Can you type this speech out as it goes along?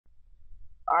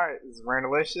All right, this is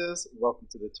Randalicious. Welcome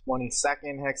to the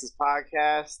 22nd Hexes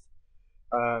podcast.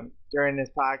 During this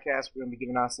podcast, we're going to be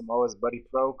giving out some OS Buddy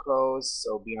Pro codes,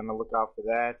 so be on the lookout for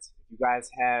that. If you guys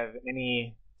have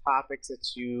any topics that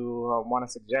you want to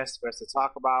suggest for us to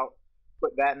talk about,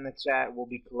 put that in the chat. We'll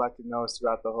be collecting those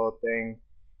throughout the whole thing.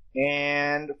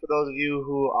 And for those of you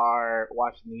who are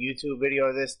watching the YouTube video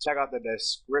of this, check out the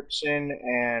description,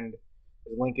 and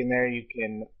there's a link in there. You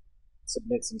can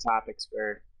submit some topics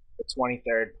for the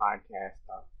 23rd podcast.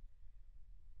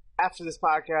 After this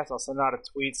podcast, I'll send out a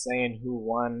tweet saying who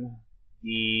won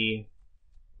the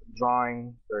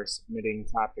drawing for submitting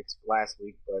topics for last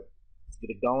week. But let's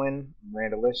get it going. I'm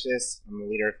Randalicious. I'm the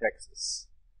leader of Hexes.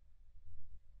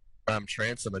 I'm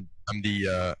Trance. I'm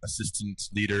the assistant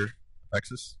leader of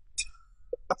Hexes.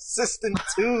 Assistant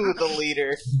to the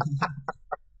leader.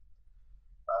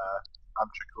 I'm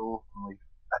Trickle. I'm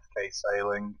the FK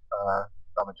Sailing.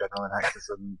 I'm a general in Hexes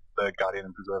and the guardian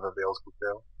and preserver of the old school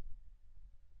tale.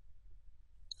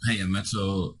 Hey, I'm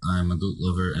Metro. I'm a goat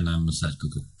lover and I'm a sad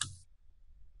cuckoo.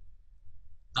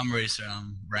 I'm Racer.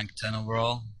 I'm rank 10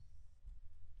 overall.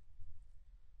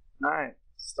 Alright,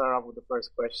 start off with the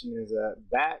first question is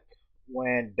back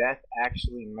when death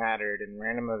actually mattered and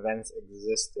random events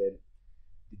existed,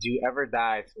 did you ever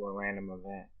die to a random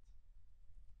event?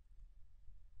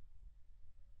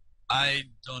 I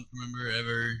don't remember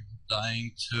ever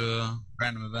dying to a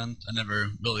random event. I never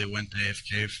really went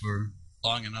AFK for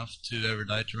long enough to ever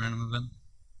die to a random event.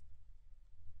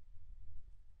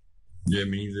 Yeah,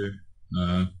 me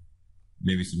neither.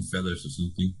 Maybe some feathers or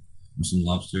something. Or some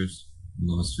lobsters.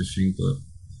 When I was fishing, but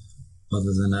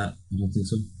other than that, I don't think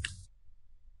so.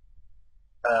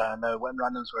 No, when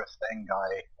randoms were a thing,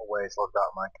 I always logged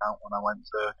out of my account when I went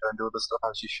to go and do other stuff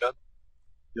as you should.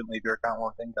 You didn't leave your account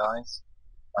logged in, guys.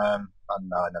 And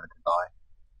no, I never did die.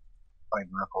 I don't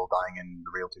even recall dying in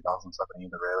the real 2007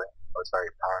 either, really. I was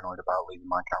very paranoid about leaving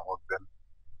my account logged in.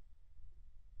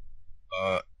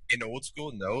 In old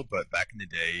school, no, but back in the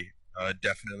day,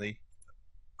 definitely.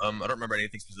 I don't remember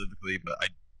anything specifically, but I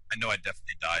know I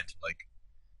definitely died to like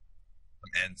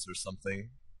some ants or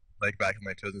something, like back in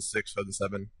my 2006,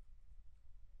 2007.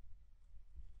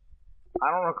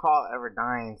 I don't recall ever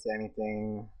dying to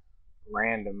anything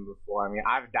random before. I mean,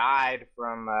 I've died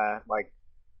from like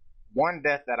one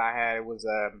death that I had. It was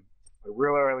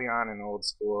real early on in old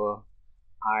school.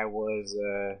 I was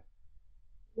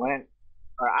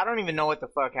I don't even know what the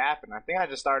fuck happened. I think I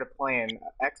just started playing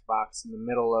Xbox in the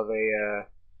middle of a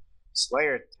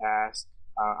Slayer task.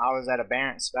 I was at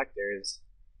Aberrant Spectres,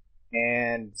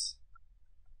 and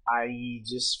I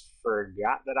just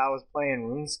forgot that I was playing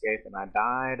RuneScape, and I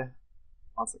died.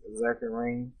 Also, a Zerker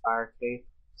Ring, Fire Cape.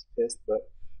 I was pissed,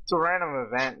 but it's a random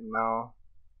event, no.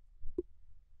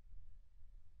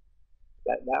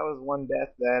 That was one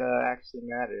death that actually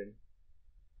mattered.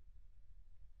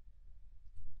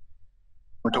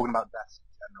 We're talking about deaths in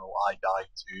general. I died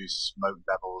to Smoke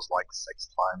Devils like 6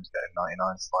 times getting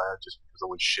 99 Slayer just because I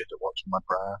was shit at watching my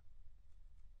prayer.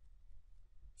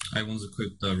 I once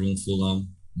equipped a room full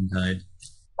on and died.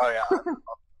 Oh yeah.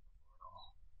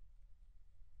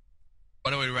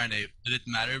 By the way, Randy, did it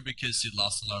matter because you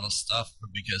lost a lot of stuff or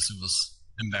because it was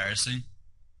embarrassing?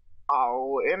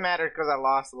 Oh, it mattered because I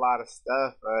lost a lot of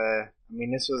stuff. I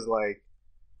mean, this was like,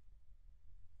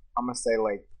 I'm gonna say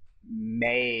like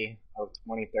May of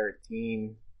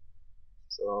 2013.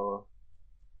 So,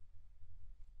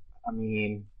 I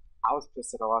mean, I was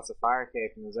pissed that I lost a Fire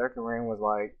Cape, and the Zerker Ring was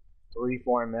like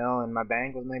 3-4 mil, and my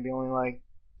bank was maybe only like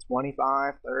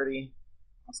 25, 30.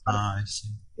 I see.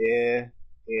 Yeah.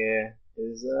 It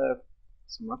was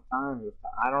some rough times.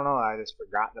 I don't know. I just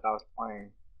forgot that I was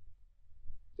playing.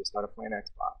 Just started playing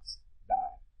Xbox.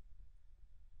 Died.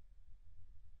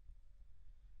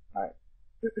 Alright.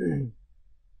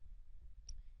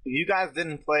 If you guys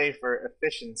didn't play for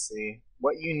efficiency,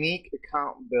 what unique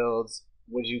account builds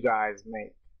would you guys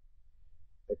make?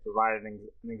 They provided an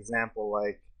example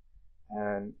like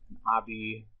an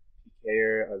Abi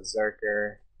PKer, a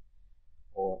Zerker,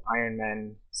 or Iron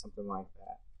Man, something like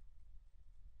that.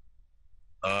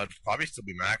 It'd probably still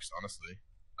be max, honestly.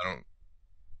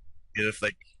 If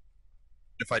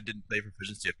I didn't play for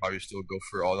efficiency, I'd probably still go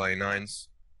for all 99s.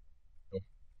 You know,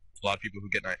 a lot of people who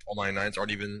get all 99s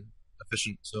aren't even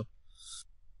efficient, so.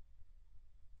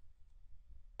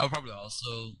 I would probably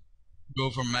also go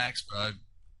for max, but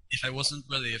if I wasn't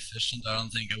really efficient, I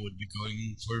don't think I would be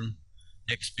going for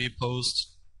XP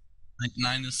post.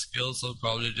 99 is skills, so I'll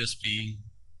probably just be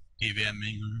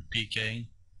PVMing or PKing.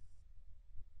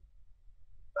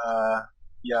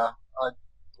 Yeah, I'd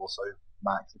also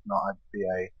max. If not, I'd be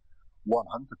a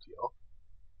 100 heal.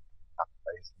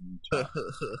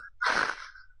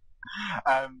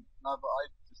 No, but I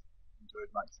just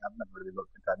enjoyed maxing. I've never really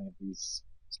looked into any of these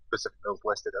specific builds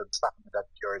listed. Staff of the Dead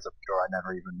Cure is a cure I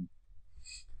never even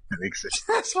knew existed.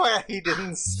 That's why he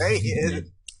didn't say it.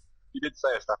 You did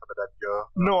say a Staff of the Dead Cure.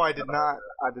 No, I did not.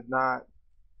 I did not.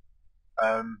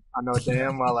 I know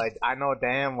damn well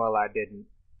I didn't.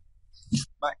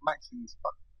 Maxing's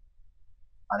fun,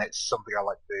 and it's something I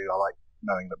like to do. I like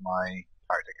knowing that my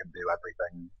character can do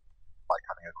everything, like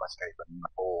having a quest cape and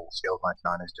all skills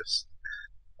 99 is just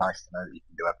nice to know that you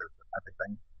can do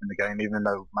everything in the game, even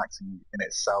though maxing in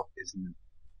itself isn't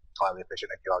entirely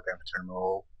efficient if you are going for tournament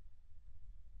or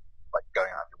like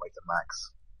going out of your way to max.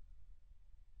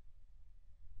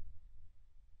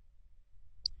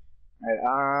 Right,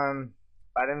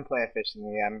 if I didn't play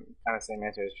efficiently, I'm kind of same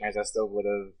answer as Trans. I still would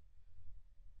have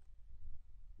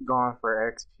gone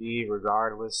for XP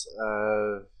regardless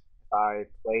of if I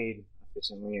played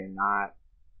efficiently or not.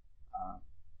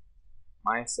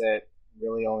 Mindset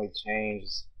really only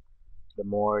changed the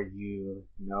more you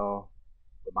know.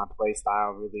 But my play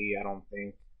style really, I don't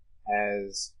think,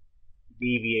 has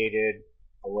deviated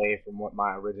away from what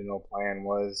my original plan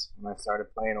was when I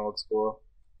started playing old school.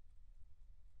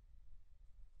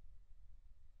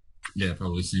 Yeah,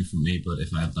 probably same for me. But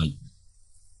if I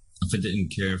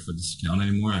didn't care for this account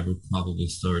anymore, I would probably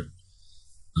start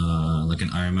like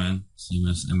an Iron Man, same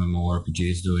as MMORPG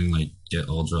is doing, like get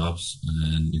all drops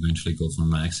and eventually go for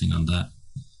maxing on that.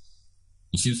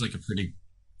 It seems like a pretty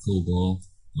cool goal,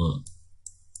 but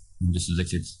I'm just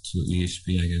addicted to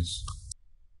EHP, I guess.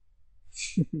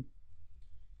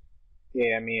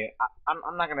 Yeah, I mean,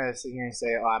 I'm not gonna sit here and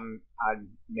say, I'd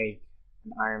make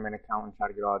an Iron Man account and try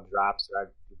to get all drops or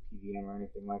I'd do PVM or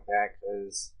anything like that,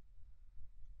 because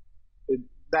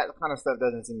that kind of stuff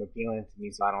doesn't seem appealing to me,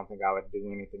 so I don't think I would do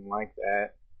anything like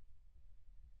that.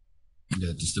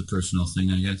 Yeah, just a personal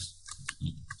thing, I guess.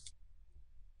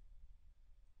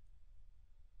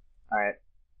 Alright.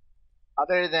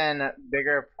 Other than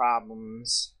bigger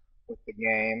problems with the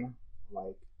game,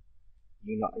 like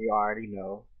you already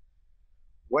know,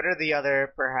 what are the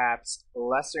other, perhaps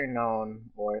lesser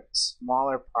known or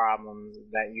smaller problems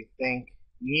that you think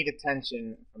need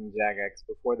attention from Jagex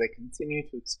before they continue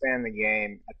to expand the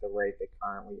game at the rate they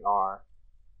currently are?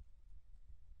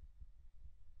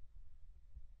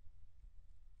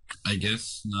 I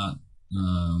guess not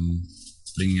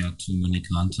bringing out too many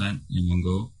content in one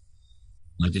go.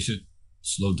 Like, they should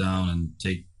slow down and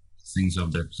take things off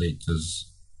their plate,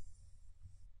 because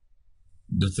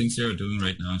the things they are doing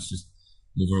right now is just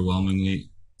overwhelmingly,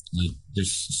 like,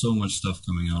 there's so much stuff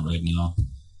coming out right now.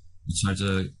 It's hard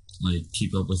to like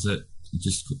keep up with it.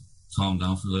 Just calm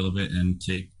down for a little bit and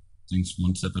take things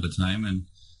one step at a time, and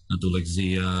not do like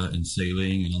Zia and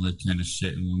sailing and all that kind of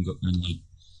shit in one go and like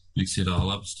mix it all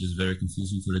up. It's just very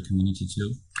confusing for the community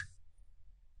too.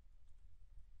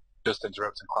 Just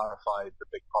interrupt and clarify the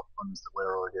big problems that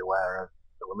we're already aware of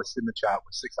that were listed in the chat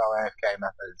with 6-hour AFK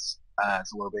methods,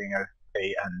 slow being OP,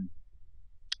 and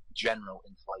general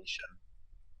inflation.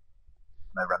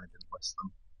 No, Remy didn't list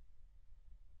them.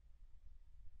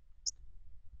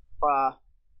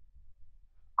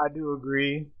 I do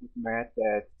agree with Matt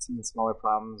that some of the smaller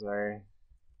problems are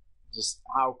just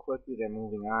how quickly they're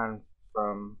moving on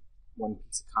from one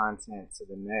piece of content to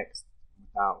the next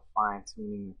without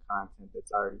fine-tuning the content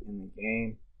that's already in the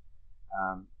game.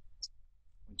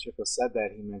 When Chico said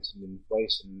that, he mentioned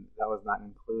inflation. That was not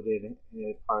included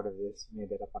in part of this. He made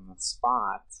that up on the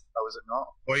spot. Oh, is it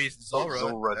not? Or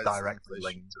Zora directly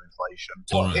linked to inflation.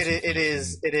 Well,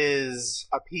 it is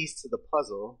a piece to the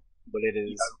puzzle, but it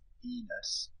is the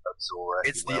penis of Zora.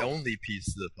 It's the only piece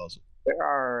to the puzzle. There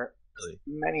are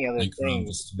many other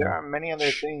things. There are many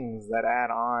other things that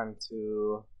add on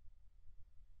to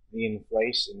the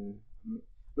inflation. I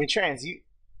mean, Trans, I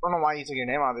don't know why you took your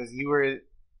name out of this. You were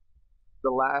the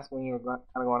last one. You were kind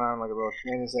of going on like a little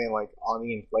tangent saying like all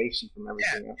the inflation from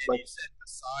everything. Yeah, like you said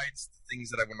besides the things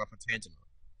that I went off a tangent on.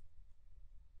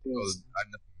 So I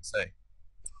have nothing to say.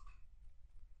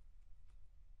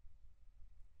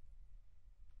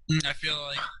 I feel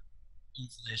like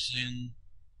inflation,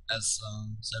 as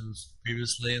said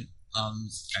previously,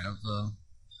 is kind of a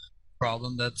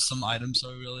problem that some items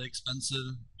are really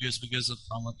expensive just because of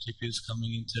how much GPU is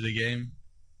coming into the game.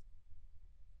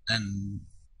 And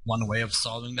one way of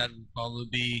solving that would probably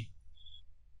be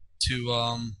to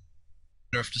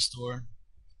nerf the store.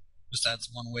 Because that's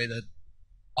one way that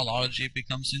a lot of GP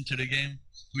comes into the game.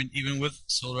 I mean, even with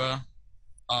Sora,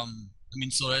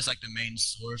 Sora is like the main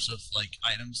source of like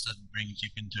items that bring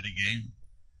GP into the game.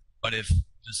 But if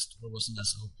the store wasn't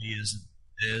as OP as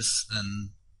it is,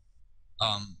 then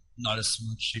not as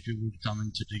much GP would come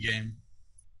into the game.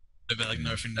 I feel like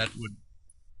nerfing that would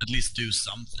at least do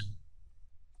something.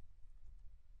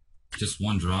 Just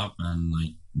one drop and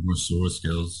like more sword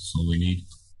skills is all we need.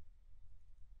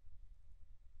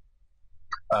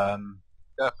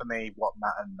 Yeah, for me, what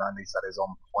Matt and Randy said is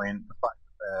on point. The fact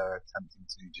that they're attempting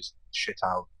to just shit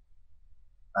out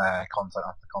content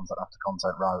after content after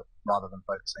content rather than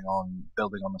focusing on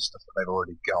building on the stuff that they've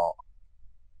already got,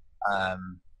 I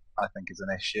think is an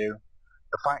issue.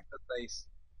 The fact that they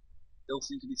still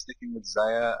seem to be sticking with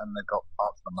Zaya and they've got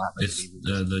parts of the map. It's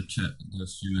the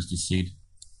stream is deceived.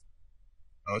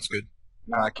 Oh, it's good.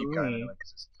 I keep going anyway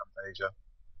because it's Camtasia.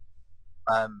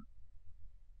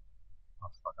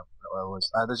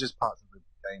 There's just parts of the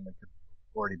game that could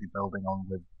already be building on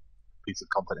with a piece of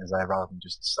content in there rather than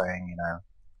just saying,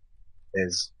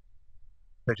 is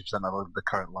 50% of the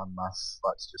current landmass,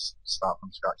 let's just start from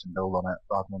scratch and build on it,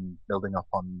 rather than building up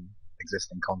on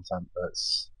existing content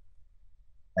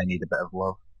they need a bit of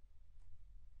love.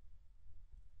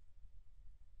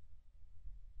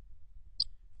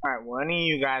 Alright, will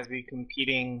any of you guys be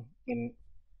competing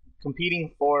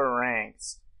for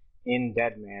ranks in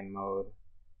Deadman mode?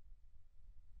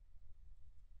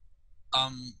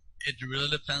 It really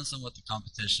depends on what the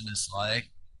competition is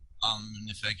like. And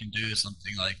if I can do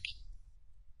something like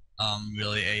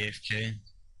really AFK,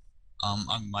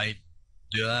 I might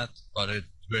do that, but it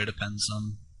really depends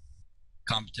on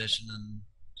competition and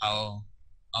how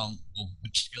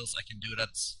which skills I can do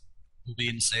that will be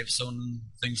in safe zone and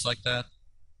things like that.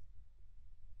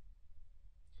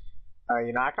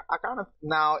 I kind of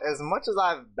now, as much as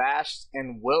I've bashed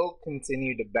and will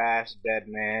continue to bash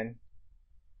Deadman,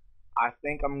 I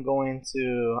think I'm going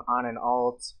to on an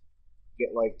alt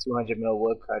get like 200 mil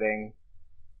wood cutting,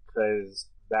 because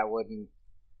that'd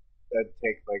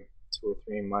take like 2 or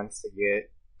 3 months to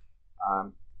get.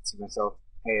 See myself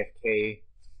AFK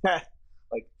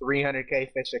like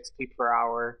 300k fish XP per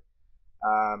hour.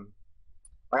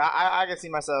 Like I can see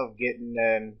myself getting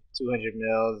 200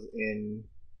 mils in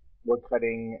wood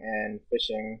cutting and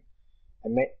fishing,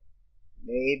 and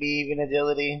maybe even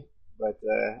agility. But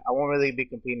I won't really be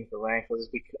competing for rank. I'll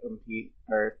just be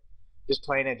just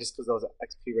playing it just because those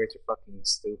XP rates are fucking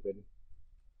stupid,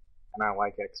 and I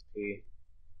like XP.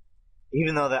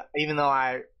 Even though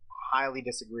I highly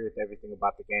disagree with everything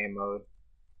about the game mode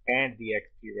and the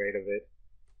XP rate of it,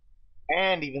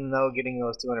 and even though getting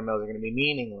those 200 mils are going to be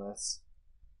meaningless,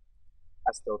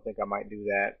 I still think I might do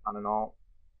that on an alt.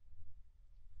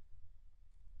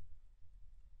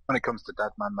 When it comes to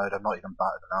Deadman mode, I'm not even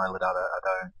batted an eyelid at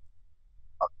it.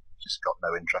 I've just got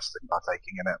no interest in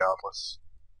partaking in it, regardless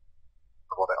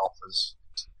of what it offers.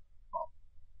 It's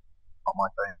not my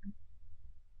thing.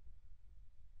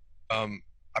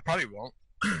 I probably won't.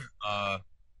 But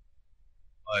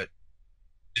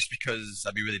just because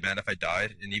I'd be really mad if I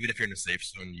died, and even if you're in a safe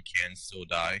zone, you can still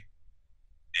die.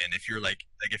 And if you're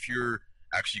if you're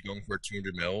actually going for a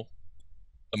 200 mil,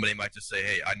 somebody might just say,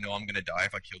 "Hey, I know I'm gonna die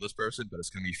if I kill this person, but it's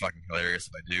gonna be fucking hilarious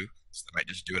if I do." So I might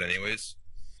just do it anyways.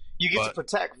 You get to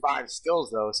protect 5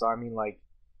 skills though, so I mean, like,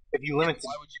 if you limit.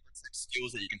 Why would you protect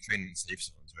skills that you can train in safe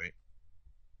zones, right?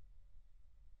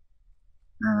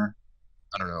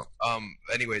 I don't know.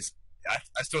 Anyways,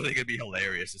 I still think it'd be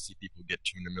hilarious to see people get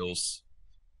 200 mils.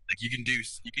 Like you can do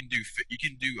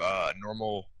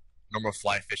normal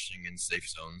fly fishing in safe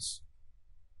zones,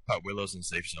 pot willows in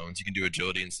safe zones. You can do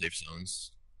agility in safe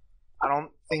zones. I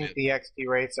don't think the XP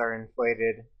rates are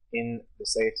inflated in the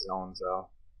safe zones though.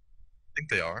 I think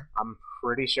they are. I'm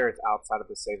pretty sure it's outside of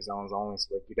the safe zones only.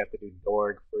 So like you'd have to do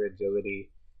Dorg for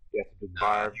agility. You have to do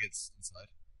Barb. I think it's inside.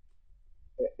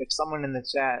 If someone in the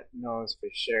chat knows for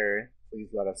sure,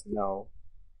 please let us know.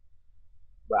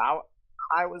 But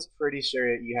I was pretty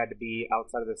sure you had to be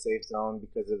outside of the safe zone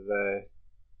because of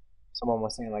someone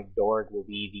was saying like Dorg will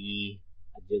be the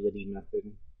agility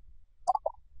method.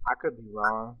 I could be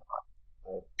wrong. I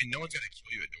mean, no one's gonna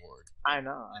kill you at Dorg. I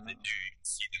know. If they do, you can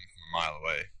see them from a mile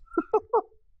away.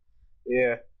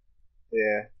 Yeah.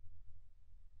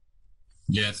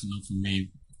 Yeah, it's enough for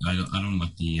me. I don't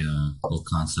like the whole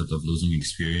concept of losing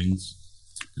experience.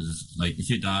 Because like if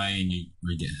you die and you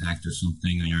get hacked or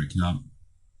something on your account,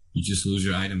 you just lose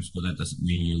your items, but that doesn't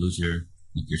mean you lose your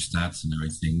stats and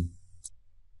everything.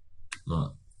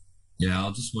 But yeah,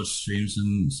 I'll just watch streams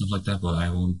and stuff like that, but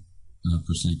I won't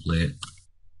personally play it.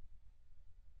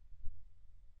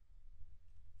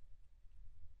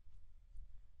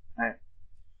 Alright.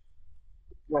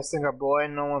 I think our boy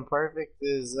No One Perfect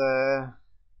is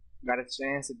got a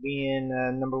chance of being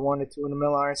number 1 to 2 in the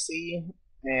mill RC.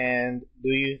 And do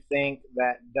you think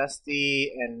that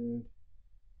Dusty and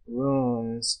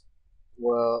Runes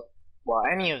will, well,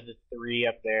 any of the 3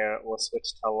 up there will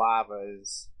switch to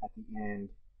Lavas at the end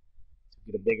to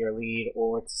to get a bigger lead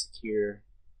or to secure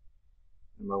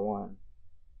number one.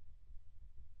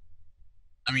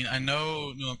 I mean, I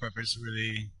know no one preppers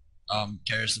really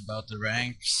cares about the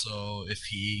rank, so if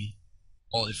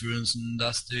Runes and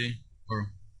Dusty,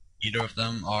 or either of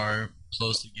them, are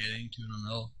close to getting to an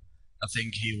ML, I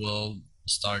think he will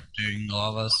start doing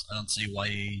Lavas. I don't see why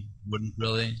he wouldn't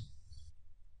really.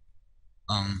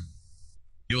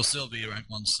 He will still be rank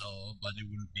 1 solo, but it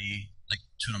wouldn't be like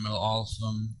 2 ML all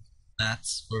from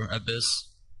Nats for Abyss.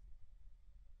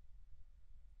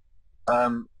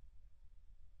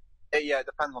 Yeah, it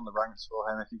depends on the ranks for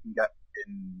him. If you can get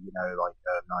in, like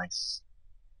a nice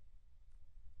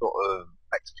sort of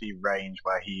XP range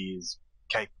where he's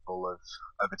capable of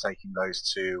overtaking those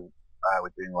two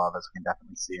with doing Lavas, we can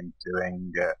definitely see him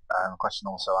doing it. Question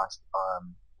also asked,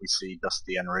 we see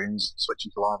Dusty and Runes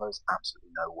switching to Lavas.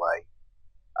 Absolutely no way.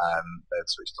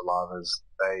 They've switched to Lavas.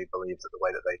 They believe that the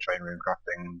way that they train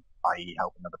runecrafting, i.e.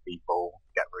 helping other people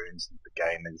get runes into the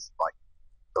game, is like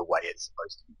the way it's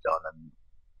supposed to be done, and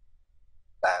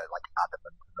they're like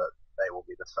adamant that they will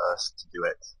be the first to do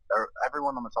it.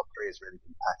 Everyone on the top 3 is really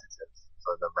competitive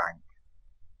for the rank.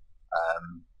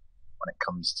 When it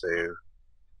comes to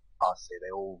RC, they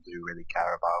all do really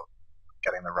care about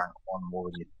getting the rank 1 more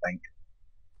than you'd think.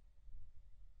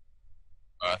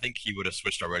 I think he would have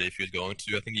switched already if he was going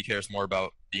to. I think he cares more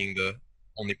about being the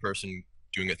only person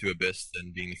doing it through Abyss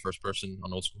than being the first person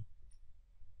on Old School.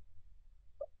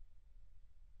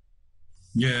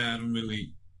 Yeah, I don't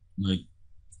really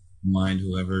mind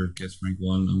whoever gets rank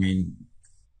 1. I mean,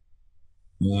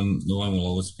 no one will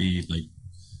always be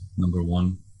number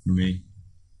 1 for me.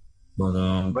 But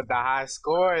the high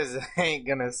scores ain't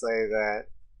gonna say that.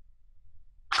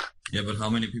 Yeah, but how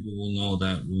many people will know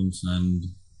that Runes and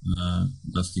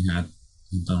Dusty had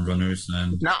done runners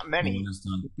and not many. No one has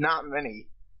done. Not many.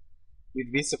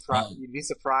 You'd be surprised. You'd be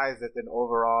surprised that an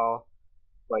overall,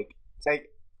 take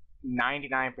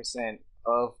 99%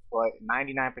 of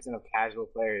 99% of casual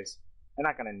players, they're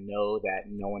not gonna know that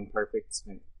No One Perfect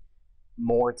spent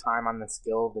more time on the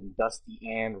skill than Dusty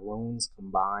and Runes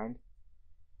combined.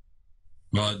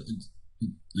 Well,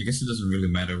 I guess it doesn't really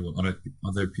matter what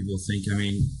other people think. I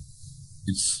mean,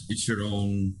 it's your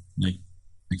own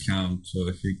account, so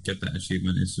if you get that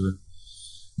achievement, it's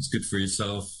good for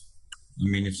yourself. I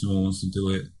mean, if someone wants to do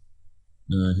it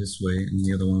his way and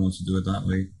the other one wants to do it that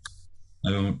way,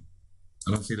 I don't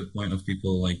see the point of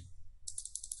people how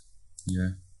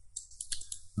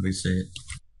do you say it?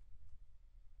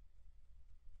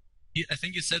 I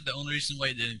think he said the only reason why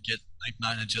he didn't get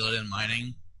 9 agility in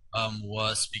mining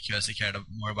was because he cared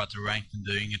more about the rank than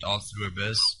doing it all through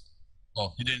Abyss.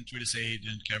 Well, he didn't really say he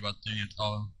didn't care about doing it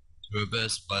all through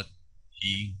Abyss, but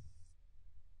he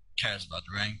cares about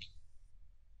the rank.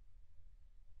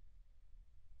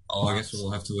 Oh, I guess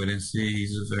we'll have to wait and see.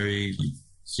 He's a very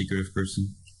secretive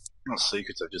person. Not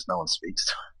secretive, just no one speaks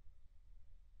to him.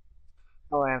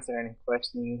 I'll answer any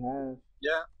question you have.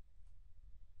 Yeah.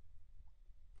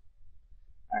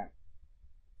 Alright.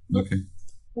 Okay.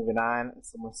 Moving on,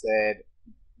 someone said,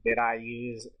 did I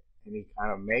use any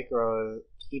kind of macro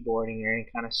keyboarding or any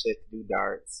kind of shit to do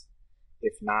darts?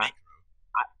 If not,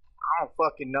 I don't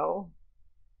fucking know.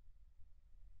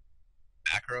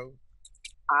 Macro?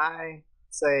 I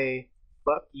say,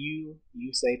 fuck you,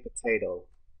 you say potato.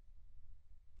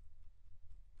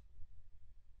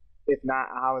 If not,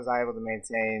 how was I able to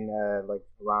maintain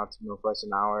around 2 mil flesh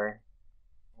an hour?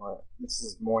 Or this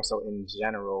is more so in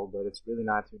general, but it's really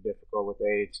not too difficult with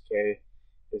AHK.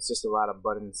 It's just a lot of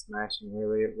button smashing,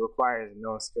 really. It requires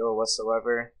no skill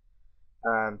whatsoever.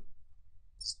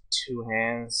 Just 2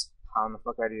 hands, pound the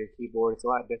fuck out of your keyboard. It's a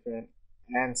lot different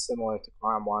and similar to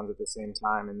Quorum Wands at the same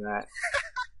time in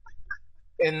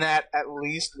that at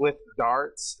least with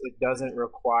darts, it doesn't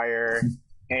require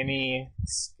any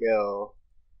skill.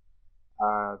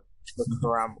 But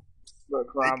Quorum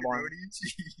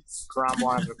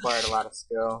Wands required a lot of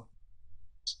skill.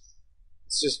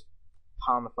 It's just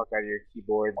pound the fuck out of your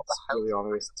keyboard. That's really the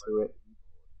only way to it.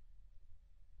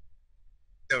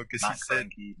 No, because he said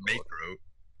macro,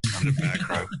 not a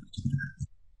macro.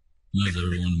 Why does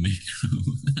everyone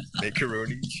macro?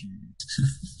 Macaroni cheese.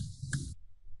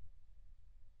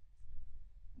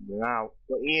 Now,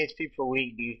 what EHP per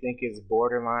week do you think is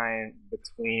borderline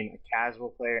between a casual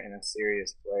player and a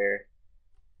serious player?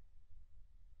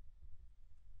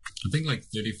 I think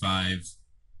 35,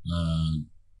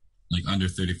 under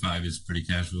 35 is pretty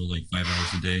casual, 5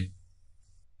 hours a day.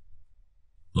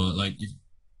 But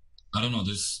I don't know,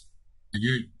 if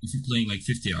you're playing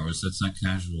 50 hours, that's not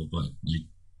casual, but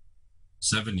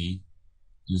 70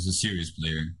 is a serious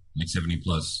player, 70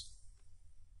 plus.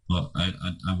 but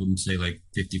I wouldn't say like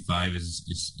 55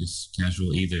 is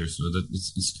casual either. So that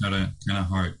it's kind of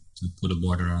hard to put a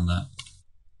border on that.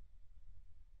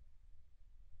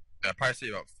 I'd probably say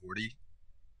about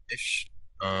 40-ish.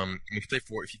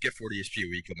 If you get 40 HP a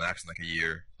week, you'll max in like a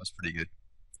year. That's pretty good.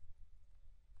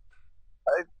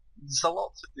 There's a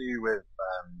lot to do with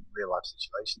real life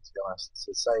situations, to be honest.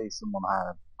 So say someone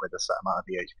with a set amount of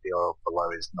HP or below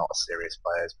is not a serious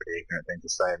player is a pretty ignorant thing to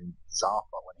say. I mean,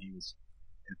 Zarfa, when he was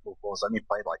in full force, only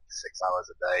played like 6 hours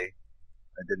a day.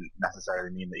 It didn't necessarily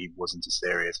mean that he wasn't a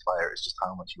serious player. It's just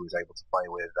how much he was able to play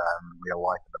with real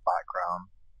life in the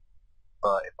background.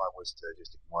 But if I was to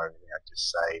just ignore everything, I'd just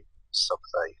say sub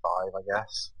 35, I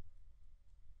guess.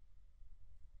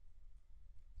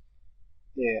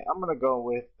 Yeah, I'm gonna go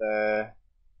with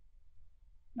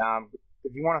now.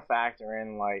 If you want to factor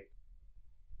in like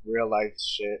real life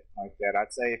shit like that,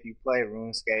 I'd say if you play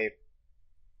RuneScape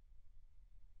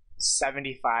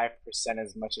 75%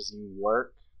 as much as you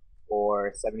work,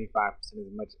 or 75%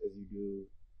 as much as you do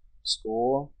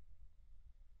school,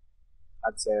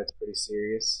 I'd say that's pretty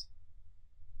serious.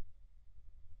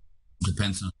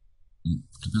 Depends on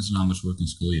how much work in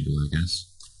school you do, I guess.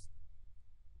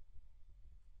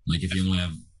 Like if you only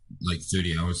have like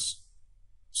 30 hours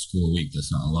school a week,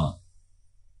 that's not a lot.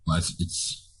 Well,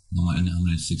 it's how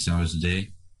many 6 hours a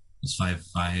day? It's 4 to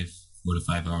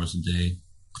 5 hours a day.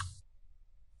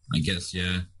 I guess,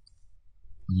 yeah.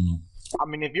 I don't know. I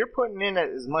mean, if you're putting in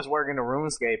as much work into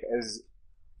RuneScape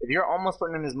if you're almost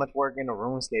putting in as much work into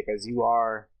RuneScape as you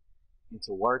are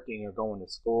into working or going to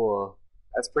school,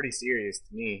 that's pretty serious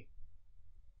to me.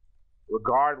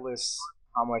 Regardless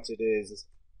how much it is,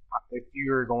 if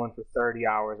you're going for 30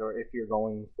 hours or if you're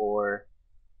going for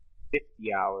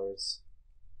 50 hours,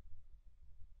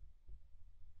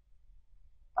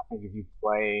 I think if you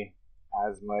play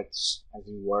as much as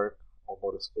you work or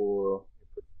go to school,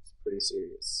 it's pretty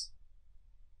serious.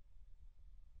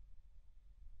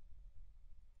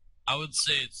 I would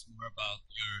say it's more about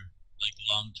your like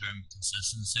long-term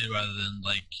consistency rather than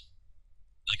like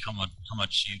how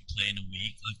much you play in a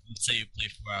week. Like let's say you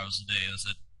play 4 hours a day, that's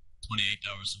at 28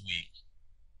 hours a week.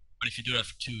 But if you do that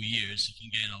for 2 years, you can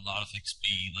gain a lot of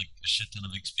XP, like a shit ton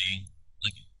of XP,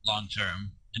 like long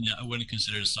term. And I wouldn't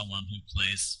consider someone who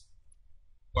plays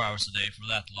 4 hours a day for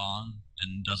that long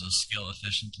and does a skill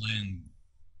efficiently and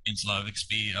gains a lot of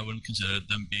XP. I wouldn't consider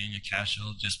them being a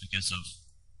casual just because of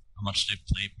how much they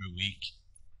play per week,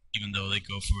 even though they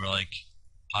go for like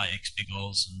high XP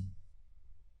goals. And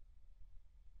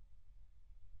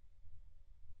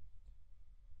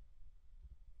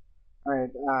all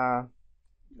right,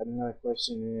 got another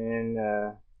question in.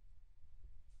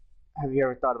 Have you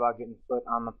ever thought about getting Foot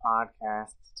on the podcast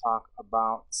to talk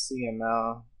about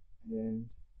CML and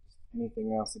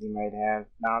anything else that he might have?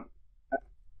 Now,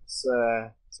 it's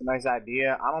a nice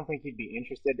idea. I don't think he'd be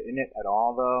interested in it at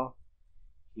all, though.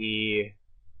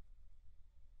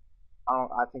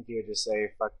 I think he would just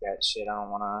say, "Fuck that shit. I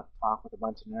don't want to talk with a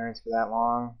bunch of nerds for that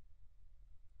long."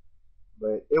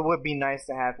 But it would be nice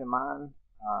to have him on.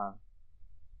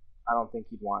 I don't think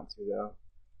he'd want to, though.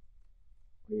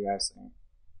 What do you guys think?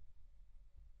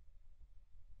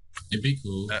 It'd be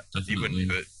cool. He Definitely. wouldn't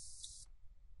do it.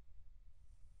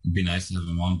 It'd be nice to have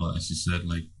him on, but as you said,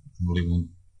 like probably won't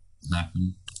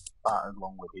happen. That,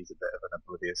 along with he's a bit of an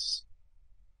oblivious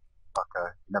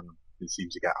fucker. You never really seem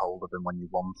to get hold of him when you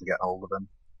want to get hold of him.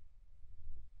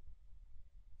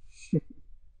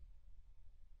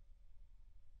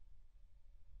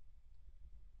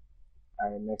 All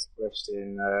right, next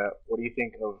question. What do you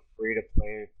think of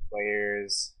free-to-play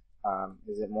players?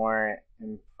 Is it more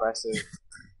impressive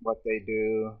what they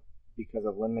do because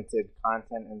of limited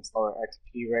content and slower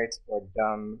XP rates, or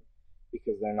dumb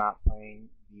because they're not playing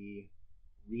the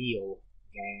real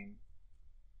game?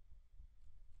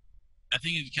 I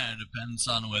think it kind of depends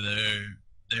on whether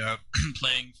they are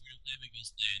playing free to play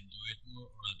because they enjoy it more,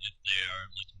 or if they are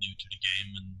like new to the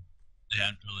game and they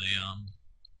haven't really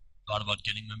thought about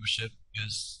getting membership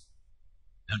because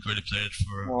they haven't really played it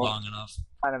for long enough.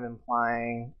 Kind of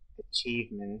implying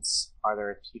achievements. Are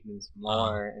their achievements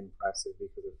more impressive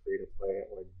because of free to play,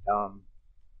 or dumb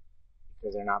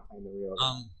because they're not playing the real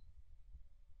game?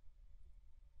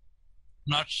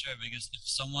 I'm not sure, because if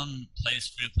someone plays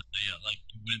free to play, like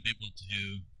you wouldn't be able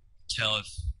to tell if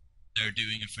they're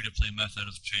doing a free to play method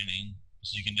of training.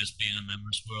 So you can just be in a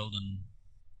members world and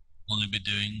only be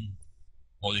doing,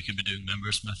 or you could be doing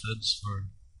members methods for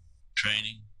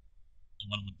training. No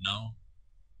one would know.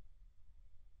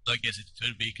 So I guess it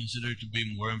could be considered to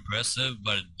be more impressive,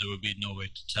 but there would be no way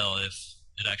to tell if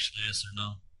it actually is or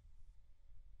no.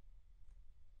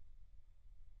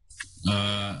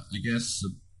 I guess a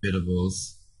bit of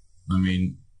both. I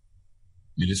mean,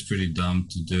 it is pretty dumb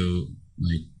to do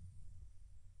like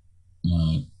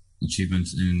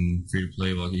achievements in free to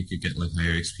play while you could get like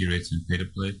higher XP rates in pay to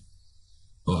play.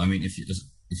 But I mean, if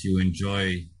you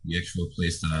enjoy the actual play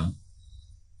style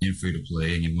in free to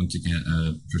play and you want to get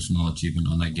a personal achievement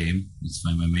on that game, it's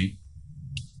fine by me.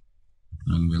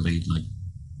 I'm really like,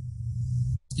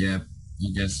 yeah,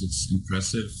 I guess it's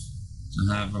impressive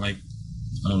to have like,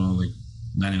 I don't know, like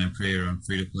 99 prayer on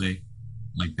free to play,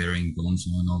 like burying bones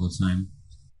on all the time.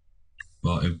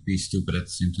 But it'd be stupid at the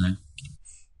same time.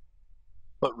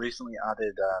 But recently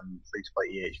added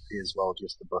free-to-play EHP as well,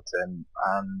 just to butt in,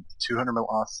 and 200 mil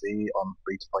RC on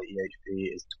free-to-play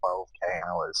EHP is 12k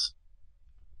hours.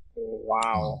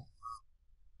 Wow.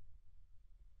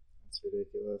 That's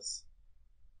ridiculous.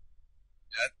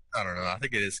 I don't know. I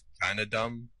think it is kind of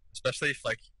dumb, especially if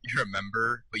like you're a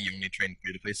member but you only train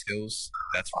free-to-play skills.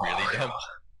 That's really dumb.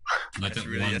 Like That's that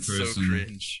really, one it's person, so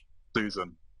cringe.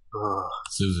 Susan.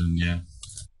 Susan, yeah.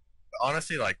 But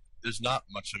honestly, like, there's not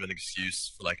much of an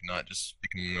excuse for like not just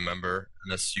becoming a member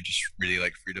unless you just really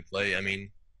like free to play. I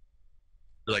mean,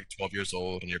 you're like 12 years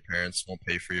old and your parents won't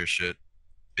pay for your shit.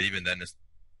 But even then, it's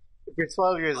If you're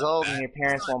 12 years old and bad. your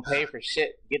parents It's not won't pay bad. for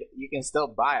shit, you can still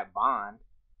buy a bond.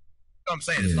 I'm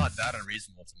saying it's Yeah. not that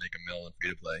unreasonable to make a mill in free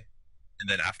to play, and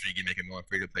then after you can make a mill in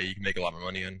free to play, you can make a lot more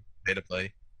money in pay to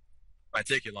play. Might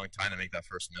take you a long time to make that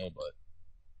first mill, but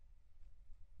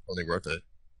totally worth it.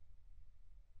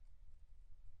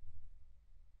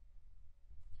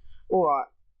 Well,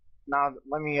 now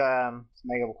let me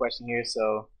make up a question here.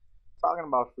 So, talking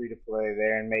about free to play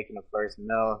there and making the first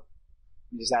mill,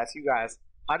 let me just ask you guys,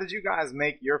 how did you guys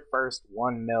make your first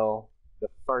 1 mil the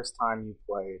first time you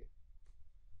played?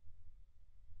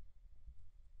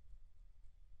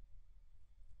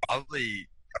 Probably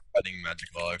cutting magic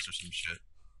logs or some shit.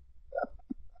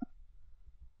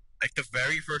 Like the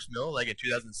very first mill, like in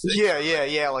 2006.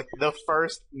 Yeah. Like the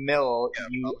first mill Yeah,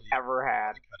 you probably. ever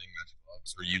had. Cutting magic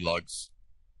logs or U-logs.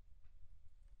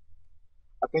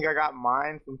 I think I got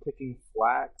mine from picking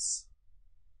flax.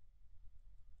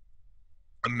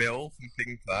 A mill from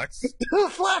picking flax.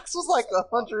 Flax was like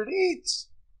 100 each.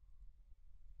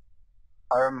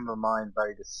 I remember mine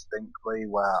very distinctly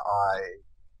where I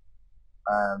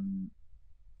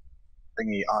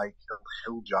killed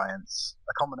hill giants.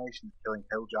 A combination of killing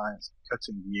hill giants,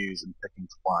 cutting views, and picking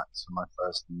flax for my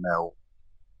first mill.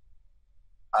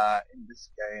 In this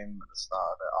game, at the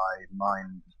start of it, I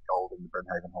mined gold in the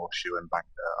Brimhaven Horseshoe and banked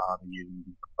it out using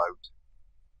the boat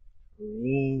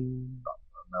Green.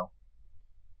 for a mill.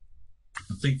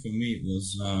 I think for me it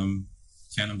was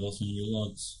cannonballs and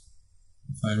U-logs,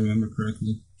 if I remember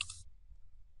correctly.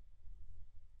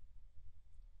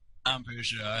 I'm pretty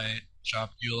sure I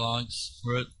chopped U-logs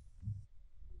for it.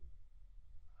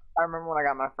 I remember when I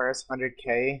got my first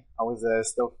 100K, I was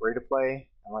still free to play,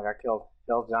 and like I killed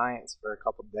hill giants for a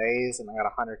couple days, and I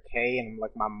got 100K, and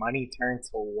like my money turned to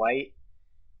white,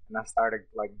 and I started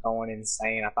like going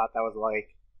insane. I thought that was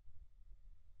like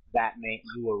that meant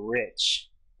you were rich.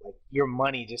 Like your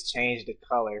money just changed the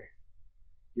color.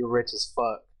 You're rich as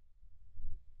fuck.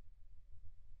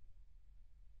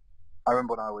 I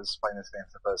remember when I was playing this game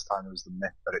for the first time, it was the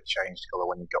myth that it changed colour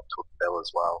when you got to a bill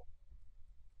as well.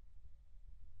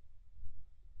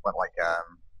 Went like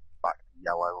back to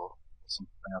yellow or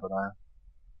something, I don't know.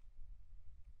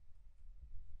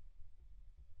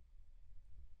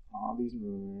 All these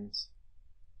rumors.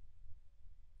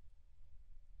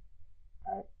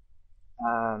 Alright.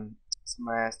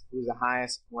 Someone asked who's the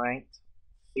highest ranked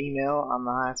female on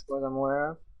the highest scores I'm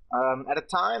aware of. At a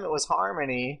time, it was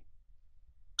Harmony.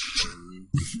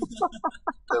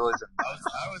 Still isn't.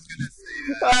 I was gonna say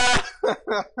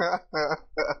that.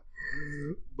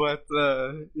 But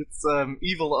it's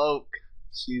Evil Oak.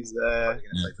 She's Gonna say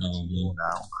Yeah, probably.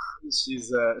 now.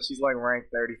 she's like rank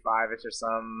 35ish or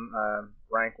some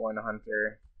rank 1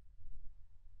 hunter.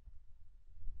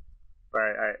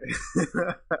 Right.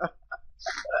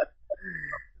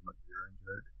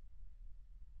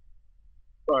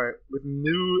 Alright, with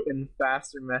new and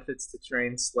faster methods to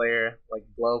train Slayer, like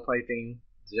blowpiping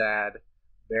Jad,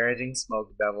 barraging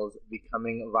Smoke Devils,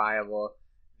 becoming viable,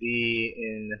 the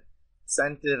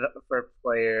incentive for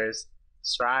players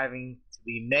striving to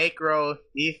be macro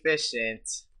efficient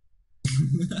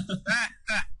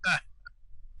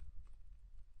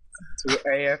to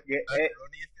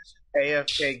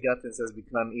AFK Guttins has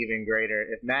become even greater.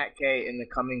 If Matt K in the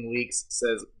coming weeks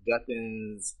says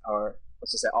Guttins, or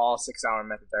let's just say all 6-hour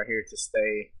methods are here to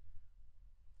stay,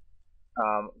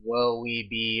 will we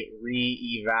be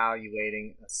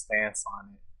re-evaluating a stance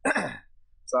on it?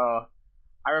 So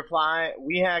I reply,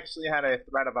 we actually had a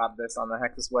thread about this on the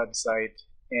Hexus website,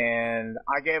 and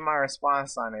I gave my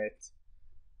response on it.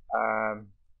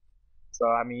 So,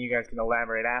 I mean, you guys can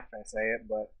elaborate after I say it,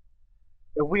 but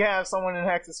if we have someone in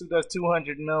Hexus who does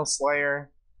 200 mil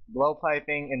Slayer,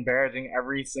 blowpiping, and barraging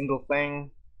every single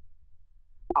thing,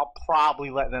 I'll probably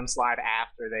let them slide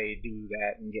after they do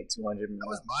that and get 200 mil. That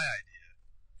was my idea.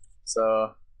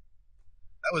 So,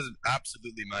 That was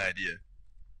absolutely my idea.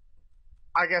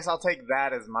 I guess I'll take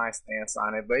that as my stance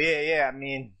on it. But yeah, I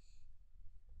mean,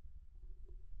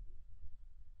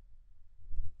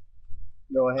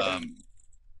 go ahead.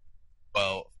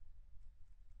 Well,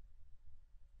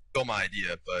 still my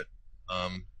idea, but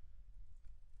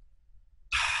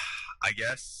I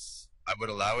guess I would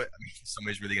allow it. I mean,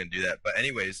 somebody's really gonna do that. But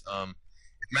anyways,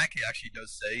 if Matt K actually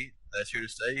does say that's here to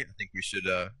stay, I think we should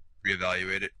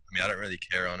reevaluate it. I mean, I don't really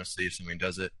care honestly if somebody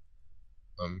does it.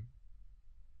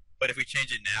 But if we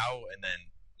change it now and then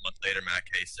a month later Matt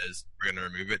K says we're gonna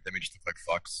remove it, then we just look like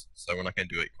fucks. So we're not gonna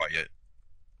do it quite yet.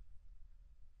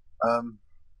 I'm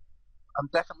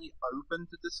definitely open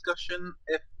to discussion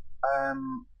if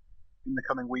in the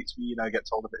coming weeks we get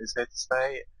told if it is here to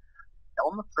stay.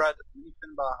 On the thread,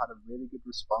 Finbar had a really good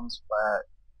response where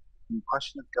the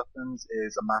question of Guthans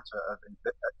is a matter of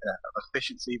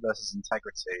efficiency versus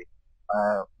integrity.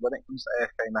 When it comes to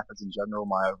AFK methods in general,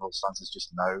 my overall stance is just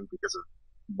no, because of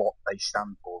what they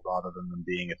stand for rather than them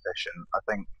being efficient. I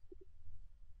think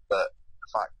that the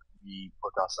fact that we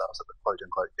put ourselves at the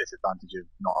quote-unquote disadvantage of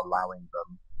not allowing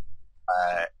them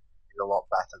is a lot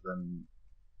better than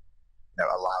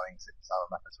allowing sour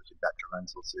methods which are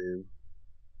detrimental to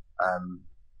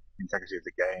the integrity of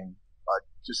the game. I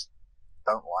just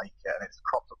don't like it, and it's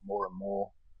cropped up more and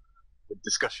more with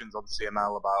discussions on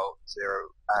CML about the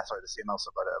CML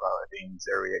subreddit about it being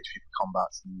 0 EHP for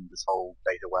combats and this whole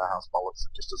data warehouse bollocks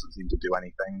that just doesn't seem to do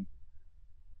anything.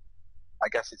 I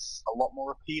guess it's a lot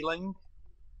more appealing,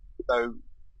 though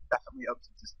definitely up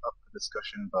for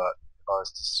discussion, but if I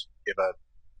was to give a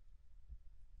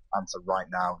answer right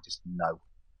now, just no.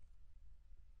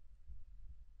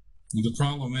 The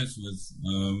problem is with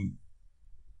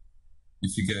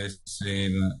if you guys say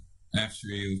that after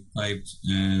you piped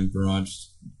and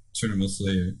barraged Tournament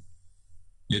Slayer,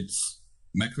 it's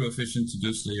macro efficient to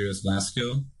do Slayer as last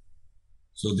skill.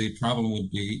 So the problem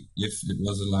would be if it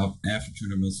was allowed after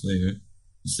Tournament Slayer,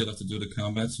 you still have to do the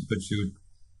combats, but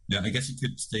I guess you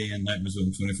could stay in Nightmare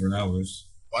Zone 24 hours.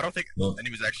 Well, I don't think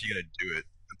anyone's actually going to do it.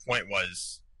 The point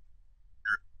was,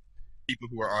 people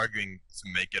who are arguing to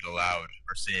make it allowed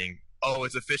are saying, oh,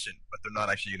 it's efficient, but they're not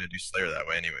actually going to do Slayer that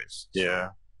way anyways. Yeah.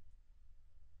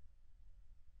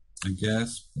 I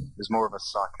guess. There's more of a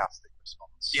sarcastic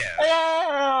response. Yeah,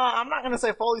 I'm not going to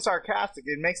say fully sarcastic.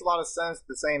 It makes a lot of sense at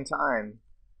the same time.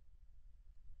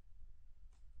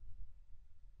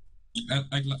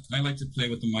 I like to play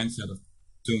with the mindset of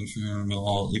doing Tournament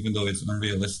all, even though it's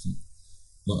unrealistic.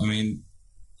 But I mean,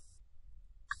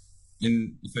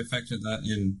 if I factor that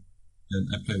in, then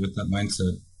I play with that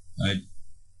mindset.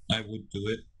 I would do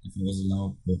it if it was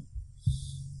allowed, but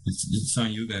it's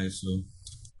on you guys. So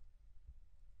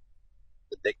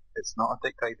it's not a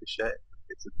dictatorship;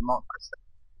 it's a democracy.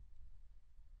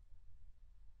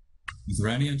 With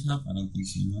Randy on top, I don't think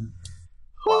so, man.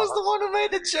 Who was the one who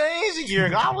made the change a year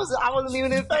ago? I wasn't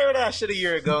even in favor of that shit a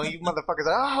year ago. And you motherfuckers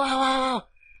are,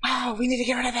 oh, we need to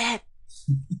get rid of that.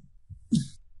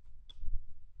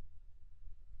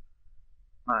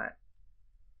 Alright.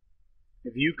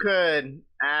 If you could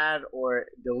add or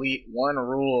delete one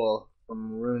rule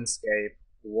from RuneScape,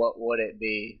 what would it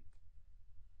be?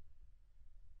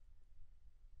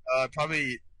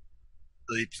 Probably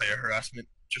delete player harassment,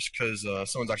 just because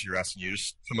someone's actually harassing you.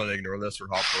 Just someone ignore this or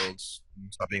hop worlds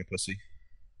and stop being a pussy.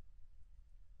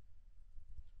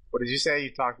 What did you say?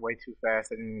 You talked way too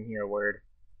fast. I didn't even hear a word.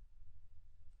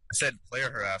 I said player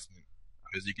harassment,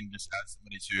 because you can just add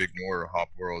somebody to ignore or hop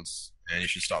worlds, and you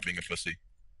should stop being a pussy.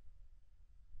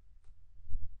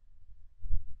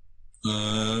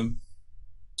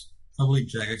 Probably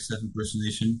Jagex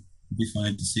impersonation. It'd be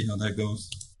fine to see how that goes.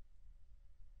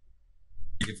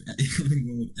 If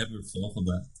anyone would ever fall for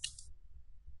that.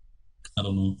 I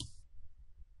don't know.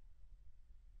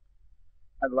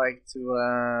 I'd like to,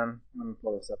 let me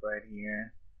pull this up right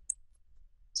here.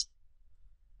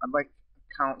 I'd like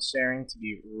account sharing to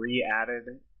be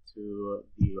re-added to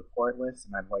the report list,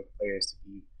 and I'd like players to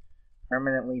be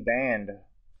permanently banned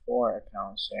for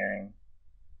account sharing.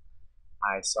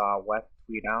 I saw Weth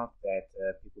tweet out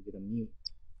that people get a mute.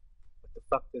 What the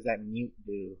fuck does that mute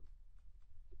do?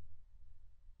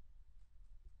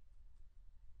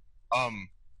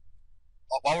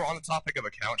 While we're on the topic of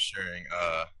account sharing,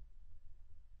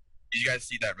 did you guys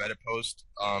see that Reddit post?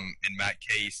 And Matt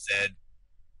K said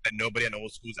that nobody in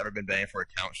old school's ever been banned for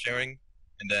account sharing.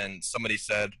 And then somebody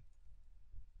said,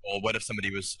 well, what if somebody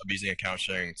was abusing account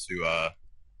sharing to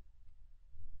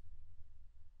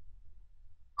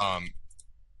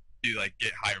like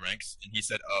get high ranks? And he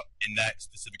said, in that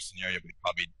specific scenario, we'd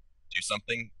probably do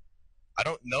something. I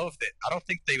don't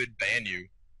think they would ban you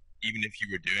even if you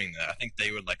were doing that. I think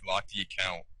they would like lock the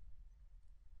account,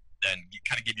 then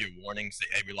kind of give you a warning, say,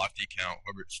 hey, we locked the account,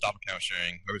 whoever, stop account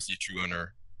sharing, whoever's the true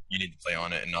owner, you need to play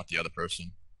on it and not the other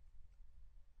person.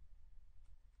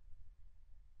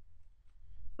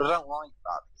 But I don't like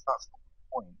that, because that's not the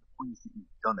point. The point is that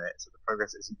you've done it, so the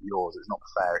progress isn't yours, it's not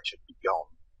fair, it should be gone.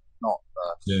 Not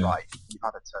right, you've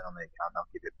had a turn on the account, now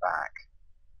give it back.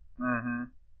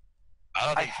 Mm-hmm.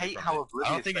 I hate how oblivious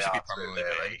I don't think they it should be are to it, permanently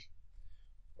really. banned.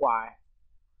 Why?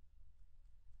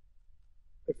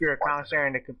 If you're account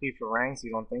sharing to compete for ranks,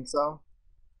 you don't think so?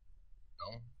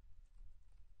 No.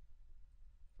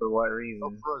 For what reason?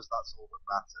 Well, for us, that's all that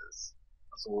matters.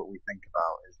 That's all that we think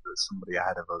about, is that somebody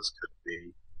ahead of us could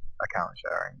be account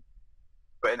sharing.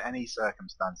 But in any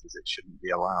circumstances, it shouldn't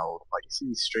be allowed. Like, you see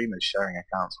these streamers sharing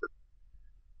accounts with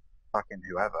fucking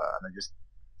whoever, and they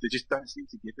just don't seem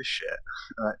to give a shit.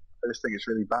 I just think it's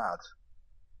really bad.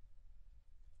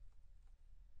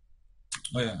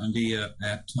 Oh yeah, on the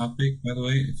ad topic, by the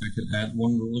way, if I could add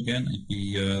one rule again, it'd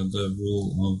be the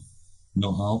rule of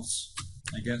no alts,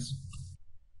 I guess.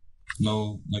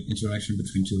 No like interaction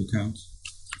between two accounts,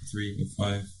 3 or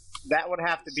 5. That would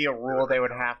have to be a rule they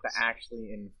would have to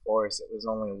actually enforce. It was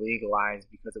only legalized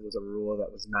because it was a rule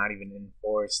that was not even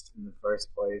enforced in the first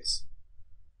place.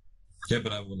 Yeah,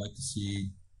 but I would like to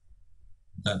see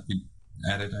that be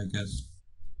added, I guess.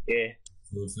 Yeah.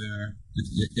 For fair.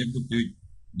 It would be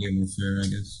way more fair, I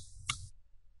guess.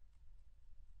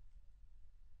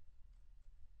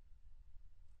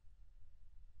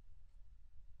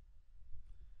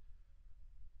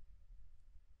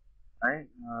 Alright,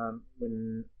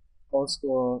 when Old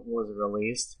School was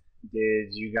released,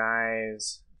 did you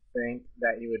guys think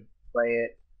that you would play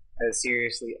it as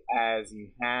seriously as you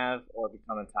have or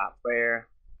become a top player?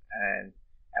 And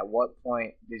at what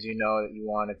point did you know that you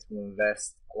wanted to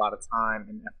invest a lot of time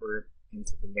and effort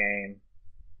into the game?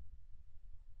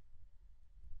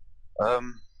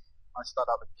 I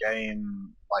started out the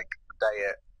game, like, the day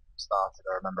it started.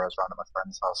 I remember I was around at my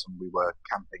friend's house and we were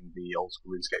camping the Old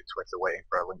School RuneScape Twitter waiting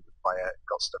for a link to play it.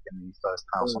 Got stuck in the first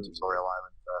house on Tutorial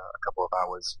Island for a couple of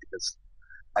hours because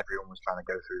everyone was trying to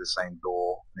go through the same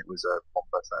door, and it was a one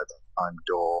person at a time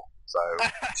door. So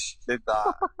did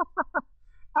that.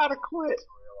 How to quit?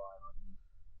 Tutorial Island,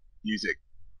 music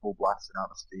full blasting out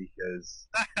the speakers.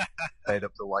 Stayed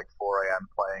up till like 4 a.m.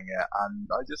 playing it, and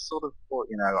I just sort of thought,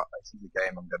 this is a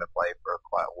game I'm going to play for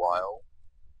quite a while.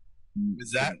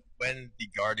 Was that when the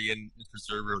Guardian and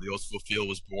Preserver of the Old School Field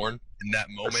was born? In that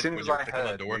moment as soon when as you were I clicking on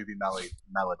the heard door? Newbie Melody,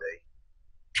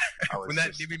 when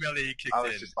that Newbie Melody kicked I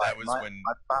was in, just like, that was when...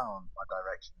 I found my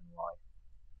direction in life.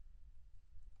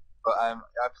 But I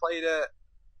played it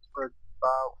for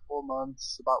about 4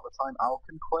 months. About the time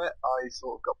Alkin quit, I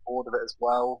sort of got bored of it as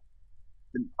well.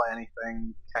 Didn't play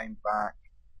anything, came back.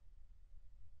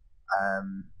 I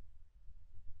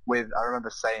remember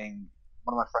saying,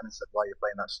 one of my friends said, why are you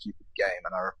playing that stupid game?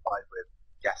 And I replied with,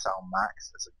 guess I'll max,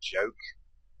 as a joke.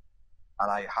 And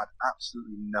I had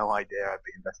absolutely no idea I'd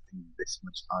be investing this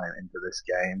much time into this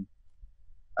game.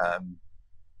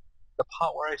 The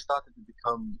part where I started to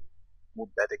become more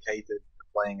dedicated to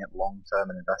playing it long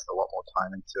term and invest a lot more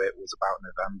time into it was about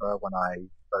November when I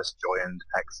first joined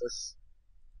Hexus.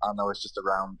 And I was just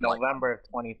around November of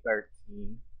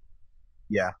 2013.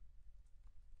 Yeah.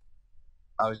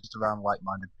 I was just around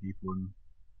like-minded people, and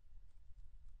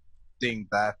seeing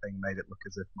their thing made it look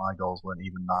as if my goals weren't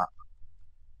even that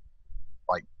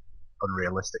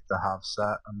unrealistic to have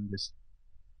set, and just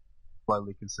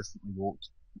slowly, consistently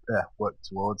worked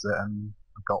towards it, and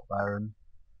I got there and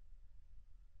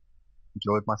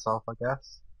enjoyed myself, I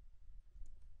guess.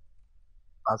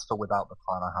 As for without the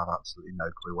clan, I have absolutely no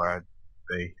clue where I'd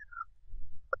be.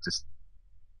 I just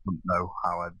wouldn't know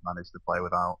how I'd manage to play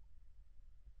without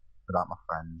my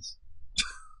friends.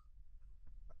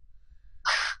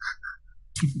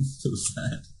 So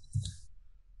sad.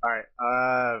 Alright,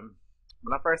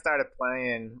 when I first started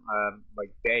playing,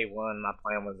 day one, my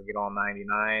plan was to get on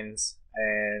 99s,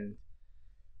 and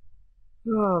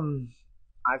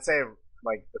I'd say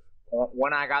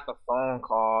when I got the phone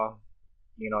call,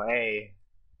 hey,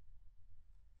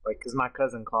 because my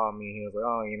cousin called me, he was like,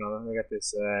 oh, they got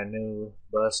this new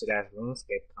busted ass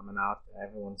RuneScape coming out, and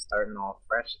everyone's starting off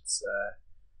fresh.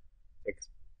 It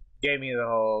gave me the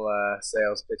whole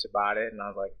sales pitch about it, and I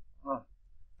was like, oh,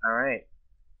 all right.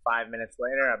 5 minutes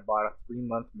later, I bought a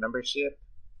 3-month membership,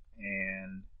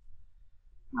 and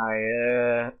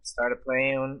I started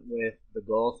playing with the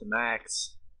goal to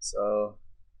max. So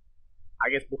I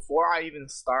guess before I even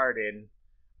started,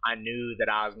 I knew that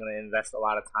I was going to invest a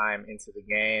lot of time into the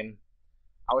game.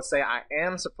 I would say I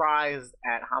am surprised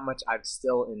at how much I've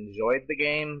still enjoyed the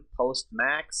game post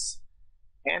max,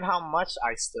 and how much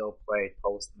I still play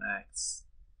post max.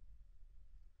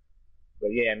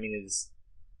 But yeah, I mean, it's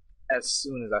as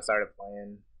soon as I started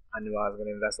playing, I knew I was going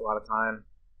to invest a lot of time.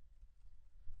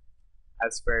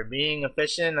 As for being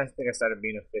efficient, I think I started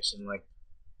being efficient like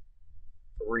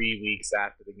 3 weeks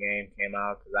after the game came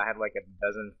out, because I had like a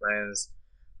dozen friends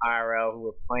IRL who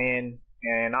were playing,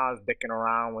 and I was dicking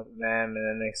around with them, and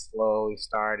then they slowly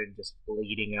started just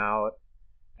bleeding out,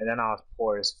 and then I was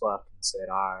poor as fuck and said,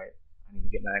 alright, I need to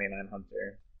get 99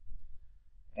 Hunter.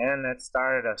 And that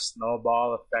started a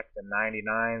snowball effect of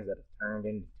 99s that have turned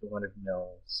into 200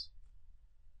 mils.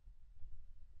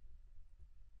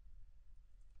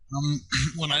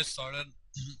 When I started,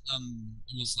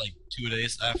 it was like 2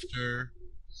 days after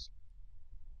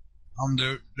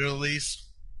the release,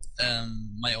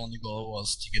 and my only goal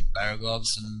was to get Barrow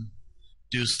Gloves and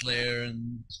do Slayer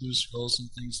and Blue Scrolls and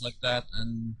things like that,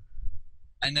 and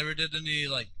I never did any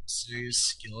like serious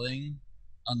skilling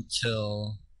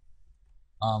until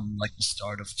like the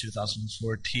start of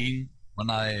 2014, when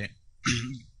I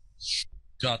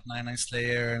got 99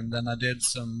 Slayer, and then I did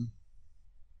some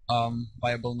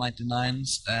viable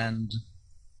 99s, and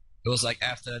it was like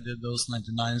after I did those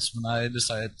 99s when I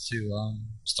decided to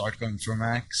start going for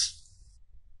max.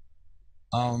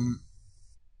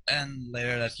 And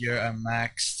later that year I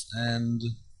maxed, and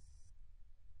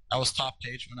I was top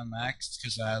page when I maxed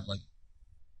because I had like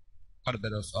quite a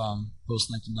bit of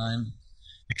post 99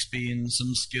 XP and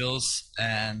some skills,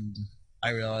 and I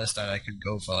realized that I could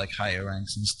go for like higher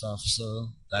ranks and stuff,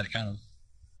 so that kind of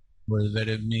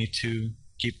motivated me to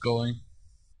keep going.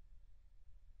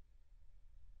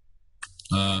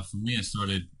 For me, I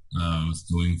started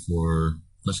going for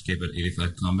Escape at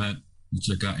 85 Combat, which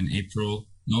I got in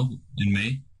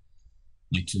May,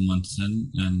 like 2 months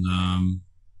in, and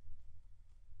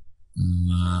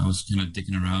I was kind of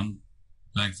dicking around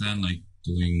back then, like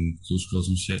doing Blue Scrolls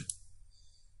and shit.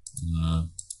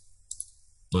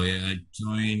 But yeah, I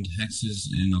joined Hexes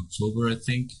in October, I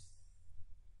think,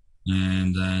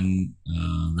 and then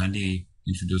Randy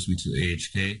introduced me to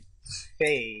AHK.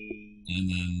 Hey. And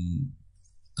then,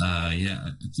 yeah,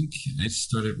 I think I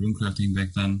started runecrafting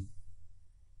back then.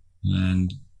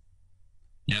 And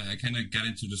yeah, I kind of got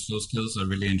into the slow skills. I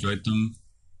really enjoyed them.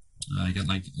 I got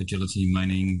like agility,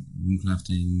 mining,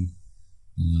 runecrafting,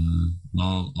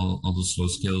 all those slow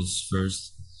skills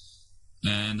first.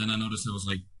 And then I noticed I was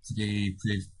like pretty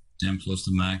damn close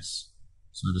to max.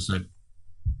 So I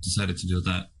decided to do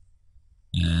that.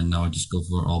 And now I just go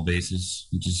for all bases,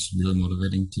 which is really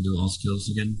motivating to do all skills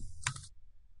again.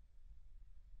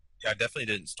 Yeah, I definitely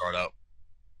didn't start out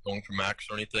going for max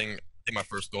or anything. I think my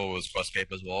first goal was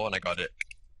Frostcape as well, and I got it,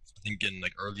 I think, in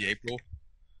like early April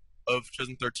of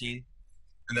 2013.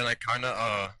 And then I kind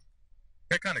of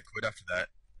quit after that.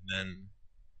 And then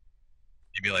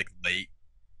maybe like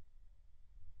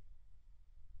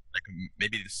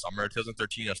maybe the summer of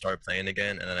 2013, I started playing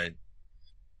again, and then I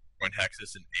joined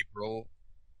Hexus in April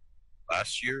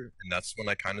last year, and that's when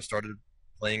I kind of started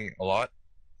playing a lot.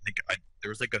 I think there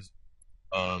was like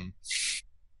an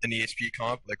EHP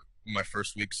comp, like my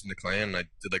first weeks in the clan, and I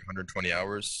did like 120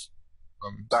 hours.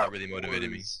 That really motivated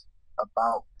me.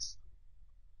 About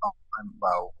a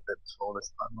bit before this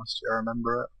time last year, I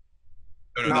remember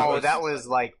it. No, that was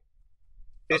like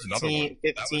that was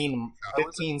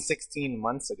 15, 16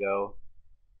 months ago.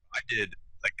 I did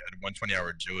like a 120-hour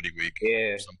agility week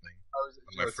Yeah. or something.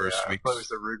 On my first week. I thought it was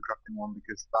the runecrafting one,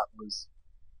 because that was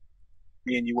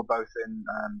me and you were both in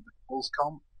the Bulls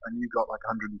comp, and you got like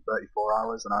 134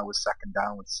 hours, and I was second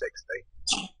down with 60.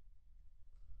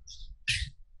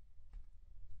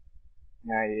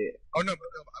 Yeah. Oh no,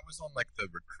 I was on like the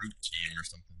recruit team or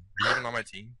something. Were you even on my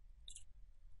team?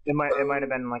 It might have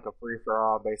been like a free for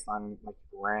all based on like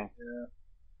rank. Yeah.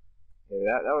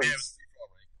 Yeah, that was. Yeah, it was free-for-all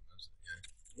rank.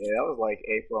 Yeah, that was like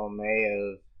April, May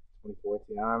of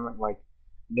 2014. I remember like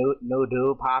no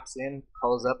dude pops in,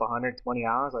 pulls up 120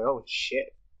 hours. Like, oh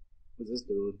shit, who's this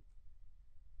dude?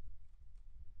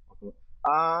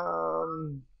 I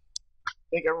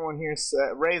think everyone here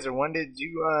said, Razor, when did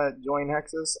you join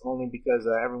Hexus? Only because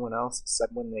everyone else said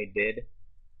when they did.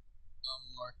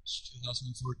 March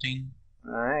 2014.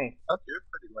 All right. Oh, you're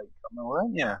pretty late coming,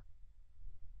 weren't you?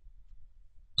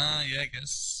 Yeah, I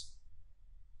guess.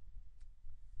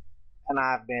 And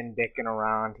I've been dicking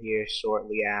around here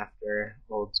shortly after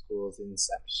Old School's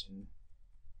inception.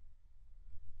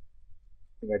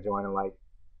 I think I joined in like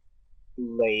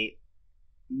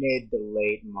mid to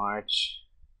late March.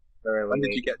 Early. When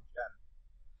did you get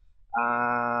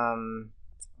Gen?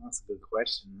 That's a good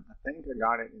question. I think I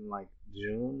got it in like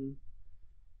June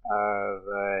of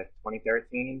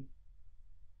 2013.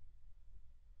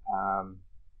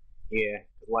 Yeah,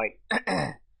 like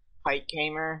Height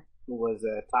Gamer, who was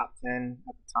a top 10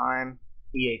 at the time,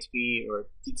 EHP or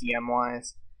TTM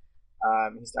wise,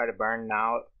 he started burning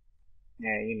out,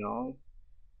 and you know,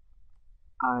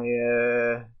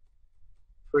 I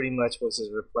pretty much was his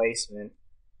replacement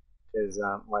because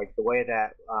like the way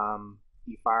that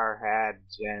Fire had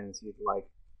gens, he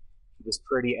was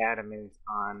pretty adamant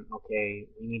on, okay,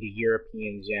 we need a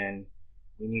European gen,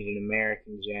 we need an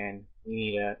American gen, we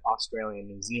need an Australian,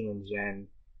 New Zealand gen,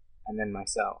 and then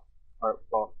myself, or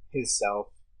well, his self.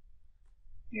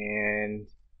 And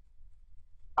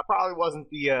I probably wasn't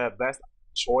the best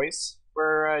choice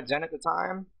for gen at the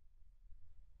time,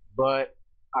 but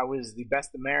I was the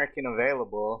best American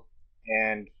available.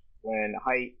 And when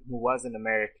Height, who was an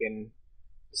American,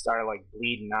 started like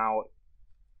bleeding out,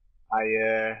 I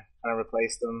kind of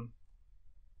replaced him.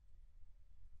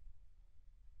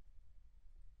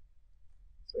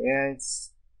 So yeah,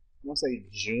 it's I'm gonna say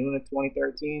June of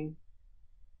 2013.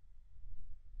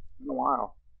 Been a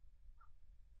while.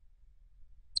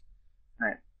 All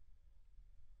right.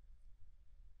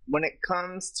 When it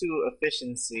comes to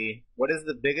efficiency, what is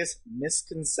the biggest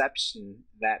misconception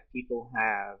that people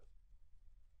have?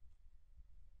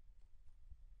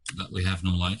 That we have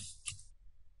no life.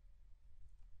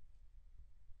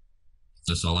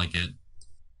 That's all I get.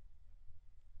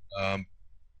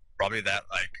 Probably that,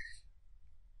 like,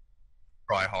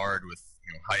 try hard with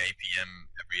high APM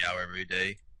every hour, every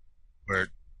day.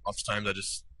 Where lots of times I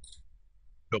just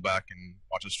go back and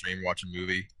watch a stream, watch a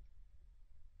movie.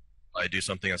 I do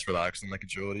something that's relaxing, like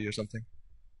agility or something.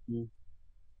 Mm.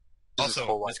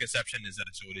 Also, misconception is that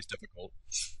agility is difficult.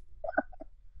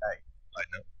 Hey, I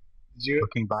know.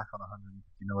 Looking back on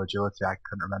 150 mil agility, I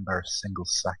couldn't remember a single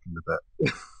second of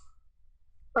it.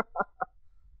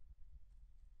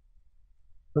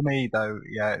 For me, though,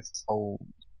 yeah, it's whole.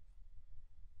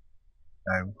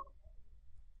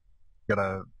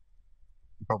 You're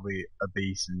probably a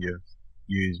beast and you've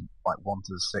used like 1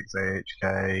 to 6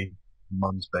 AHK,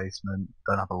 mum's basement,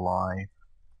 don't have a life,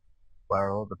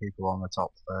 where other people on the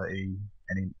top 30,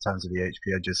 and in terms of the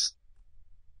HP, are just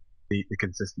the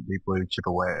consistently blue chip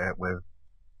away at it with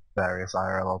various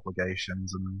IRL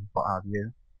obligations and what have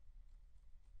you.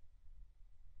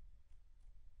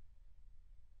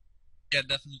 Yeah,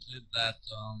 definitely that,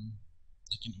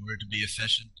 like in order to be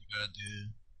efficient, you gotta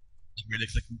do like really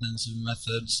click intensive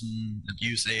methods and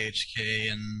abuse AHK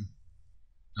and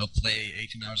play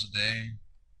 18 hours a day,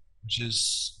 which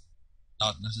is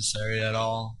not necessary at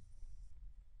all.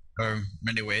 There are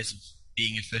many ways of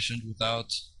being efficient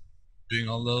without doing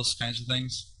all those kinds of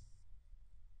things.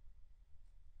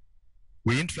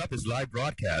 We interrupt this live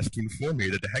broadcast to inform you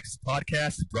that the Hexes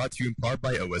podcast is brought to you in part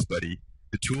by OS Buddy,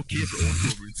 the toolkit for old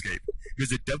school RuneScape.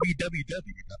 Visit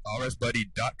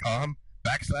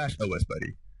www.rsbuddy.com/OS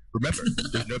Buddy. Remember,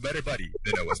 there's no better buddy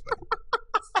than OS Buddy.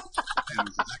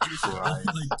 Jesus Christ. Oh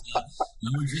my god.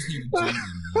 No, we just need to do it.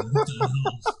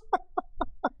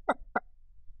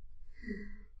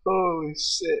 Holy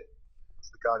shit. As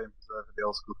the Guardian Preserver of the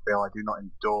old school feel, I do not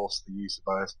endorse the use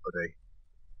of OS Buddy.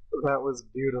 That was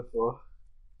beautiful.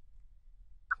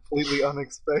 Completely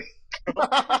unexpected.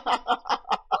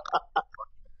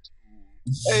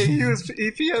 Hey, he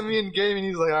PM'd me in game and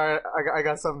he's like, alright, I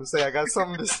got something to say. I got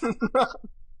something to say.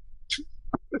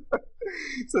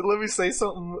 So let me say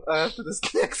something after this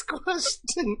next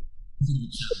question.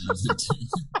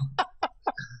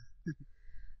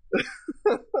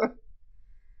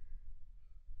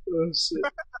 Oh shit.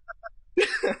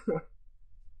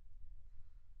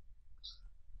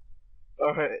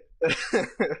 Alright.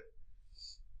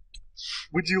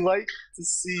 Would you like to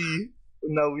see...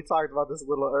 No, we talked about this a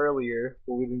little earlier,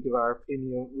 but we didn't give our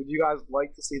opinion. Would you guys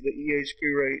like to see the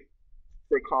EHP rate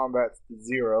for combat to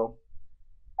 0?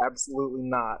 Absolutely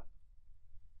not.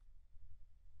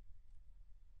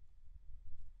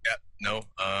 Yeah, no.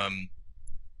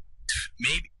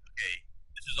 Maybe. Okay,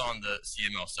 this is on the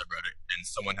CML subreddit, and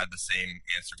someone had the same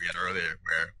answer we had earlier,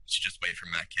 where we should just wait for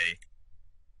Matt K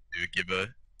to give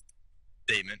a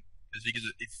statement.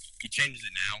 Because if he changes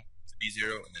it now to be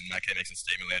 0, and then Matt K makes a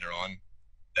statement later on,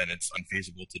 then it's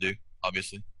unfeasible to do,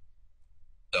 obviously.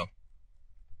 So.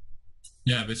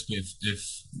 Yeah, basically, if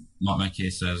Matt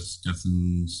McKay says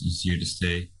Guthans is here to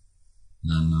stay,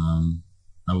 then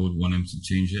I would want him to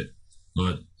change it.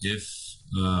 But if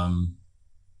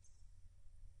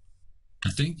I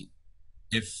think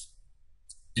if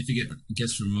it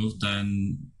gets removed,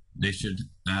 then they should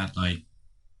add like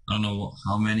I don't know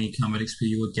how many combat XP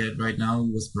you would get right now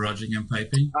with barraging and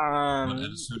piping. But at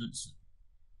a certain,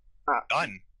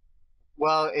 Done.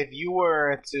 Well, if you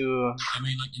were to, I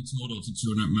mean, like in total to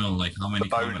 200 mil, like how many The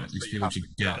combat bonus that XP you would have you to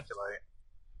get? calculate.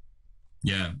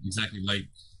 Yeah, exactly. Like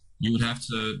you would have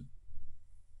to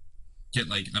get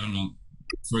like I don't know.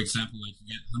 For example, like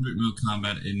you get 100 mil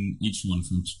combat in each one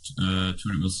from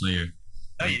 200 mil Slayer.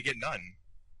 No, you get none.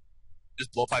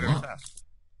 Just blow pipe every What? task.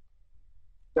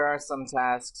 there are some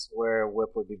tasks where whip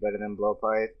would be better than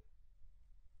blowpipe.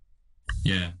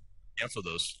 Yeah, Cancel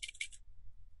those.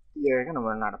 You're gonna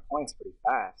run out of points pretty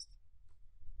fast.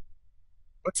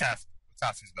 What task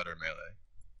is better in melee?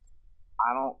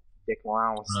 I don't dick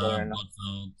around with Slayer enough.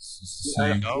 Bloodfelds is the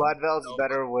same. No. Bloodveld's No.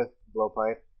 better with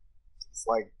blowpipe. It's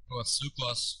like What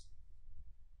Suklas?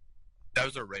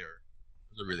 Those are rare.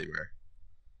 Those are really rare.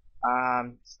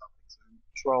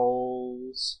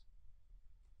 trolls.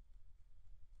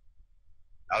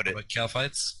 Doubt it. What Cal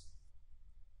fights?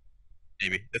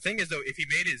 Maybe. The thing is, though, if he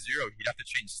made it 0, he'd have to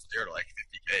change Slayer to like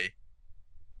 50k.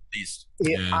 At least.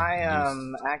 Yeah, Yeah, I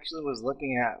it actually was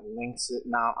looking at Lynx.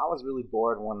 Now I was really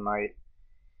bored one night,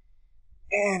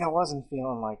 and I wasn't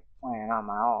feeling like playing on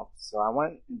my alt, so I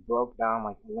went and broke down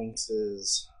like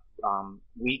Lynx's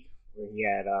week where he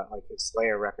had like his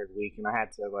Slayer record week, and I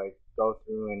had to like go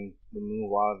through and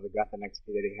remove all of the Guthan XP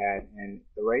that he had, and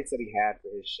the rates that he had for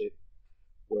his shit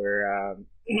were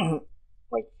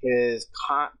like his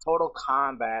total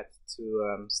combat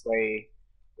to slay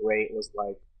rate was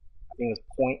like I think it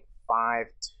was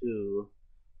 0.52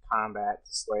 combat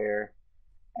to Slayer,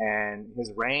 and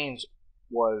his range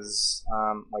was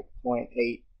like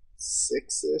 0.86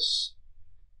 ish,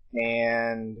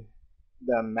 and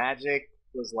the magic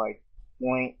was like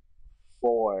 0.4.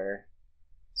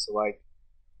 So like,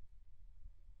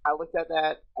 I looked at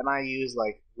that and I used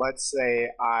like, let's say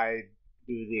I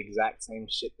do the exact same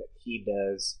shit that he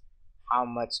does. How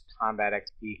much combat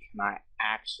XP can I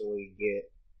actually get?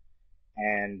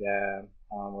 And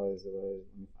what is it?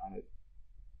 Let me find it.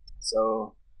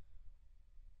 So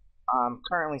I'm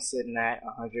currently sitting at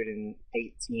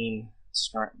 118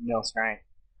 mil strength.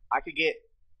 I could get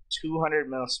 200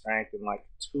 mil strength and like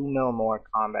 2 mil more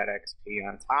combat XP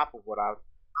on top of what I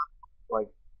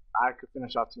could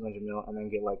finish off 200 mil and then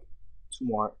get like 2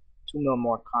 mil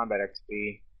more combat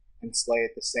XP and slay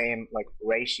at the same like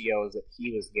ratios that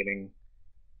he was getting,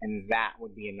 and that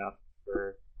would be enough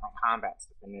for my combats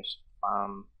to finish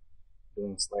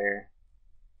doing Slayer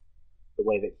the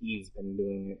way that he's been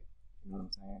doing it. You know what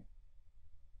I'm saying?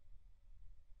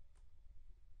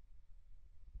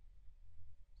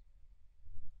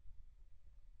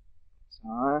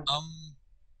 So,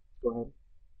 go ahead.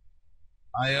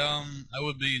 I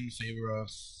would be in favor of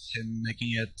him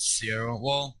making it 0.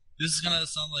 Well, this is gonna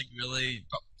sound like really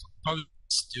probably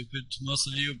stupid to most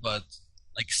of you, but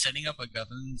like setting up a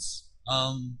Guthan's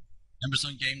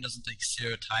Emberstone game doesn't take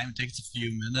 0 time. It takes a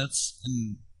few minutes,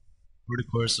 and over the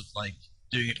course of like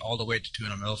doing it all the way to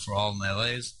 200 mil for all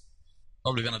melees,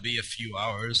 probably gonna be a few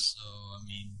hours. So I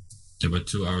mean, yeah, but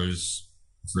 2 hours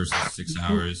versus 6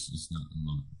 hours is not a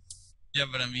lot. yeah,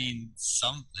 but I mean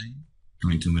something.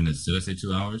 22 minutes. Did I say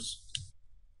 2 hours?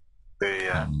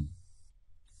 Yeah.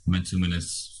 I meant 2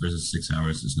 minutes versus 6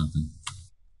 hours is nothing.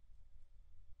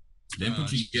 The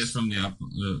input you get from the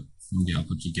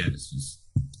output you get is just.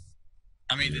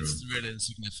 I mean, 0. it's really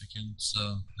insignificant.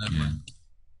 So never Yeah. mind. You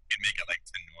can make it like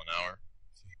 10 in 1 hour.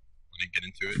 When you get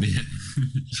into it. Yeah.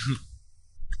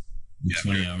 Yeah,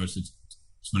 20 hours.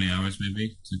 20 hours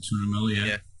maybe to 200 mil. Yeah.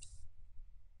 Yeah.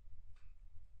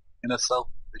 In a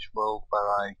selfish world where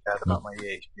I cared about my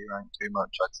EHP rank too much,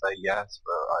 I'd say yes,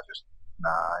 but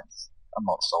I'm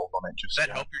not sold on it just Does that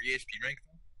yet. help your EHP rank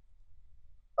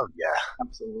though? Oh yeah.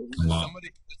 Absolutely. A lot.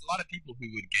 There's a lot of people who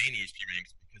would gain EHP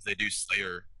ranks because they do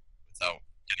Slayer without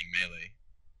getting melee.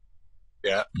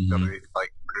 Yeah. Mhm. Got a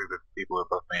like group of people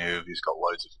above me who's got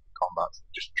loads of combats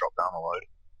that just drop down a load.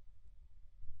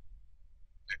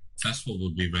 Fastball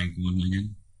would be rank 1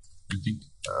 again, I think.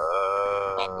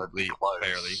 Probably, close.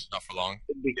 barely, not for long.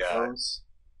 It'd be Yeah. close.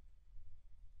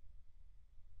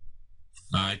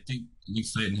 I think League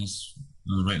Titan has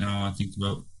right now. I think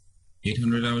about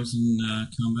 800 hours in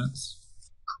combats.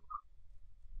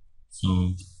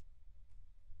 So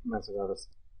Must have got a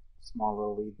small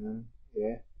little lead then.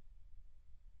 Yeah.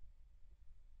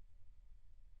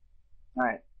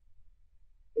 Alright.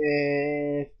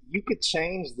 If you could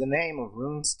change the name of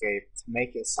RuneScape to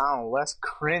make it sound less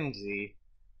cringy,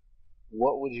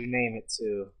 what would you name it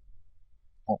to?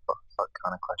 What the fuck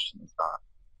kind of question is that?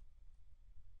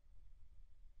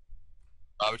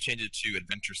 I would change it to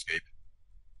Adventurescape.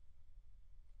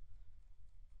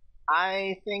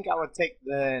 I think I would take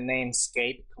the name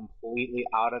Scape completely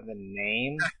out of the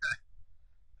name.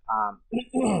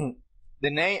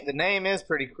 The name is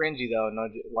pretty cringy though. No,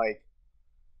 like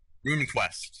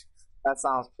RuneQuest. that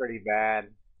sounds pretty bad.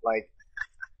 Like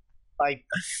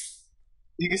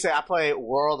you can say I play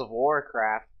World of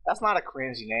Warcraft. That's not a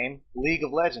cringy name. League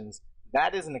of Legends.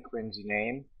 That isn't a cringy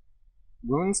name.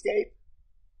 RuneScape.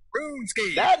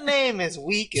 RuneScape. That name is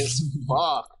weak as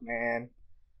fuck, man.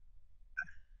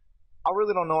 I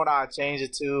really don't know what I'd change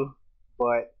it to,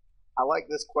 but I like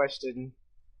this question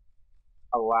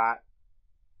a lot.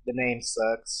 The name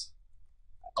sucks.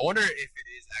 I wonder if it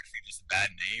is actually just a bad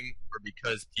name, or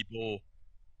because people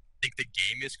think the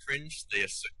game is cringe.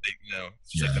 It's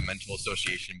just like the mental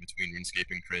association between RuneScape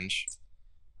and cringe.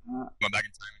 Going back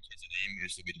in time and change the name,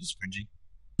 it would be just cringy.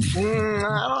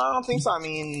 I don't think so. I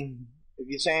mean, if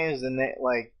you change the name,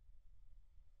 like,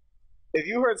 if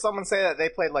you heard someone say that they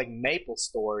played like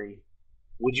MapleStory,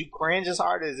 would you cringe as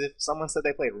hard as if someone said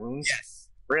they played Runes? Yes.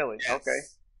 Really? Yes. Okay.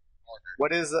 Harder.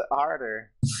 What is it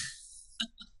harder?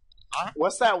 Huh?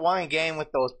 What's that one game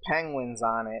with those penguins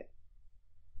on it?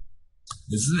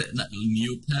 Isn't it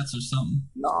Neopets or something?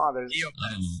 No, there's.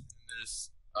 Neopets.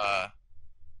 There's a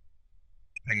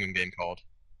penguin game called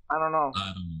I don't know.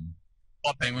 I don't know.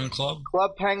 Club Penguin Club?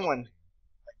 Club Penguin.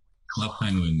 Club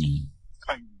Penguin, yeah.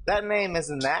 That name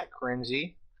isn't that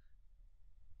cringy.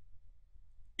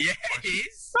 Yeah, it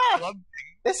is. Ah. Club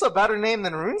It's a better name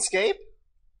than RuneScape.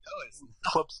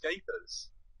 Clubscapers.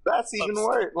 That's even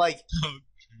worse.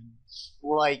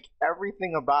 Like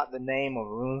everything about the name of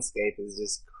RuneScape is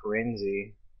just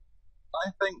cringy.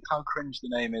 I think how cringe the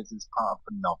name is part of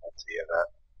the novelty of it.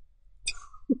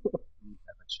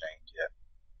 Never change it.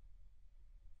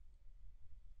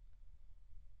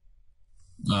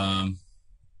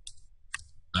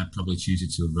 I'd probably choose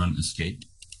it to Run Escape.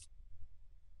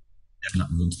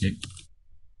 Not RuneScape.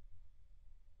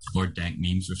 Or dank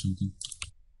memes or something.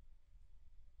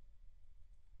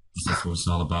 That's what it's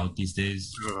all about these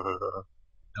days.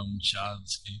 Gnome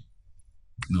Childscape.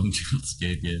 Gnome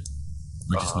Childscape, yeah.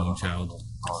 Or just Gnome Child.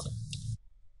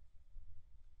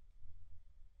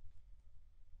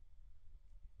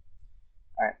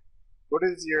 What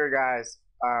is your guys'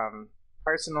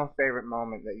 personal favorite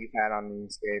moment that you've had on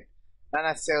RuneScape? Not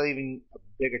necessarily even a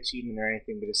big achievement or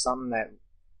anything, but it's something that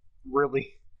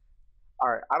really.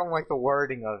 Alright, I don't like the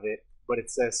wording of it, but it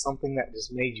says something that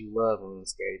just made you love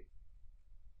RuneScape.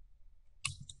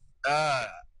 I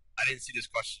didn't see this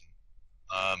question.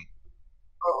 I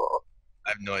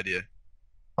have no idea.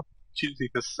 Choosing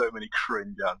there's so many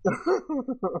cringe answers.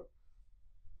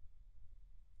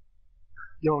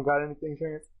 You don't got anything,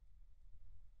 Terrence?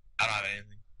 I don't have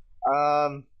anything.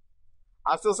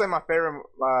 I'll still say my favorite,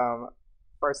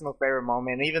 personal favorite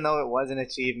moment, even though it was an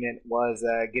achievement, was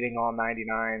getting all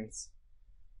 99s.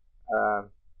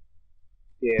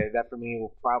 Yeah, that for me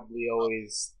will probably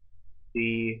always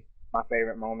be my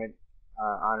favorite moment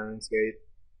on RuneScape.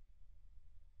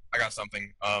 I got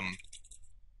something.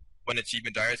 When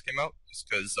Achievement Diaries came out, just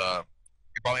because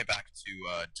it brought me back to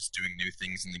just doing new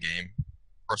things in the game.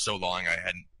 For so long, I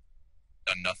hadn't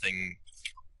done nothing.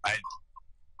 I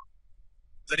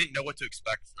didn't know what to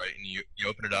expect, right? And you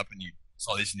open it up and you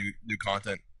saw this new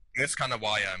content. And that's kind of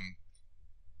why I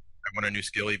want a new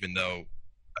skill, even though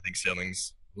I think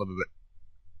sailing's a little bit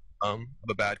of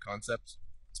a bad concept.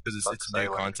 It's because it's new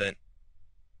content.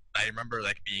 I remember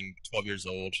like being 12 years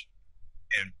old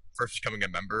and first becoming a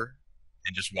member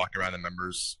and just walking around the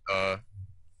members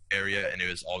area, and it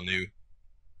was all new.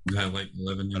 You have like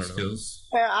 11 new skills.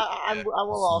 Yeah, I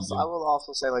will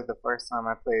also say like the first time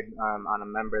I played on a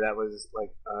member, that was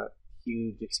like a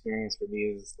huge experience for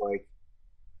me. It was like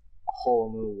a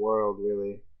whole new world,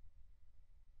 really.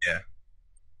 Yeah.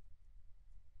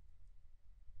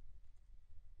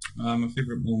 My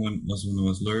favorite moment was when I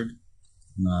was lured.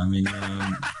 No, I mean,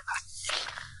 I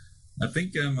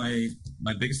think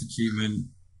my biggest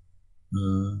achievement,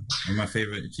 or my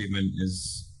favorite achievement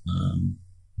is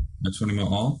at 20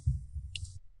 mil all.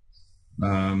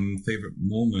 Favorite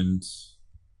moment,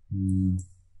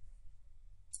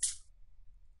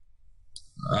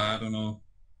 I don't know.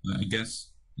 I guess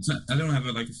it's not. I don't have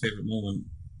a favorite moment,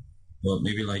 but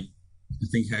maybe I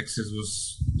think Hexes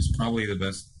is probably the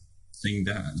best thing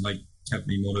that kept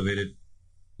me motivated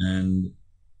and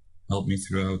helped me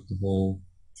throughout the whole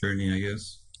journey, I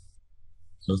guess.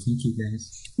 So thank you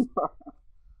guys.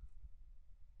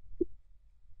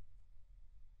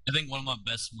 I think one of my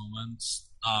best moments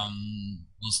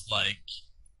was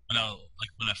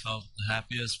when I felt the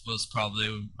happiest was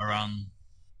probably around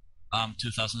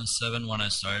 2007 when I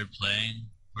started playing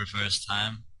for the first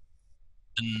time.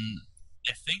 And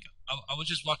I think I was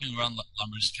just walking around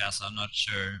Lumber's Castle. I'm not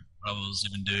sure what I was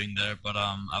even doing there, but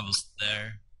I was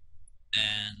there,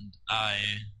 and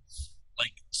I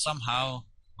somehow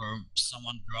or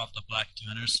someone dropped a black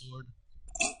two-handed sword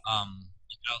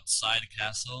outside the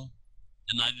castle,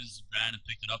 and I just ran and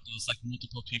picked it up. There was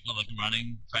multiple people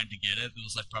running trying to get it. There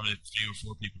was probably 3 or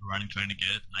 4 people running trying to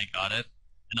get it, and I got it,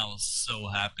 and I was so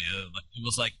happy. It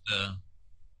was the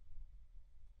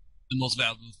most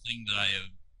valuable thing that I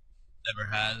have ever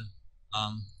had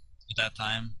at that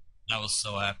time. And I was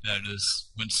so happy. I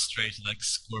just went straight to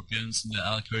scorpions in the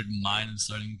Alucard mine and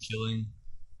started killing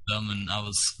them, and I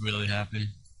was really happy.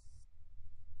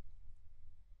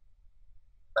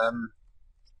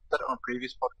 Said it on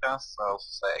previous podcasts, I'll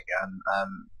also say it again.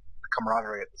 The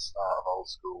camaraderie at the start of old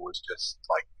school was just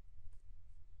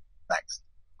next.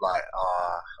 I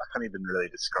can't even really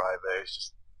describe it. It's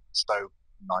just so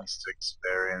nice to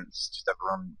experience. Just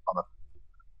everyone on a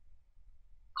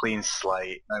clean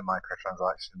slate, no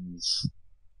microtransactions.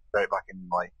 Straight back in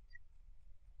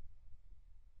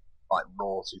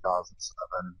Raw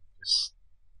 2007. Just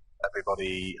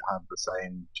everybody had the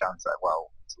same chance at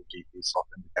until GP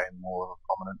swapping became more of a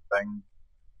prominent thing.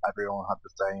 Everyone had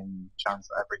the same chance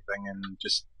at everything, and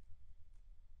just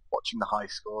watching the high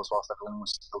scores whilst everyone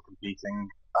was still competing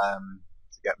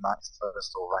to get max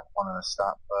first or rank 1 in a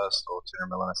stat first or 200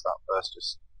 mil in a stat first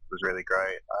just was really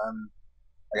great.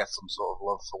 I guess some sort of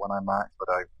love for when I maxed,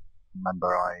 but I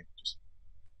remember I just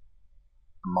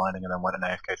mining and then went in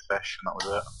AFK to fish, and that was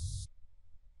it.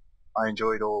 I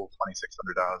enjoyed all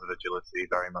 2,600 hours of agility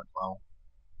very much well.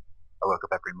 I woke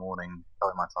up every morning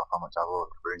telling myself how much I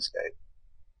loved RuneScape.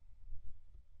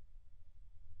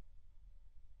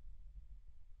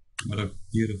 What a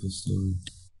beautiful story.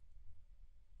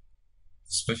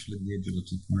 Especially the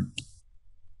agility part.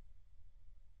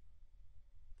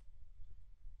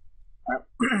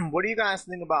 What do you guys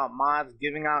think about mods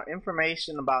giving out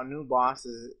information about new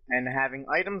bosses and having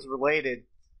items related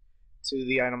to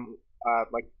the item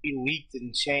be leaked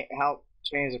and help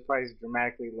change the price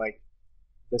dramatically?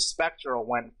 The Spectral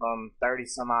went from 30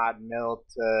 some odd mil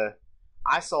to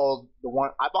I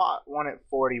bought one at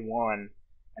 41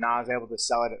 and I was able to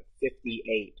sell it at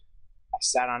 58. I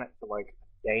sat on it for a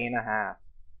day and a half.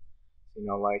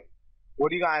 What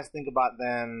do you guys think about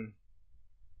them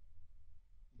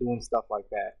doing stuff like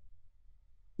that?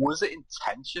 Was it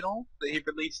intentional that he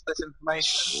released this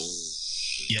information?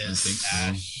 Yes. I think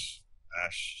so.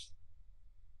 Ash.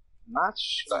 Not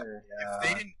sure. If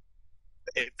they didn't,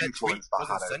 if that tweet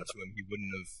wasn't sent to him, he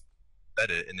wouldn't have said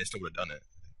it, and they still would have done it.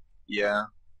 Yeah.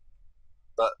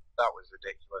 But that was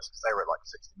ridiculous, because they were at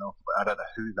 60 mil. But I don't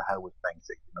know who the hell was paying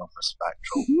 60 mil for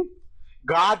Spectral.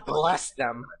 God bless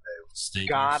them. Stakers.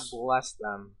 God bless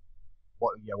them.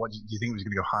 What do you think it was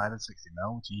going to go higher than 60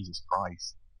 mil? Jesus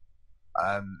Christ.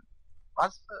 I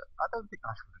don't think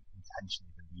Ash would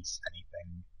intentionally release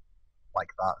anything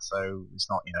like that, so it's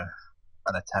not,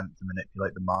 an attempt to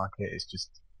manipulate the market. It's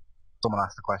just someone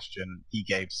asked a question, he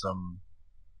gave some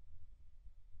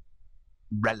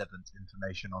relevant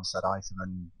information on said item,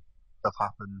 and stuff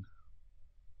happened.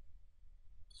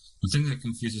 The thing that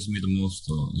confuses me the most,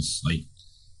 though, is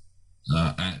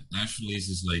Ash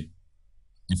releases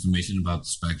information about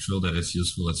Spectral that is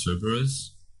useful at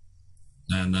Cerberus,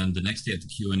 and then the next day at the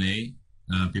Q&A,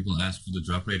 people ask for the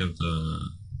drop rate of the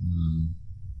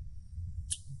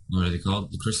what are they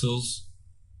called? The crystals,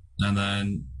 and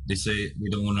then they say we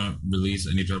don't want to release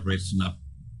any drop rates to not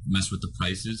mess with the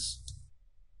prices.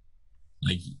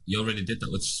 You already did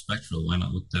that with Spectral. Why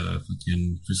not with the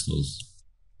fucking crystals?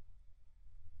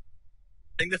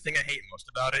 I think the thing I hate most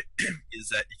about it is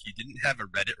that if you didn't have a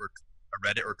Reddit or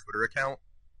Twitter account,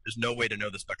 there's no way to know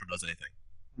the Spectral does anything.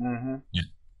 Mm-hmm. Yeah.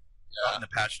 It's not in the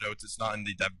patch notes. It's not in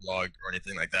the dev blog or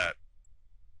anything like that.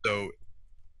 So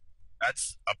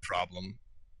that's a problem.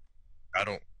 I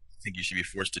don't think you should be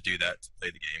forced to do that to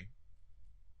play the game.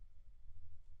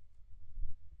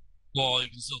 Well, you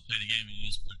can still play the game and you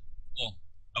just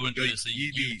I wouldn't really say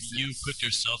you put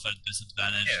yourself at a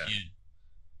disadvantage. Yeah.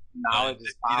 Knowledge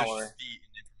is power. There should be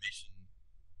an information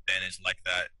advantage like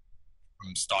that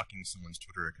from stalking someone's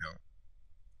Twitter account.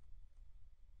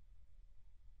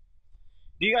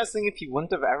 Do you guys think if you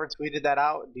wouldn't have ever tweeted that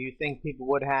out, do you think people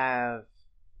would have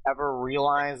ever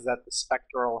realized that the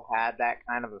Spectral had that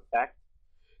kind of effect?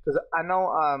 Because I know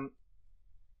I'm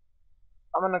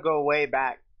gonna go way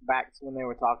back to when they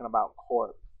were talking about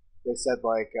Corp. They said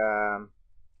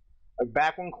a Like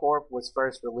back when Corp was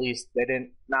first released, they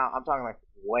didn't. Now I'm talking like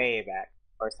way back,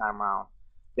 first time around.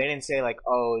 They didn't say like,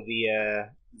 oh, the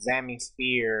Zami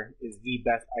Spear is the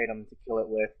best item to kill it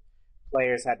with.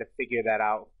 Players had to figure that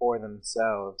out for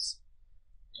themselves.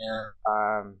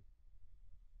 Yeah.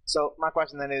 So my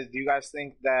question then is, do you guys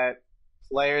think that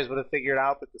players would have figured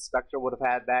out that the Spectral would have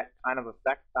had that kind of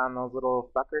effect on those little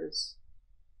fuckers?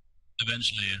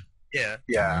 Eventually, Yeah.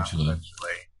 Yeah, Eventually.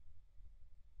 eventually.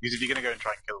 Because if you're going to go and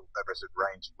try and kill Everest at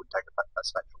range, you would take a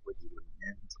Spectral with you, wouldn't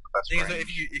you? It's the best Thing is,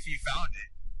 range. if you found it,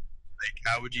 like,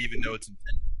 how would you even know it's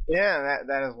intended? Yeah,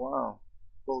 that as well.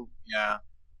 Well, yeah.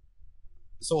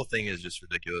 This whole thing is just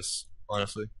ridiculous,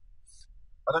 honestly.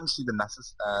 I don't see the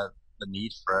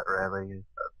need for it, really.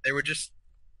 They were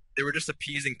just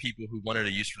appeasing people who wanted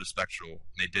a use for the Spectral, and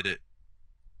they did it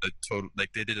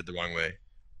they did it the wrong way.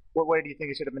 What way do you think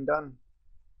it should have been done?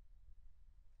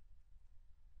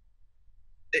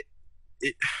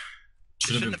 It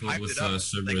Should have been shouldn't pulled hyped with it up.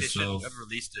 server Like, they shouldn't itself. have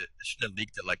released it. They shouldn't have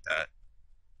leaked it like that.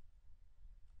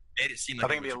 Made it seem I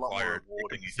like think it it'd was be a lot more required.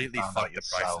 rewarding It if you completely found out fucked the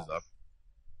prices yourself. up.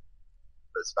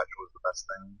 But Spectral was the best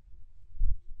thing.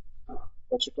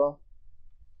 What's your call?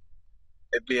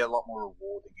 It'd be a lot more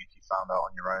rewarding if you found out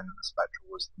on your own that the Spectral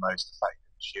was the most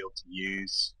effective shield to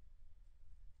use,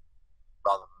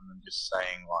 rather than just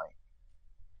saying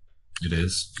It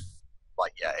is.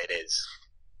 yeah, it is.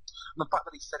 And the fact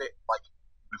that he said it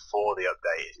before the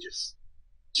update is just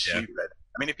Yeah. stupid.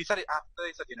 I mean, if he said it after,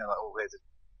 he said,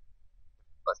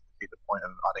 let's defeat the point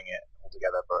of adding it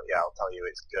altogether. But yeah, I'll tell you,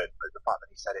 it's good. But the fact that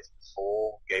he said it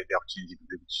before gave the opportunity for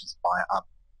people to just buy it.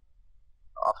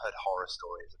 I've heard horror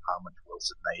stories of how much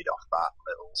Wilson made off that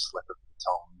little slip of the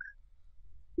tongue.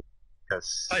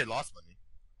 Because I lost money.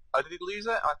 oh, did he lose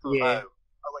it? I thought, Yeah.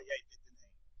 oh wait, yeah, he did, didn't he?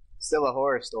 Still a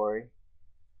horror story.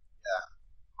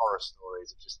 Horror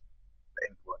stories of just the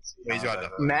influence. he Well, he's has got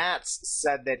over- Mats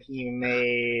said that he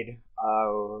made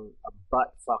a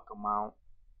butt fuck amount.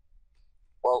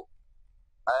 Well,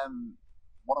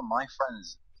 one of my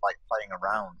friends, playing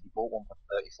around, he bought one for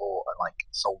 34 and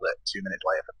sold it 2 minutes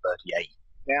later for 38.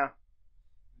 Yeah.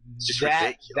 It's just that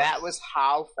ridiculous. that was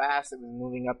how fast it was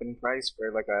moving up in price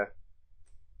for like a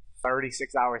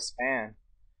 36-hour span.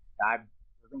 I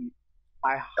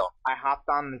hopped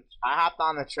on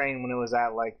the train when it was at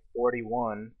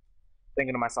 41,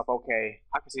 thinking to myself, okay,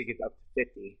 I could see it get up to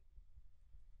 50.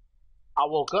 I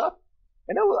woke up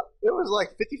and it was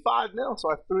like 55 mil,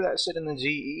 so I threw that shit in the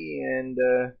GE and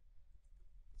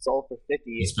sold for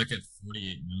 50. It's back at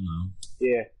 48 mil now.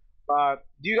 Yeah.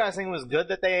 Do you guys think it was good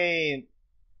that they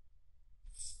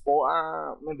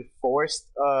maybe forced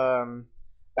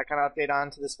that kind of update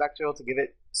onto the Spectral to give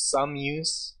it some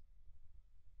use?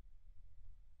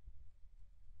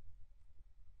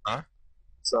 Huh?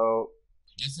 So,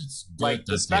 I guess it's good like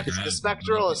that they the had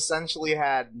Spectral it. essentially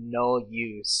had no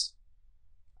use.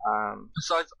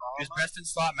 Besides It was armor, best in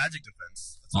slot magic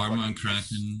defense. That's all Arma I and can use.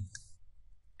 Kraken.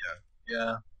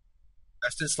 yeah.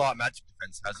 Best in slot magic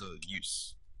defense has a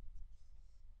use.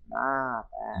 Nah,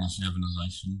 bad. Unless you have an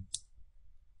Elation.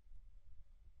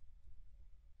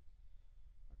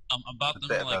 about A them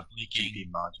bit of a leaking.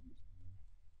 GP margin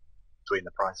between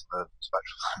the price of a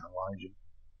Spectral and Elijah.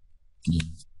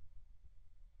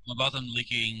 About them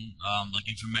leaking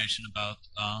information about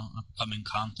upcoming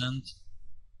content.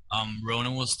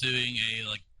 Ronan was doing a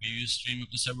review stream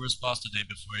of the Cerberus boss the day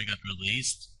before he got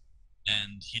released,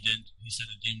 and he said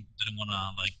he didn't want to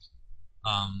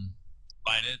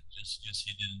fight it just because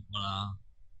he didn't want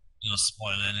to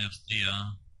spoil any of the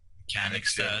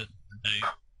mechanics Yeah.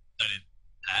 that it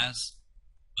has.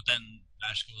 But then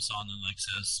Ash goes on and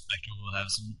says Spectre will have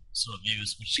some sort of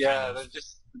use, which Yeah, kind they're of,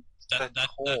 just that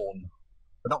torn.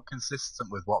 They're not consistent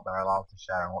with what they're allowed to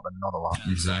share and what they're not allowed to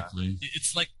share. Exactly.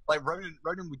 it's like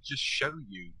Ronan would just show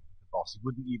you the boss. He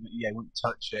wouldn't even, he wouldn't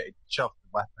touch it. He'd show off the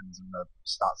weapons and the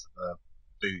stats of the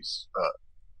boost, but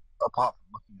apart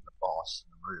from looking at the boss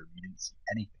in the room, you didn't see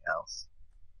anything else.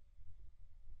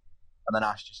 And then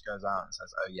Ash just goes out and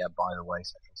says, oh yeah, by the way,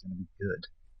 Spectral's going to be good.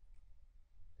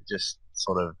 It just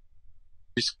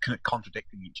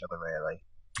contradicting each other, really.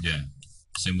 Yeah.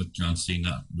 Same with John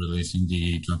Cena releasing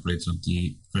the drop rates of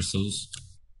the crystals.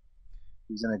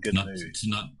 He's in a good Not mood. to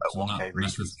not At 1K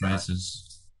mess with retweets, right?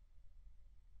 prices.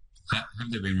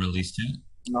 Have they been released yet?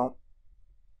 No.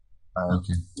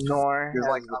 Okay. Nor Because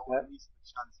has that the would pet. increase the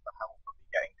chance of a health of it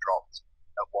getting dropped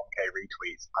at 1K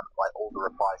retweets, and all the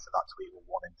replies to that tweet were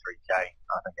 1 in 3K.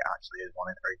 I think it actually is 1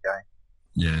 in 3K.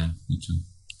 Yeah, me too.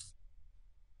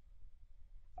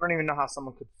 I don't even know how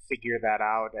someone could figure that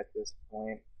out at this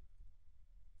point.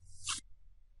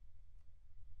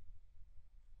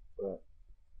 But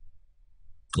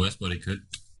Westbody could.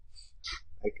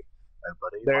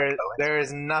 There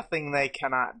is nothing they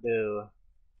cannot do.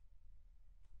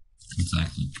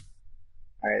 Exactly.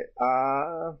 Alright,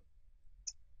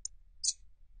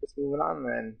 let's move on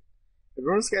then. If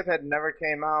RuneScape had never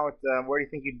came out, where do you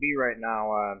think you'd be right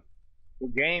now?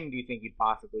 What game do you think you'd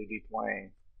possibly be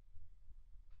playing?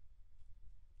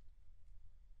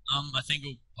 I think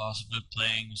we're possibly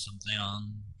playing something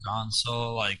on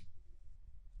console, like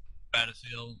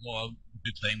Battlefield. Well, I'll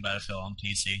be playing Battlefield on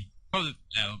PC. Probably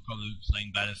be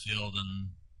playing Battlefield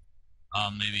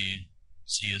and maybe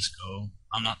CS:GO.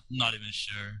 I'm not even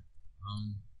sure.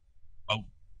 What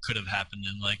could have happened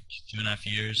in like 2.5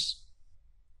 years,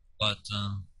 but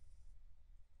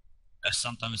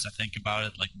sometimes I think about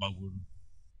it, like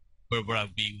where would I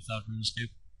be without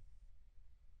RuneScape?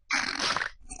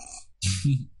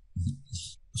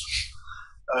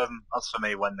 As for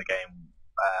me, when the game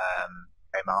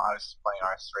came out, I was playing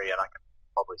RS3, and I could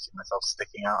probably see myself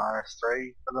sticking out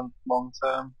RS3 for the long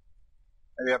term.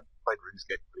 Maybe I've played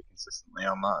RuneScape pretty consistently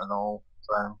on that and all,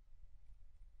 so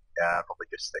yeah, I'll probably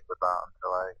just stick with that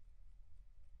until I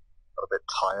got a bit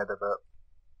tired of it.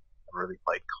 I really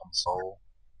played console.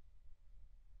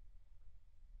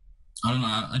 I don't know.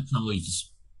 I'd probably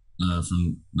just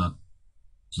from not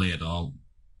play at all.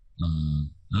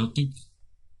 I don't think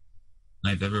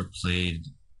I've ever played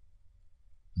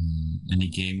any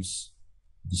games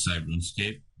beside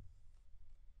RuneScape.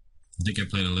 I think I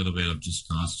played a little bit of Just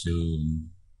Cause 2 and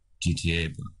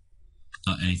GTA, but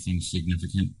not anything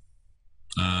significant.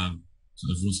 So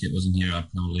if RuneScape wasn't here, I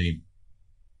probably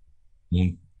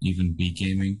won't even be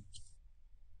gaming.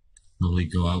 Probably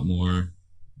go out more,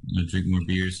 drink more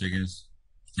beers, I guess.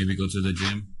 Maybe go to the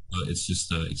gym, but it's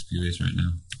just experience right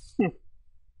now.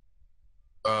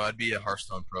 I'd be a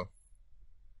Hearthstone pro.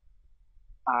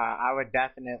 I would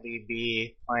definitely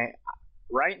be playing.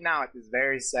 Right now, at this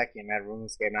very second, that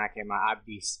RuneScape not came out, I'd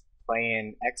be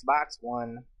playing Xbox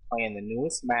One, playing the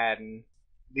newest Madden.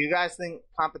 Do you guys think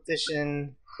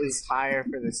competition is higher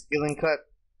for the Skilling Cup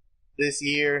this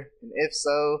year? And if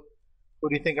so, who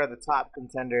do you think are the top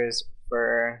contenders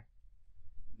for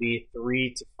the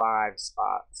 3 to 5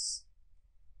 spots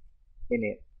in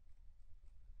it?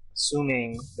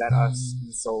 Assuming that us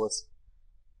and Solus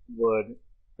would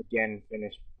again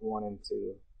finish 1 and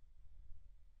 2.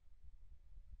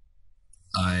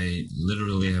 I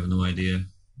literally have no idea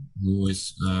who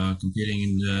is competing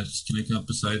in the Skilling Cup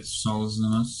besides Solus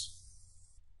and us.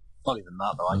 Not even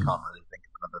that, though. I can't really think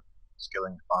of another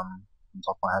Skilling fan on the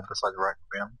top of my head besides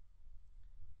Requiem.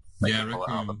 Yeah, Pull it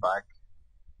out of the Requiem. bag.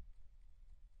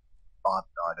 I have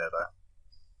no idea, though.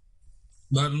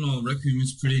 But I don't know, Requiem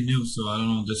is pretty new, so I don't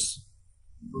know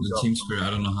the team spirit. I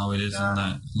don't know how it is in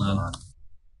that clan.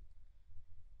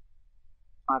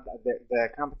 The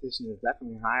competition is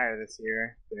definitely higher this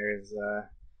year. There's,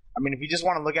 I mean, if you just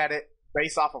want to look at it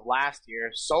based off of last year,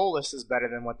 Solus is better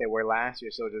than what they were last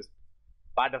year. So just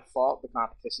by default, the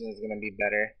competition is going to be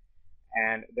better,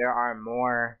 and there are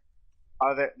more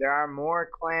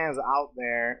clans out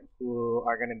there who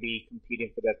are going to be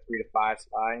competing for that 3 to 5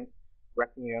 spot.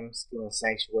 Requiem, Skilling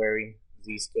Sanctuary,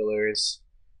 Z-Skillers.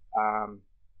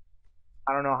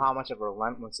 I don't know how much of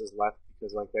Relentless is left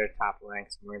because like their top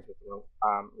ranks merge with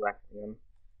Requiem.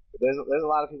 But there's a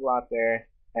lot of people out there,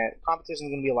 and competition is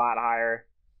going to be a lot higher,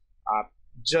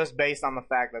 just based on the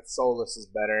fact that Solus is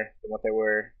better than what they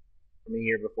were from the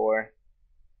year before.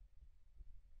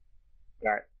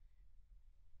 All right.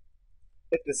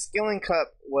 If the Skilling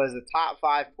Cup was the top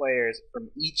 5 players from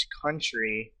each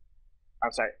country,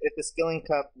 I'm sorry, if the Skilling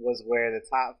Cup was where the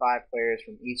top 5 players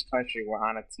from each country were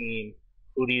on a team,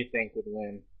 who do you think would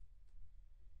win?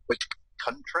 Which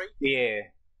country? Yeah,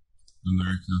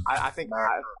 America. I think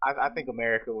America. I think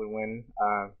America would win.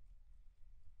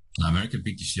 America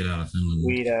beat the shit out of Finland.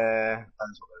 We'd Depends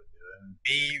what they're doing.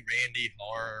 Me, Randy,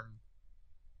 Harm.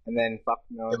 and then fuck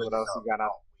knows Yeah, what but else no, you got out.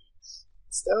 not weeds.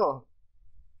 Still,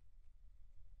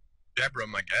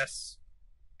 Jebram, I guess.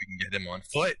 We can get him on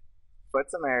foot.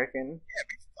 Foot's American.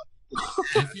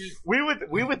 Yeah, we If you,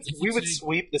 We would take-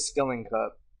 sweep the Skilling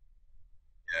Cup.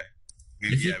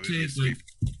 if you yeah, we played just like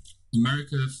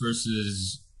America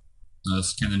versus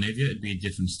Scandinavia, it'd be a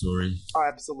different story. Oh,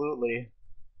 absolutely.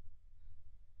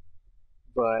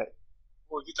 But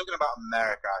Well, if you're talking about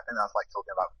America, I think that's like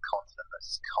talking about continent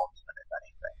versus continent, if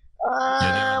anything.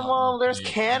 Yeah, well, there's there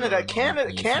are Canada. a lot of Canada,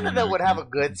 players Canada from would have a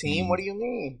America. good team. What do you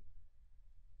mean?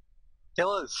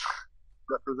 Killers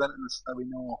representing the snowy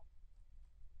north.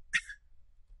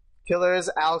 Killers,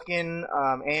 Alkin,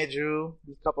 Andrew,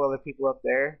 there's a couple other people up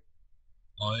there.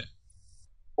 Oh,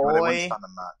 Well, they wouldn't Oi, stand a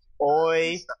match.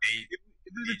 Oi, If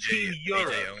there's a team AJ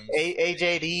Europe, owns.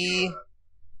 AJD.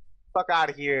 Fuck out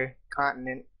of here,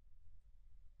 continent.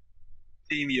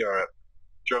 Team Europe,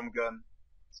 Drumgun,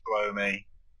 Suomi.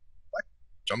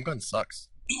 Drum gun sucks.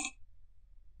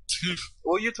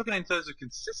 Well, you're talking in terms of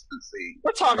consistency.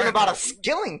 We're talking about a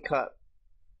skilling cup.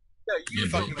 Yeah, You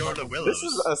Yeah, fucking but- go to the Willows. This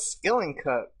is a skilling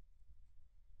cup.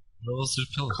 Willows or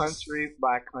Pillars? Country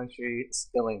by country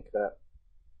skilling cup.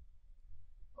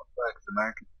 because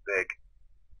America's big.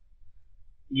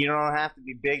 You don't have to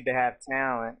be big to have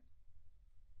talent.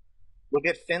 Look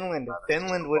at Finland.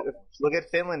 Look at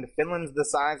Finland. Finland's the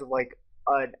size of like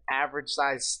an average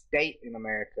sized state in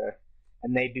America,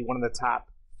 and they'd be one of the top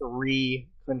 3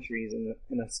 countries in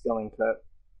a skilling cup.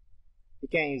 You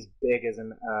can't use big as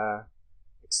an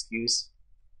excuse.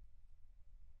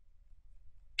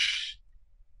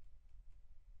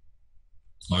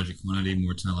 Larger quantity,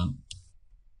 more talent.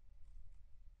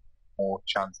 More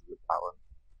chances of talent.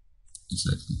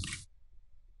 Exactly.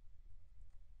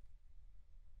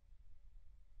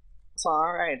 It's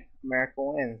all right. America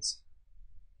wins.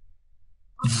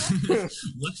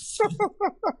 What?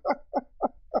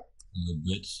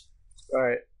 Bitch. All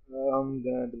right. I'm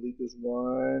gonna delete this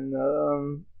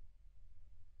one.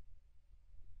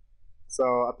 So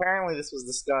apparently this was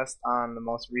discussed on the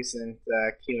most recent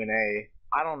Q&A.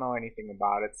 I don't know anything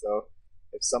about it, so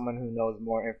if someone who knows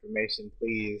more information,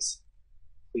 please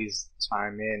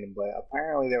chime in. But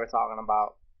apparently they were talking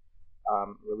about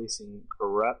releasing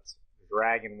corrupt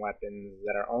dragon weapons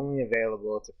that are only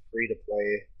available to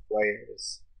free-to-play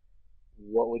players.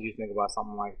 What would you think about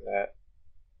something like that?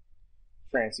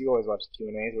 France, you always watch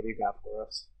Q&As. What do you got for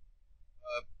us?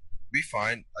 Be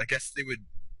fine. I guess they would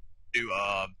do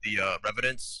the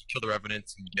Revenants, kill the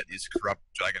Revenants, and get these corrupt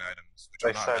dragon items, which They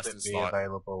are not said best in it'd be slot.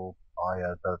 available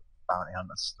via the Bounty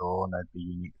Hunter store and they'd be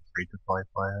unique to free-to-play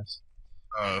players.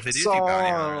 If they do So, do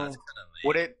bounty hunter, that's kind of lame.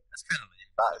 Would it? That's kind of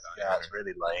lame. That's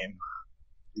really lame.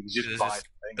 You can just It's buy just-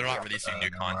 things They're not off releasing of new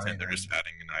them, content. right? They're just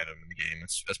adding an item in the game.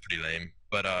 That's pretty lame.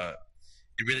 But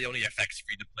it really only affects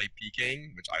free-to-play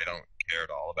PKing, which I don't care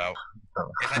at all about.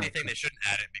 If anything, they shouldn't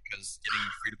add it because getting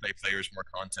free-to-play players more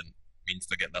content means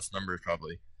they'll get less numbers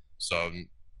probably. So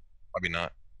probably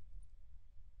not.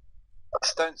 I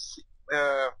just don't see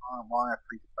why a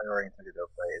free-to-play oriented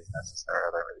update is necessary.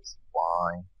 I don't really see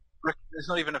why. Look, it's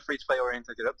not even a free-to-play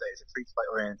oriented update. It's a free-to-play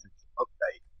oriented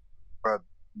update for a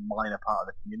minor part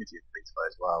of the community of free-to-play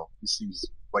as well. It seems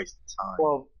wasted time.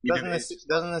 Well, You doesn't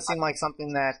know, it seem like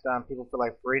something that people for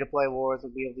like free-to-play wars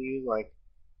would be able to use? Like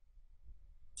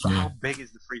But Yeah. how big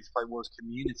is the free-to-play wars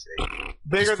community?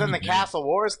 bigger It's than the pretty big. Castle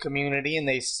Wars community, and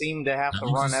they seem to have That to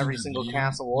was run just every in the single video,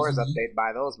 Castle Wars wasn't it? update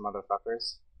by those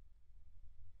motherfuckers.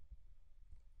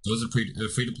 There was a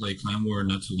free-to-play clan war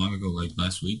not too long ago, like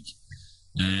last week,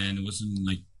 and it was in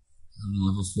like I don't know,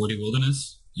 level 40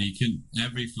 wilderness. And you can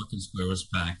every fucking square was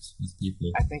packed with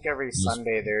people. I think every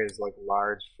Sunday there's like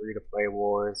large free-to-play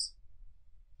wars,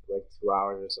 like 2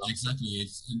 hours or so. Exactly.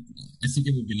 I think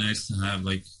it would be nice to have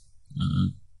like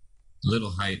a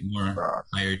little more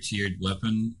higher tiered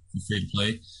weapon for free to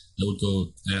play that would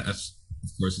go. As of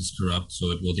course, it's corrupt,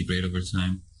 so it will degrade over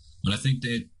time. But I think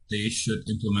they should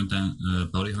implement that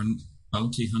bounty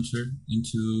hunter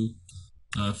into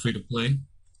free to play,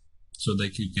 so they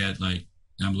could get like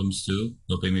emblems too.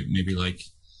 But maybe like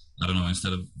I don't know,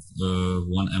 instead of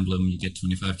one emblem, you get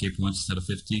 25k points instead of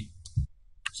 50.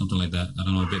 Something like that. I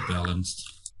don't know, a bit balanced.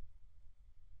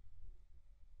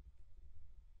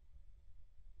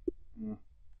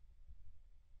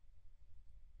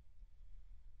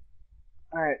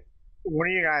 Alright, what are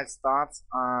your guys' thoughts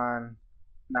on...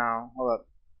 Now, hold up.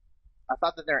 I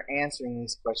thought that they're answering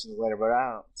these questions later, but I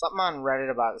don't know. Something on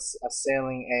Reddit about a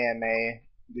sailing AMA.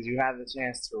 Did you have the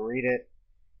chance to read it?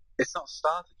 It's not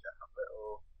started yet, have it?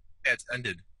 Or... Yeah, it's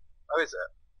ended. Oh, is it?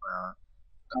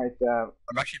 Alright,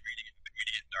 I'm actually reading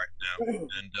it right now,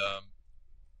 and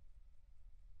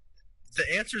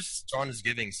the answers John is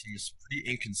giving seems pretty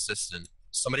inconsistent.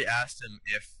 Somebody asked him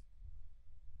if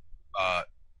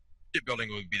shipbuilding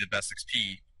would be the best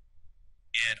XP,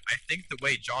 and I think the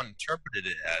way John interpreted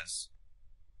it as,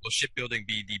 will shipbuilding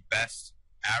be the best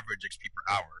average XP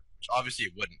per hour? Which obviously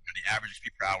it wouldn't. The average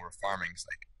XP per hour of farming is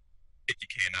like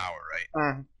 50k an hour,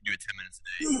 right? You do it 10 minutes a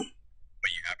day, but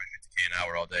you have 50k an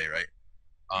hour all day, right?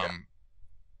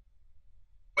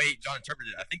 Way John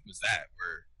interpreted it, I think, was that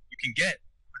where you can get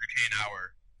 100k an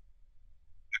hour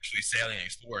actually sailing and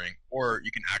exploring, or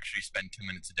you can actually spend 10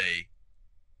 minutes a day,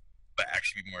 but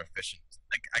actually be more efficient.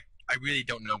 Like I really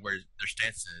don't know where their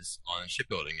stance is on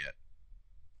shipbuilding yet.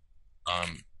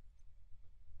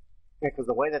 because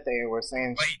the way that they were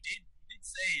saying... But he did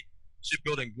say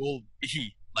shipbuilding will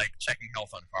be like checking health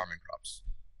on farming crops.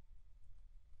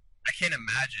 I can't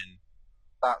imagine.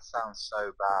 That sounds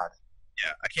so bad.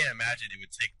 Yeah, I can't imagine it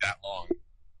would take that long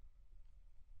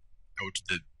go to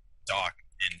the dock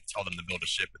and tell them to build a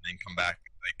ship and then come back.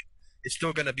 Like, it's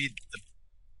still gonna be the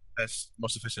best,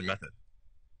 most efficient method.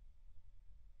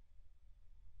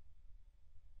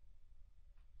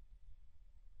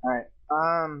 All right.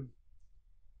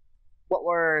 What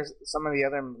were some of the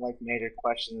other like major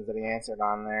questions that he answered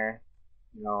on there?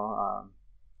 You know,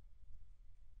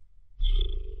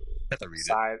 I have to read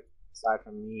aside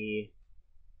from me,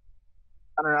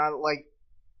 I don't know. Like,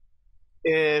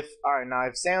 if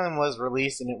Salem was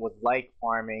released and it was like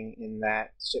farming in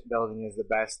that shipbuilding is the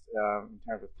best in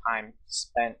terms of time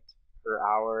spent per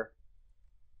hour,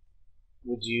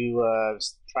 would you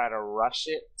try to rush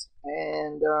it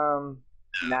and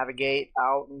navigate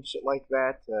out and shit like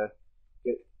that to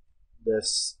get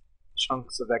this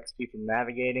chunks of XP from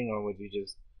navigating, or would you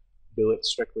just do it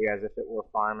strictly as if it were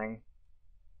farming?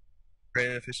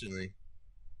 very efficiently.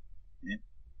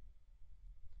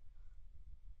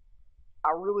 I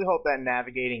really hope that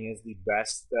navigating is the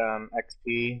best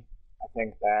XP. I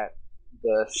think that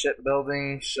the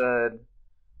shipbuilding should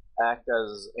act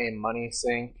as a money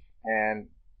sink, and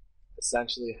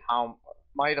essentially how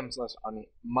items less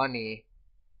money.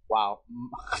 Wow,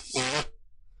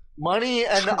 money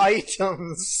and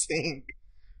items sink.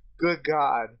 Good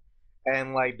God.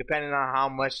 And like depending on how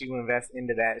much you invest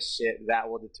into that shit, that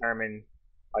will determine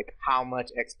like how much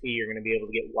XP you're gonna be able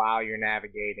to get while you're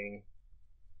navigating.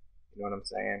 You know what I'm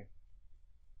saying?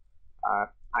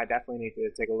 I definitely need to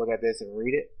take a look at this and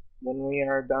read it when we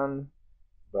are done.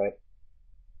 But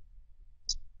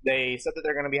they said that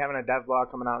they're going to be having a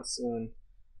devlog coming out soon.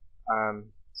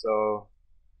 So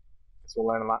we'll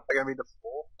learn a lot. They're going to be the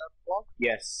fourth devlog?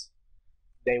 Yes.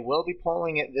 They will be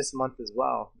polling it this month as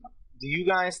well. Do you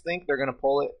guys think they're going to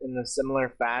pull it in a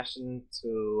similar fashion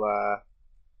to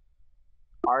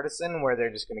Artisan, where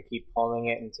they're just going to keep pulling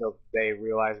it until they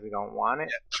realize we don't want it?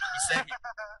 Yeah.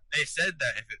 They said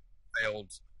that if it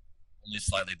failed only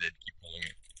slightly, they'd keep pulling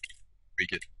it.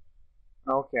 Tweak it.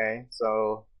 Okay,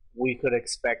 so we could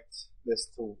expect this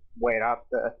to wait up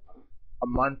a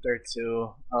month or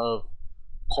two of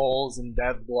polls and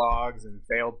dev blogs and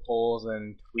failed polls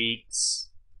and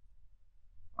tweaks.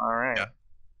 All right. Yeah.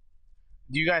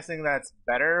 Do you guys think that's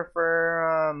better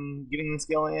for getting the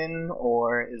skill in,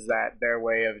 or is that their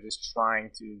way of just trying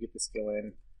to get the skill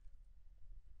in?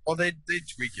 Well, they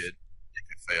tweak it if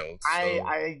it fails.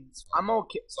 I'm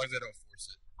okay. As long as they don't force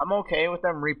it. I'm okay with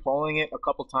them repolling it a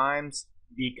couple times,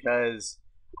 because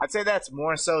I'd say that's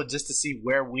more so just to see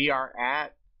where we are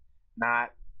at,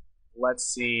 not let's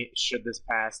see should this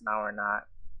pass now or not.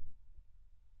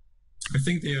 I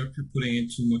think they are putting in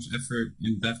too much effort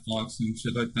in death blocks and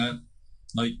shit like that.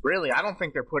 Like, really, I don't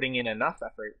think they're putting in enough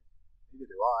effort. Neither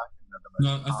do I.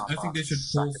 No, I think they should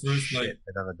pull first, like,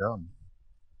 they've ever done.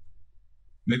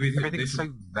 Maybe they Everything's should.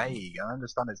 so vague. I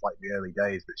understand it's like the early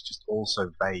days, but it's just all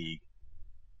so vague.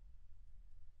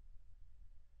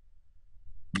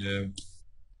 Yeah.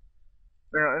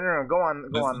 No, go on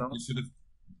though.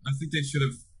 I think they should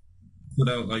have put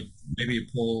out like maybe a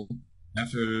poll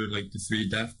after like the 3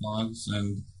 death blogs,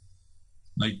 and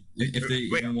like if they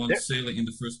even want sailing in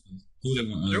the first place, who they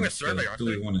want? Doing a survey, do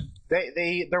they want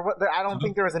it? I don't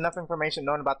think there was enough information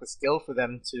known about the skill for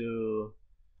them to.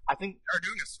 I think They're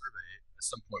doing a survey at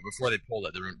some point before they pull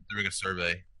it. They're doing a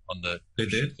survey on the They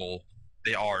did? poll.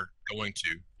 They are going to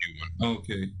do one, Oh,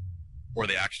 okay. or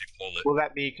they actually pull it. will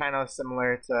that be kind of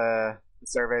similar to the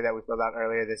survey that we filled out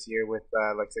earlier this year with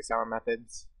like 6-hour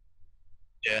methods?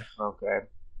 Yeah. Okay.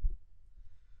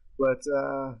 But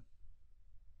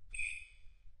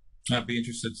I'd be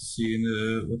interested to see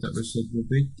in what that result will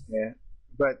be. yeah,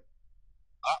 but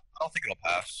I don't think it'll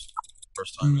pass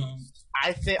first time. No.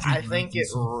 I think it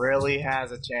really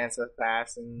has a chance of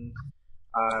passing.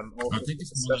 I think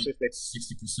it's more especially like if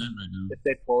 60% right now. if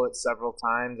they pull it several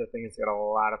times, I think it's got a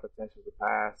lot of potential to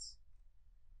pass.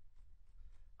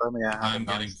 Only I had I'm a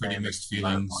getting nice pretty game mixed of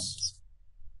feelings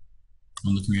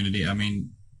on the community. I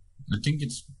mean, I think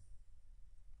it's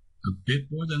a bit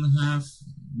more than half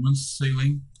wants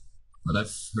sailing, but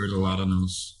I've heard a lot of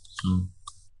no's. So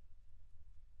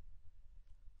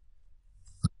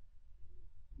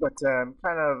But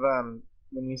kind of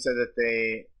when you said that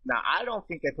I don't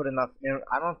think they put enough.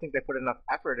 I don't think they put enough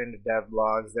effort into dev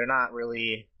blogs. They're not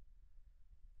really.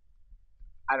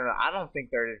 I don't know. I don't think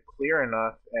they're clear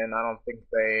enough, and I don't think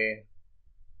they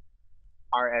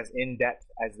are as in depth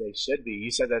as they should be.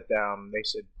 You said that they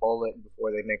should poll it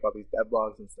before they make all these dev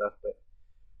blogs and stuff, but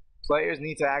players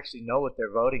need to actually know what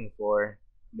they're voting for.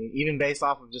 I mean, even based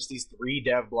off of just these 3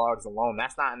 dev blogs alone,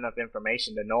 that's not enough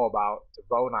information to know about to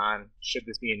vote on should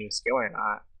this be a new skill or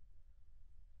not.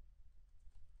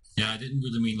 Yeah, I didn't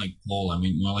really mean like poll. I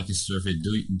mean more like a survey.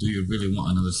 Do you really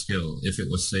want another skill? If it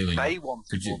was sailing, They want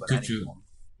it more than anyone.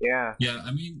 Yeah. Yeah,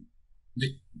 I mean,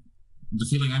 the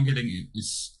feeling I'm getting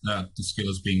is that the skill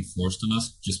is being forced on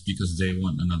us just because they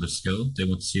want another skill. They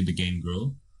want to see the game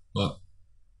grow. But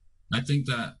I think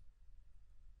that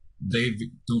they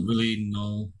don't really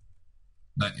know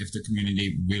that if the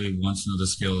community really wants another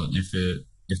skill and if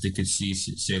they could see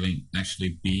sailing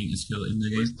actually being a skill in the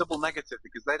Well, it's game. double negative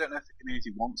because they don't know if the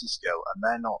community wants a skill and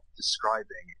they're not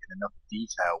describing in enough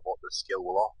detail what the skill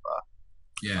will offer.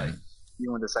 Yeah.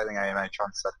 Even with the Sailing AMA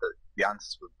Trans said that the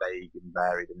answers were vague and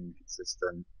varied and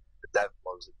inconsistent. The dev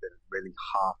blogs have been really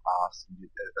half-assed and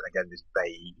again just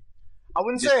vague. I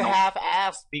wouldn't Just say not-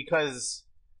 half-assed because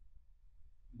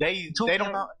they Talking don't.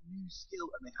 about a new skill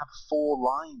and they have 4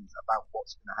 lines about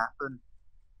what's going to happen.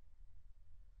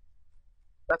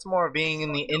 That's more of being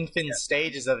in the infant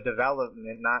stages of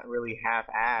development, not really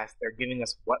half-assed. They're giving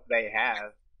us what they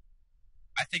have.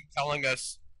 I think telling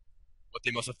us what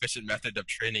the most efficient method of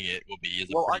training it will be is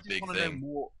Well, a I pretty just big want to know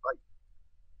thing.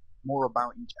 more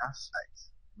about each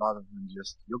aspect rather than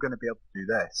just you're going to be able to do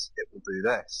this, it will do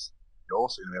this. You're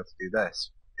also going to be able to do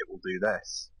this, it will do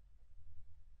this.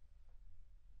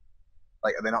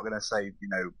 Like, are they not going to say,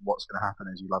 what's going to happen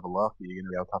as you level up? Are you going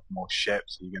to be able to have more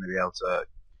ships? Are you going to be able to?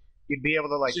 You'd be able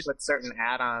to It's just- put certain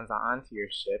add-ons onto your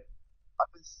ship.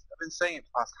 I've been saying it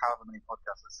past however many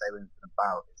podcasts that Sailing's been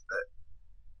about is that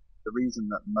the reason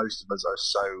that most of us are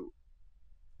so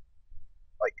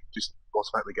just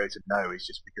automatically go to no is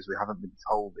just because we haven't been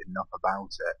told enough about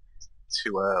it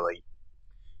too early.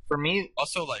 For me,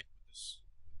 Also, like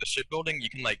the shipbuilding, you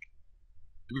can the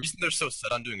reason they're so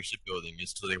set on doing shipbuilding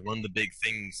is because one of the big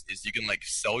things is you can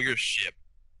sell your ship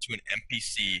to an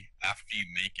NPC after you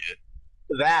make it.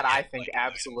 that I Yeah, think like,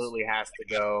 absolutely has to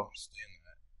I don't go. understand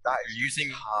that. That You're is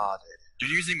using- retarded. You're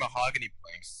using mahogany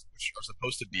planks, which are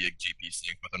supposed to be a GP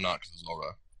sink, but they're not because of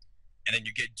Zora. And then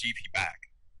you get GP back.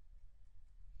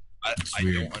 I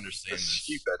weird. don't understand It's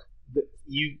this. stupid.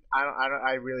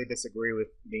 I really disagree with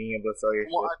being able to sell your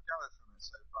What ship. I've gathered from it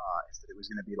so far is that it was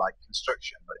going to be like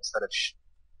construction, but instead of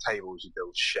tables, you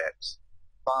build ships.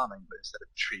 Farming, but instead of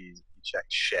trees, you check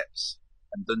ships.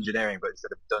 And dungeoneering, but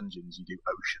instead of dungeons, you do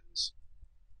oceans.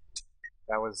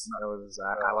 That was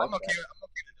I I'm like okay. that. I'm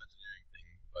okay with the dungeoneering thing,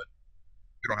 but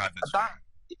we don't have this. That,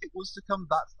 if it was to come,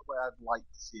 that's the way I'd like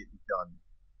to see it be done.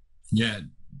 Yeah,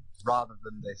 Rather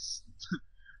than this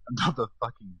another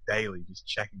fucking daily just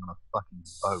checking on a fucking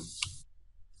boat.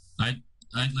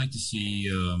 I'd like to see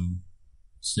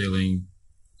sailing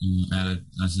added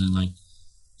as in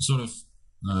sort of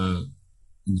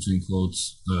in between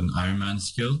quotes an Iron Man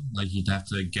skill. Like you'd have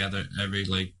to gather every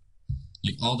like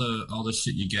all the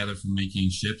shit you gather from making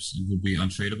ships. It would be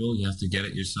untradeable. You have to get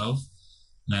it yourself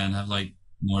and have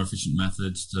more efficient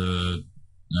methods to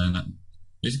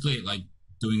basically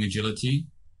doing agility.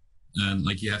 And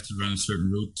you have to run a certain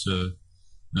route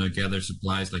to gather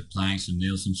supplies like planks and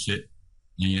nails and shit.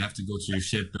 And you have to go to your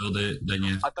ship, build it, then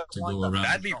you have I don't to like go that. around.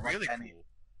 That'd be It's not like really any- cool.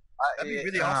 That'd be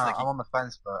really I don't awesome, know, like I'm on the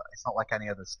fence, but it's not like any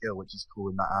other skill, which is cool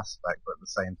in that aspect. But at the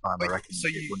same time, Wait, I reckon so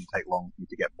it you- wouldn't take long for you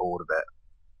to get bored of it.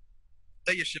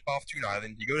 Say you ship off to an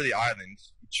island, you go to the island,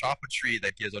 you chop a tree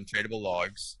that gives untradeable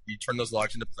logs, you turn those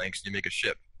logs into planks, and you make a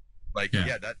ship.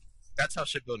 Yeah. That's how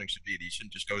shipbuilding should be. You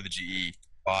shouldn't just go to the GE,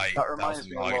 buy That reminds 1,000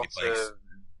 me a mahogany lot planks. of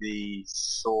the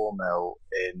sawmill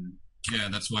in Yeah,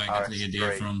 that's why I got the idea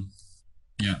RS3. from.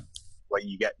 where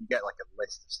you get like a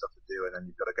list of stuff to do, and then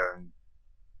you've got to go and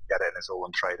get it, and it's all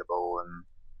untradeable. And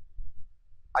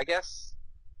I guess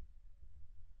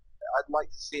I'd like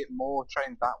to see it more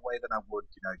trained that way than I would,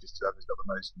 just whoever's got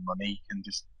the most money can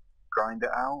just grind it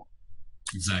out.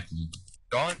 Exactly.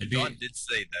 Don It'd be- did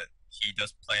say that he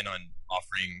does plan on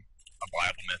offering a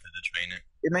viable method to train it.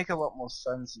 It'd make a lot more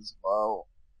sense as well.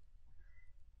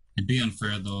 It'd be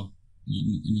unfair though,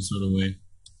 in a sort of way.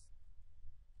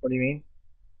 What do you mean?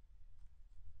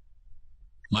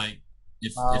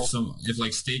 If Oh.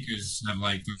 if stakers have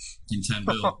 10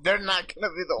 bill. They're not gonna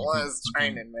be the Okay, ones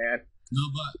okay. training, man. No,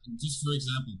 but just for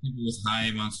example, people with high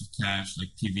amounts of cash, like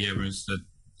PVMers that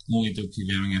only do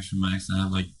PVMing after max, that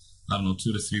have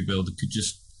 2 to 3 bill that could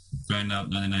just grind out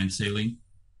 99 sailing.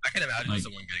 I can imagine Like-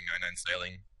 someone getting 99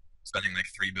 sailing, spending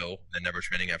 3 bill, and then never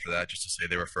training after that just to say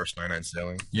they were first 99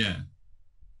 sailing. Yeah.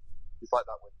 It's like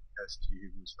that with SG,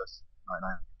 who was first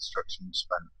 99 construction,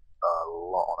 spent a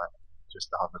lot on it just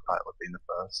to have the title of being the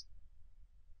first.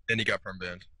 Then he got perm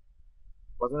banned.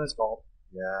 Wasn't his fault.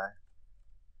 Yeah.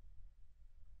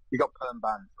 He got perm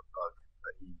banned for a bug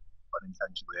that he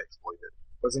unintentionally exploited.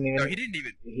 Wasn't even. No, he didn't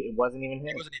even. It wasn't even He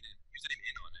him. wasn't even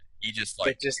in on it. He just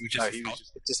It just- he was No, just, he was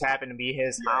just It just happened to be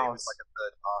his yeah, he house. was like a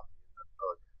third party in the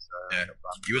bug. So yeah,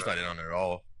 he was not in on it at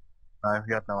all. No,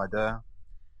 he had no idea.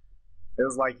 It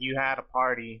was like you had a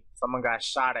party, someone got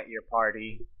shot at your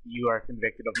party, you are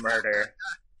convicted of murder.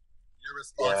 You're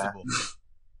responsible.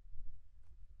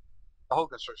 The whole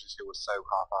construction skill was so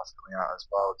half-assed coming out as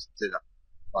well. It did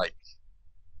like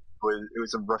it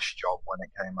was a rush job when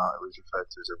it came out. It was referred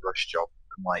to as a rush job.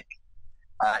 And like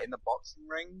in the boxing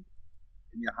ring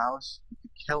in your house, you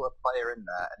could kill a player in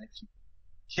there, and if you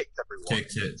kicked everyone,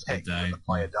 They'd die. when the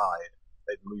player died,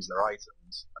 they'd lose their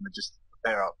items, and they'd just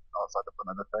appear outside the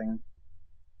front of the thing.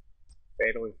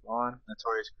 Fatally Flawed.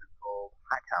 Notorious group called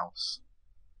Hack House.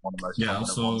 One of the most Yeah, prominent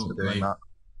also, ones for doing like, that.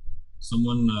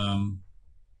 Someone,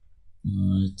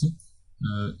 I think,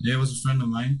 yeah, it was a friend of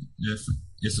mine. Yeah,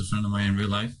 it's a friend of mine in real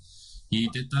life. He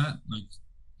did that. Like,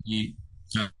 he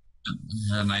had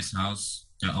a nice house,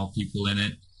 got all people in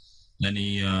it. Then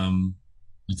he,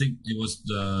 I think it was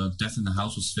the death in the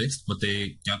house was fixed, but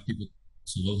they got people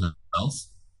to low health.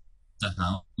 The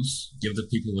house, give the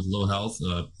people with low health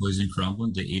poison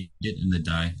crumbling, they eat it and they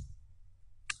die.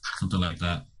 Something like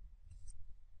that.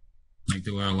 Like,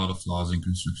 there were a lot of flaws in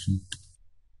construction.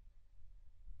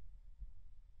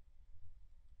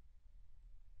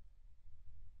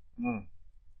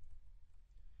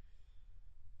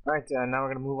 Alright, now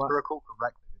we're going to move If on. I recall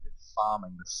correctly, they did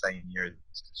farming the same year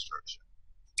as construction.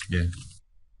 Yeah,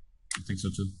 I think so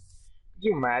too. Could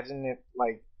you imagine if,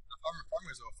 like, Farming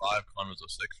was 05, Con was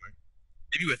 06, right?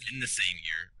 Maybe within the same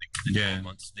year, like within Yeah. 12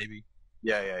 months, maybe.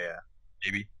 Yeah.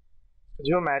 Maybe. could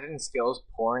you imagine skills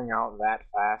pouring out that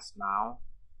fast now?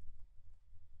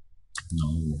 No.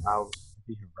 It'd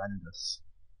be horrendous.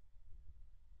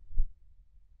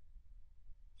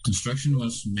 Construction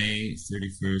was May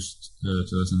 31st,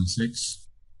 2006.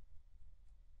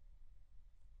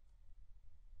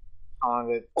 How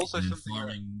long did Also, And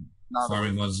something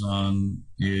farming was on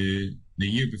the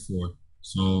year before.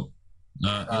 So,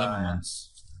 11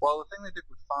 months. Well, the thing they did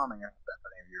with farming, if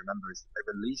any of you remember, is that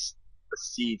they released the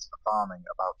seeds for farming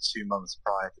about 2 months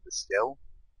prior to the skill.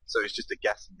 So it's just a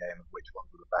guessing game of which ones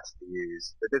were the best to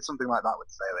use. They did something like that with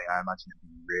sailing. I imagine it'd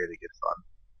be really good fun.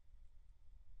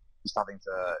 Just having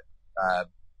to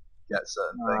get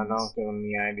certain things. don't give them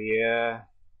the idea.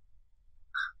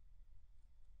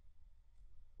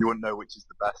 You wouldn't know which is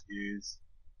the best to use.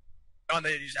 Oh, and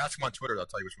they just ask them on Twitter, they'll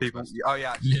tell you which one's People, best. oh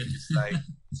yeah, actually, Yeah. just say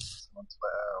on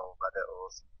Twitter or Reddit or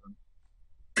something.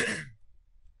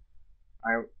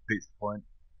 I'm Beats the point.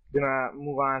 gonna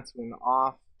move on to an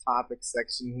off-topic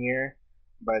section here,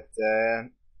 but for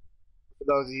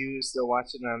those of you still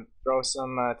watching, throw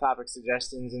some topic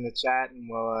suggestions in the chat, and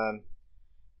we'll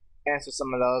answer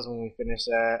some of those when we finish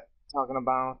talking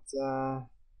about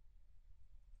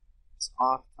this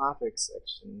off-topic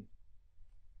section.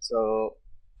 So,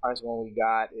 first one we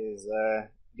got is,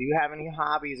 do you have any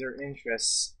hobbies or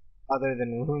interests other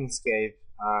than RuneScape?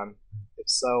 If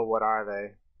so, what are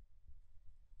they?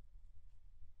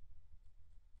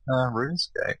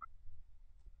 RuneScape.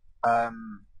 I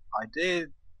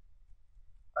did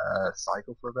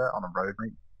cycle for a bit on a road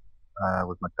meet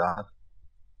with my dad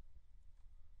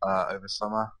over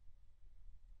summer.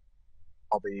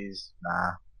 Hobbies,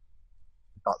 nah.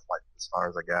 That's like as far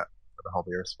as I get with a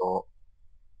hobby or a sport.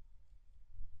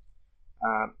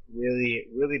 Really,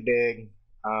 really big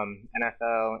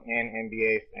NFL and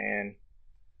NBA fan.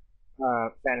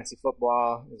 Fantasy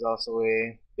football is also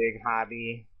a big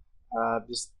hobby.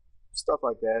 Just stuff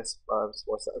like this.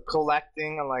 Sports.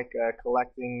 Collecting, I like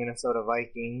collecting Minnesota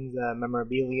Vikings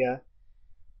memorabilia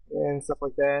and stuff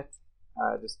like that.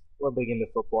 We're big into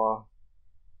football.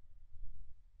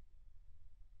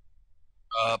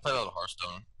 Play a lot of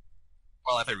Hearthstone.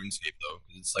 Well, I play RuneScape though,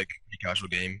 because it's like a pretty casual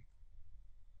game.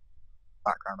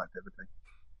 Background activity.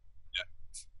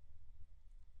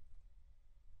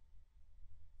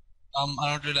 I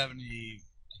don't really have any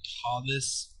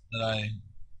hobbies that I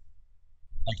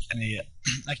like, any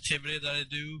activity that I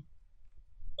do,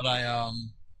 but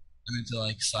I'm into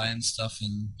like science stuff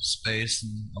and space,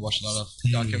 and I watch a lot of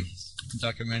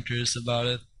documentaries about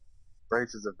it.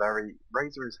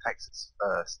 Razor is Hex's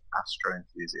first astro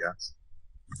enthusiast.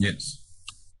 Yes.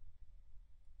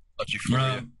 But you for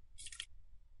you.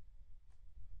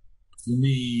 For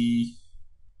me,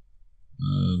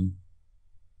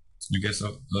 I guess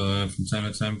I'll from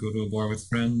time to time go to a bar with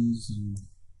friends,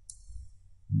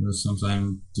 and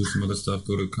sometimes do some other stuff,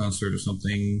 go to a concert or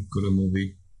something, go to a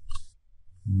movie.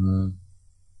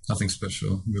 Nothing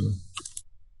special, really.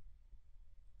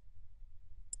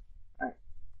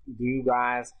 Do you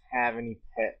guys have any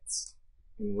pets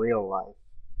in real life?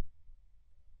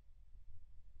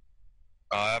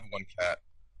 I have one cat.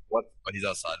 but he's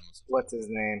outside most of the What's his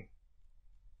name?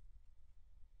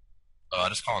 time. I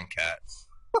just call him Cat.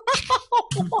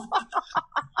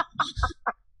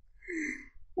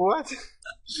 What?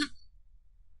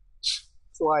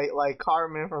 It's like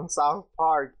Cartman from South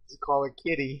Park. You call it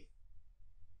Kitty.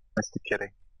 Mr.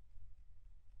 Kitty.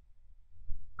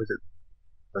 Was it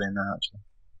brilliant there, actually?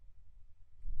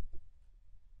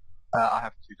 I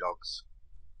have 2 dogs.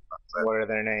 That's it. What are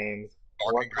their names?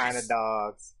 Mark What and kind Grace. of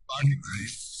dogs? Mark and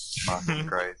Grace. Mark and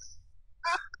Grace.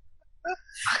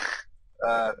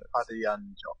 Paddy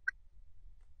and Jock.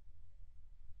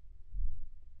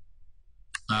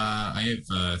 I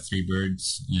have 3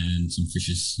 birds and some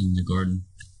fishes in the garden.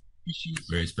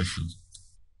 Very special.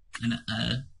 And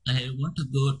I want a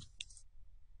goat.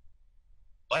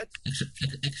 What?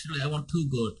 Actually, I want 2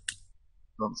 goat.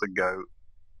 Wants a goat.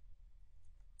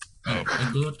 Oh.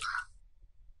 A goat.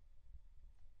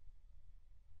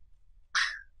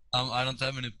 I don't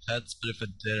have any pets, but if I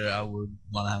did, I would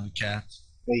want to have a cat.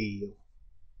 Hey.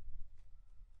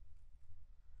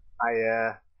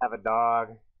 I have a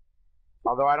dog.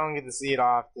 Although I don't get to see it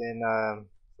often.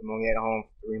 I'm only at home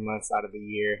for 3 months out of the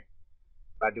year.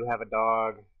 But I do have a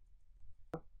dog.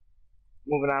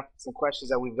 Moving on to some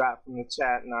questions that we've got from the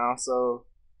chat now. So,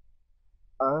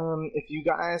 if you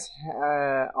guys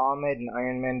all made an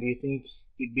Ironman, do you think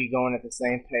you'd be going at the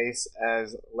same pace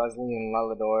as Leslie and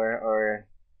Lellador, or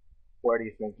where do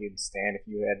you think you'd stand if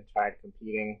you had tried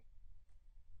competing?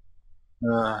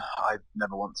 I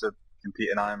never want to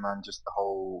compete in Ironman. Just the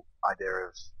whole idea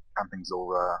of camping's all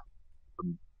where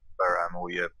all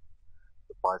your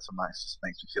supplies from Max just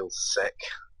makes me feel sick.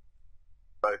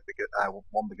 Both because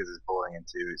one, because it's boring, and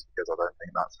 2 is because I don't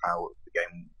think that's how the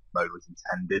game mode was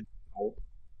intended.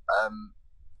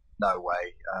 No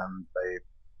way. They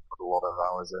put a lot of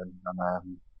hours in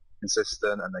and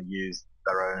consistent, and they used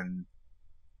their own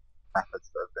methods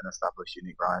that have been established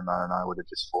unique for Ironman, and I would have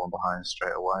just fallen behind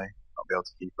straight away, not be able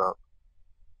to keep up.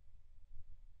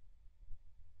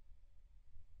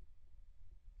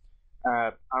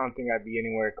 I don't think I'd be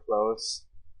anywhere close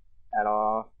at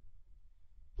all.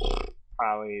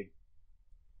 Probably,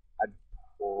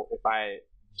 if I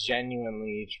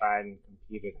genuinely tried and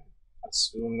competed, I'd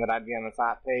assume that I'd be on the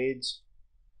top page.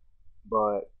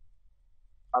 But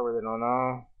I really don't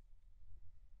know.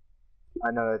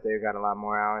 I know that they've got a lot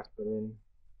more hours put in.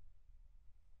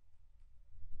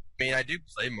 I mean, I do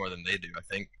play more than they do, I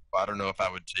think. But I don't know if I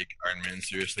would take Iron Man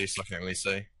seriously, so I can't really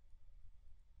say.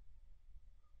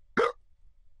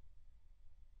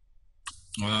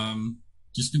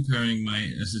 Just comparing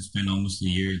as it's been almost a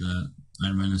year that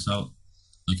Iron Man is out,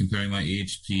 like comparing my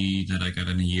AHP that I got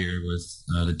in a year with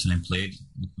the time played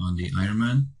on the Iron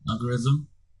Man algorithm,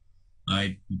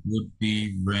 I would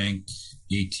be rank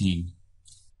 18.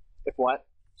 If what?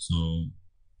 So,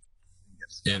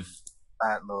 if...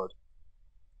 Lord.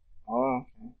 Oh,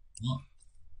 okay. What?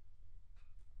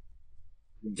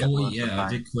 Oh, yeah, I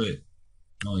did quit.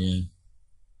 Oh, yeah.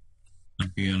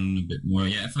 I'd be on a bit more.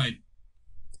 Yeah, if I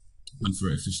went for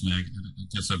efficient, I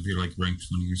guess I'd be like rank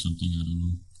 20 or something, I don't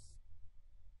know.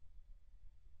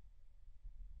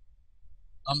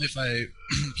 If I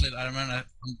played Iron Man,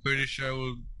 I'm pretty sure I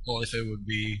would qualify would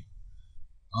be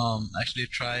actually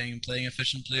playing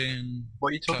efficiently. And What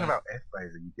are you talking about, F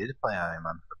Razor? You did play Iron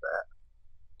Man for a bit.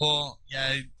 Well,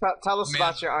 yeah. Tell us I mean,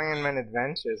 about your Iron Man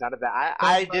adventures. How did that?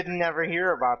 I didn't ever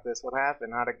hear about this. What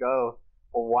happened? How'd it go?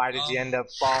 Or why did you end up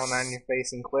falling on your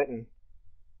face and quitting?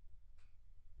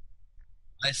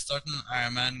 I started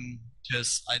Iron Man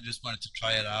because I just wanted to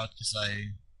try it out. Because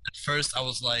at first I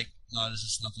was like, no, this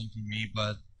is nothing for me.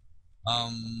 But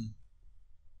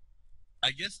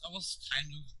I guess I was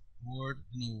kind of bored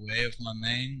in a way of my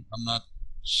main. I'm not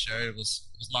sure. It was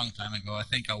a long time ago. I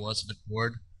think I was a bit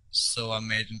bored. So I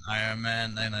made an Iron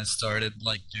Man and I started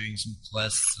like doing some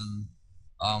quests, and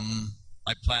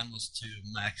my plan was to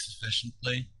max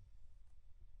efficiently.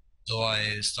 So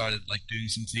I started like doing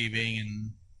some thieving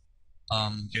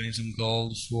and getting some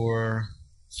gold for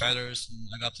feathers, and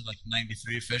I got to like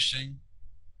 93 fishing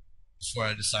before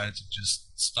I decided to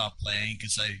just stop playing,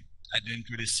 because I didn't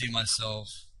really see myself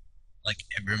like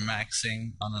ever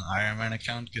maxing on an Iron Man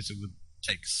account, because it would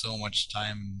take so much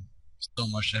time, so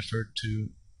much effort to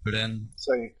put in.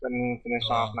 So you couldn't even finish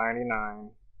off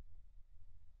 99.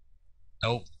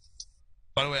 Nope.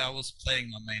 By the way, I was playing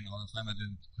my main all the time. I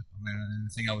didn't click my main or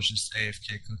anything. I was just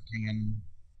AFK cooking and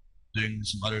doing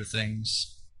some other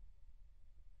things.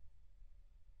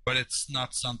 But it's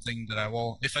not something that I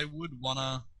will. If I would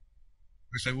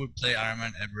play Iron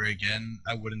Man ever again,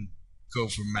 I wouldn't go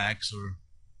for max or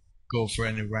go for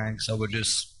any ranks. I would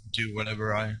just do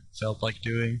whatever I felt like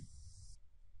doing.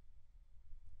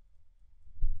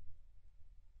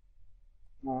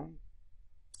 Alright.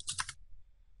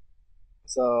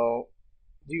 So,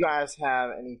 do you guys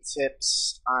have any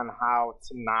tips on how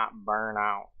to not burn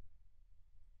out?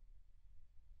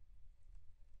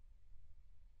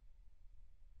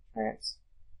 Trance.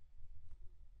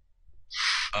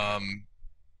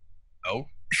 No.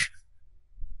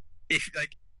 if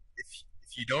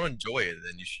you don't enjoy it,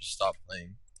 then you should stop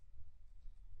playing.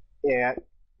 Yeah.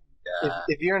 Yeah.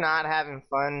 If you're not having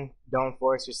fun, don't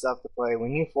force yourself to play.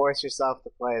 When you force yourself to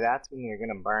play, that's when you're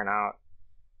gonna burn out.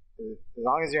 As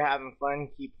long as you're having fun,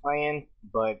 keep playing.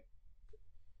 But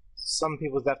some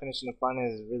people's definition of fun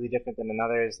is really different than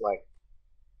another's. Like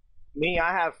me,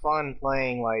 I have fun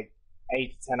playing like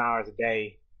 8 to 10 hours a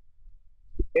day.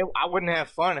 I wouldn't have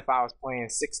fun if I was playing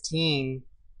 16,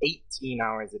 18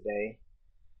 hours a day.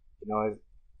 You know,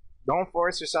 don't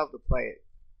force yourself to play it.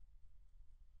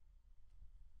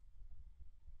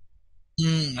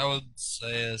 I would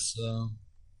say as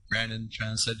Brandon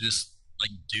Trans said, just like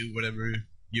do whatever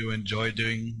you enjoy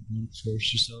doing. Don't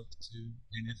force yourself to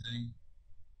anything.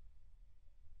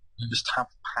 Just have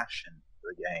passion for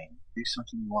the game. Do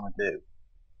something you want to do,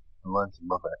 and learn to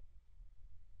love it.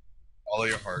 Follow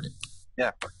your heart.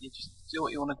 Yeah, but you just do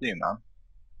what you want to do, man.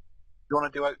 You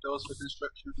want to do outdoors for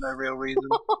construction for no real reason?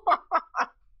 Go for it.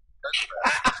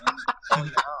 Sort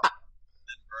it out.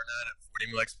 Then burn out at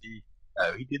 40 mil XP. No,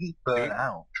 he didn't burn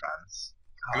out, Trans.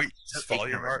 God, Wait, just follow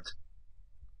your heart.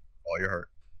 Follow your heart.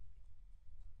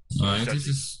 Alright, this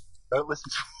is Don't listen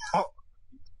to what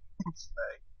people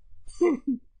say.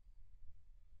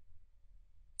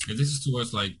 this is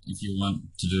towards like if you want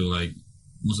to do like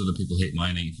most of the people hate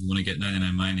mining. If you want to get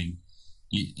 99 mining,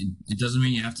 it doesn't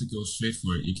mean you have to go straight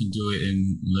for it. You can do it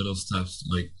in little steps.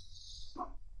 Like,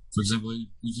 for example,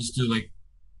 you just do like,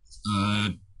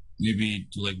 maybe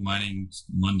do like mining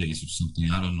Mondays or something.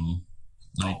 I don't know.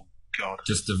 Like, Oh, God.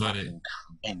 just divide it.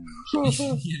 Cringe. Yeah,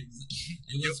 exactly.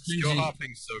 It was Skill crazy.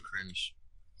 hopping's so cringe.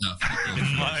 No,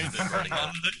 Mine and burning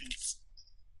out.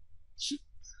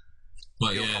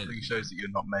 but Skill yeah, hopping shows that you're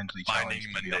not mentally Mining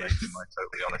challenged, to be Mondays. honest, in my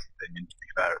totally honest opinion, to be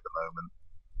fair at the moment.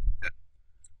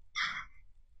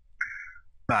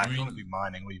 Nah, if you want to do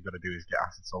mining, all you've got to do is get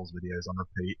Acid Souls videos on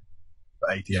repeat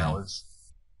for 80 Yeah. hours.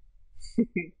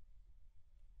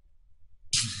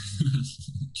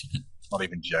 Not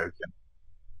even joking.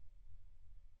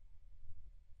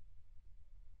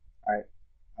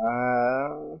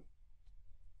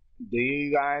 Do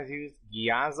you guys use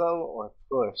Gyazo or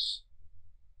Push?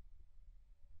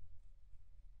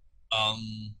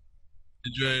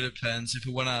 It really depends. If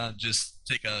you wanna just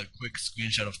take a quick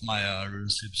screenshot of my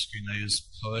RuneScape screen, I use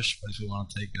Push. But if you wanna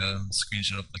take a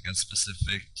screenshot of like a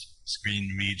specific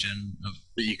screen region of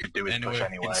But you could do it Anyway, push You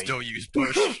anyway. can still use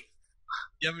push.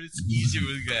 yeah, but it's easier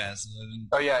with gas.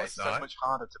 Oh yeah, No, it's it's so not. much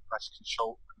harder to press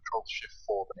Control Shift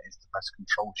 4 than it is to press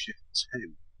Control Shift 2.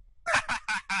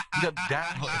 You got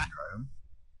down syndrome.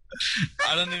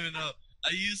 I don't even know. I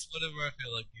use whatever I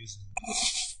feel like using.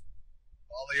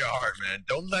 Follow your heart, man.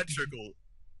 Don't let Trickle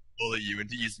bully you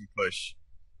into using push.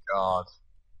 God.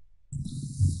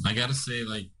 I gotta say,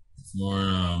 like, for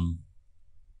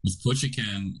with Push, you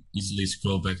can easily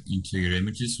scroll back into your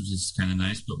images, which is kind of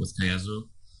nice. But with Kayazo,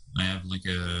 I have like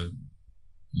a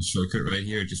shortcut right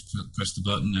here. Just press the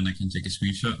button, and I can take a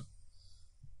screenshot.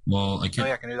 Well, I Oh can.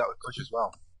 yeah, I can do that with push as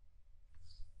well.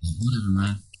 Whatever,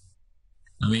 man.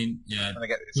 I mean, yeah, And I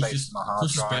get it Push saves is, my hard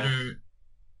Push is drive. better,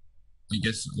 I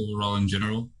guess, overall in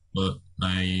general. But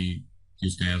I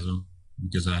use Kayazo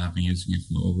because I have been using it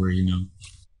for over, I'm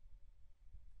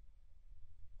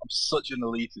such an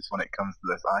elitist when it comes to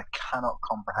this. I cannot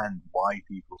comprehend why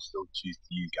people still choose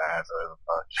to use Gayazo over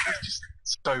Push. It's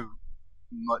just so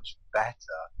much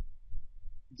better.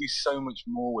 You do so much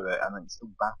more with it, and it still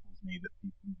baffles me that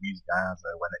people use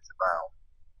Gayazo when it's around.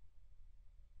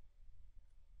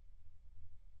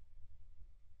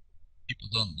 People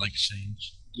don't like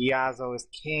change. Gyazo is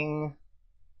king.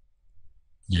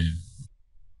 Yeah.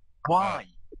 Why?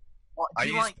 What? I Do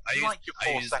you use- like, I do you use- like your I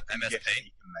 4 use second MS GIF that Paint.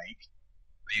 you can make?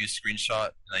 I use Screenshot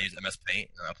and I use MS Paint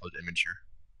and I upload Imager.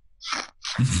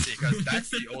 Because that's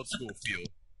the old school feel.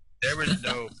 There was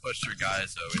no push or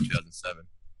guys though in 2007.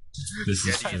 This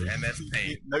You is had to true. use MS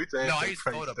Paint. No, No, I use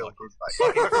praise Photo still Bucket. goes back.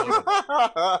 You're on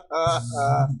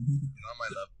my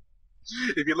level.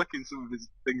 If you look in some of his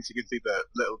things, you can see the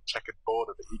little checkered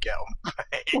border that you get on the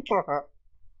page.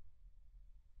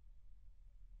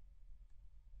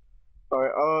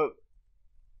 Alright,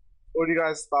 what are you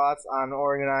guys' thoughts on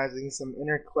organizing some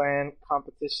inter-clan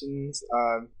competitions?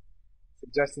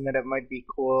 Suggesting that it might be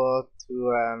cool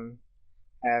to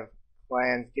have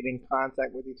clans get in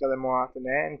contact with each other more often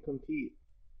and compete.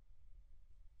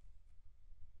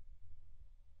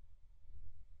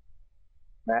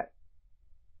 Matt?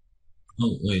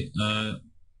 Oh wait,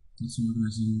 that's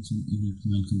organizing some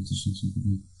interclan competitions.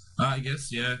 I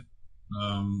guess yeah.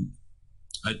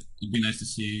 It'd be nice to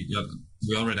see. Yeah,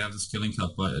 we already have the Skilling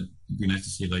Cup, but it'd be nice to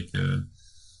see like a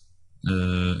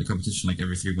competition like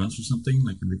every 3 months or something,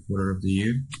 like every quarter of the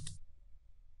year.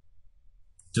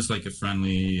 Just like a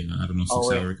friendly, I don't know,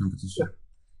 6-hour competition.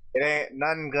 It ain't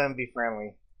nothing gonna be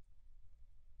friendly.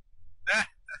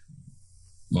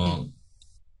 Well,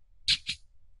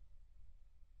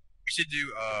 We should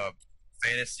do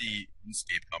fantasy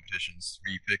RuneScape competitions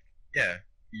where you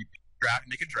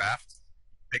make a draft,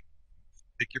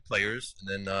 pick your players, and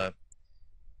then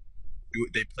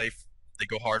they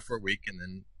go hard for a week, and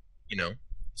then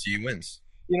see who wins.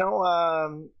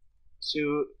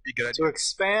 To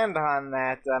expand on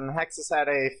that, Hexus had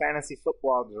a fantasy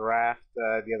football draft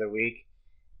the other week,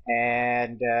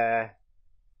 and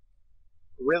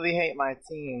really hate my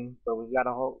team, but we've got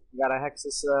a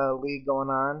Hexus league going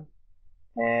on,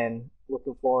 and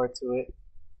looking forward to it.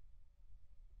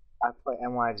 I play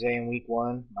NYJ in week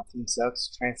 1. My team sucks.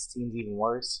 Trans team's even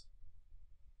worse.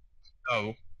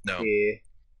 Oh no! Yeah.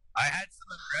 I had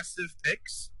some aggressive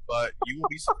picks, but you will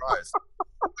be surprised.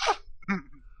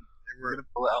 We're gonna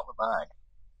pull it out the bag.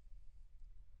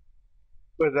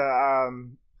 But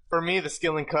for me, the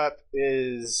Skilling Cup's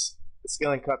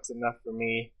enough for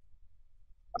me.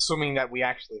 Assuming that we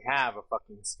actually have a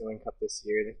fucking Skilling Cup this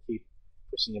year. They keep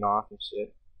pushing it off and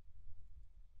shit.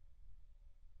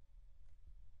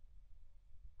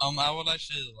 I would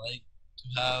actually like to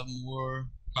have more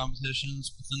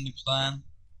competitions within the clan.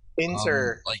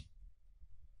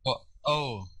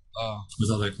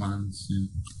 with other clans. Yeah.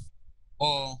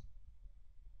 Well,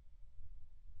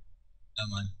 never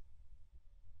mind.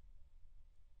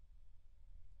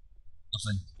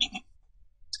 Nothing.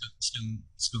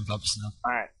 It's good clubs now.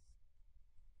 Alright.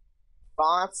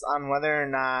 Thoughts on whether or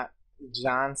not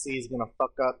John C is gonna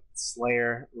fuck up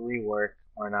Slayer rework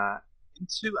or not? In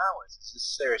 2 hours? This is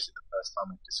seriously the first time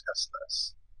we've discussed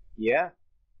this. Yeah.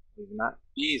 Maybe not.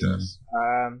 Jesus. You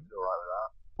alright with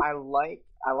that?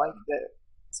 I like that.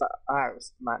 So, alright,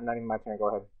 not even my turn. Go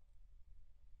ahead.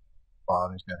 Well,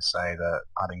 I'm just going to say that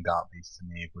adding Dark Beast to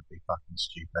me would be fucking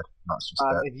stupid. That's just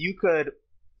it. If you could,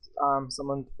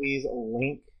 someone please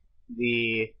link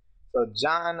so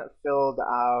John filled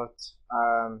out,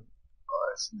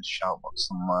 It's in the shout box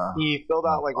somewhere. he filled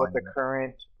out like what the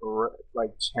current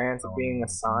chance of being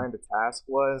assigned a task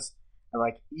was, and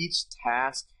like each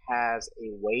task has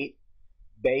a weight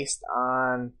based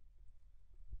on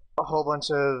a whole bunch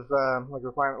of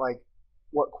requirement, like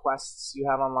what quests you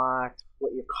have unlocked,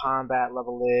 what your combat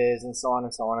level is, and so on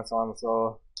and so on and so on and so.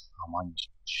 Oh my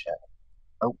shit!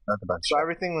 Oh, that's about so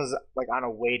everything was like on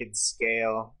a weighted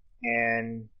scale,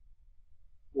 and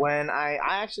when I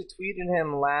actually tweeted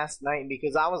him last night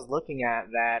because I was looking at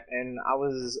that and I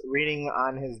was reading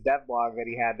on his dev blog that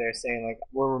he had there saying like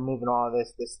we're removing all of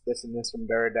this and this from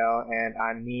Duradel, and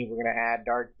on Neve we're gonna add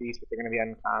Dark Beast, but they're gonna be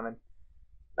uncommon.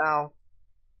 Now,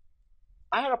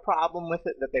 I had a problem with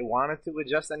it that they wanted to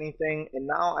adjust anything, and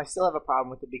now I still have a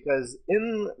problem with it because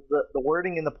in the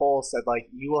wording in the poll said like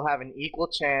you will have an equal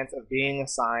chance of being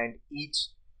assigned each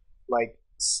like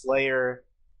Slayer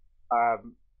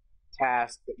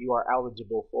task that you are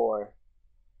eligible for.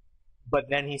 But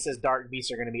then he says Dark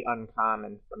Beasts are going to be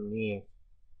uncommon from me.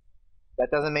 That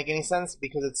doesn't make any sense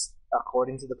because it's,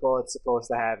 according to the poll, it's supposed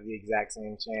to have the exact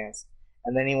same chance.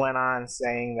 And then he went on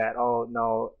saying that, oh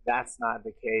no, that's not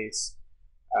the case.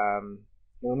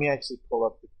 Let me actually pull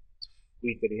up the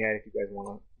tweet that he had if you guys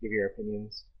want to give your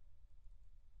opinions.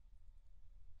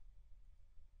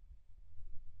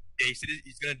 Yeah, he said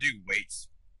he's going to do weights.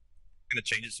 Going to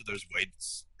change it so there's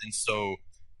weights, and so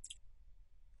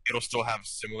it'll still have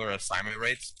similar assignment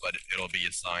rates, but it'll be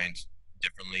assigned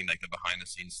differently, like the behind the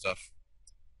scenes stuff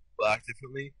will act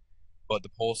differently. But the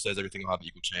poll says everything will have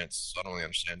equal chance, so I don't really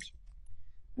understand.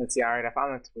 Let's see. Alright, I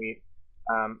found the tweet.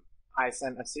 I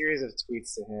sent a series of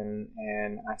tweets to him,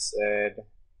 and I said,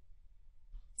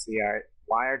 let's see, alright,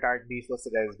 why are Dark Beasts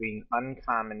listed as being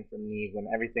uncommon from Neve when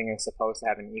everything is supposed to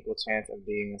have an equal chance of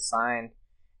being assigned?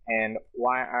 And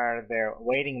why are there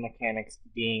weighting mechanics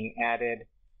being added?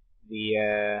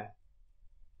 The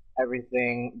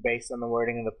everything based on the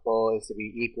wording of the poll is to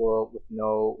be equal with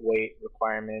no weight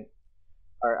requirement,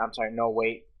 or I'm sorry, no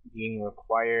weight being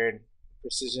required.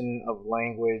 Precision of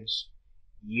language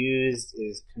used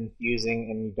is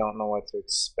confusing and you don't know what to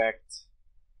expect.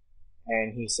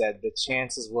 And he said the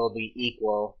chances will be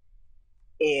equal-ish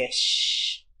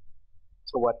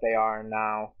to what they are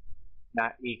now.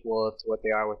 Not equal to what they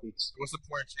are with each. What's the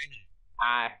point of changing?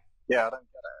 Yeah, I don't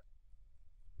get it.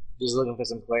 Just looking for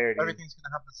some clarity. Everything's going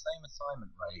to have the same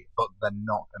assignment rate, but they're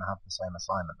not going to have the same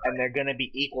assignment rate. And they're going to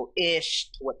be equal-ish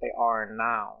to what they are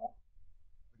now.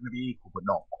 They're going to be equal, but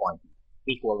not quite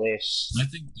equal-ish. I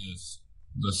think the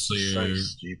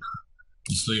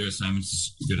Slayer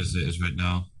assignment's as good as it is right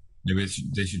now. Maybe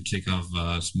they should take off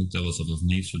Smoke Devils off of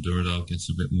me so Duradel gets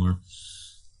a bit more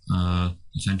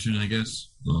attention, I guess.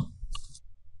 But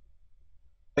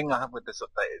the thing I have with this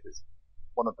update is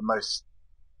one of the most...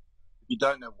 If you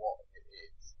don't know what it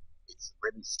is, it's a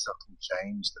really subtle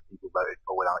change that people voted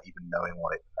for without even knowing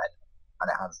what it meant. And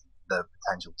it has the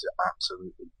potential to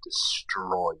absolutely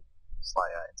destroy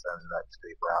Slayer in terms of XP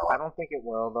per hour. I don't think it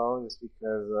will, though, just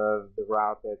because of the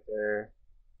route that they're...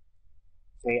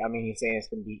 I mean, he's saying it's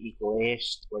going to be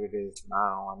equal-ish to what it is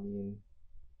now. I mean,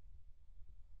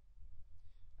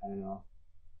 I don't know.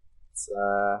 It's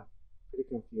pretty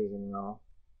confusing, though.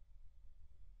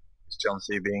 Is John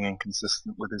C. being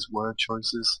inconsistent with his word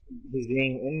choices? He's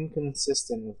being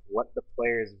inconsistent with what the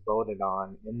players voted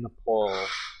on in the poll.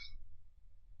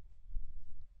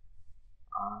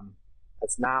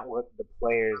 That's not what the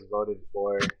players voted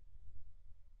for.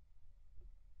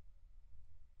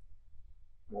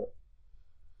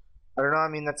 I don't know, I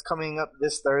mean, that's coming up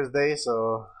this Thursday,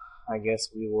 so I guess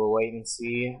we will wait and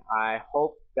see. I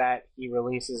hope that he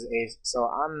releases so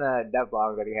on the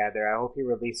devlog that he had there, I hope he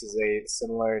releases a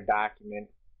similar document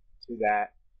to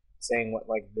that, saying what,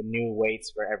 like, the new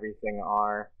weights for everything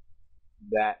are,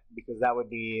 because that would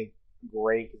be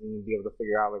great, because then you'd be able to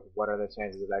figure out, like, what are the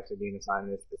chances of actually being assigned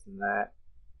this, and that,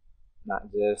 not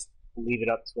just leave it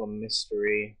up to a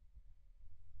mystery.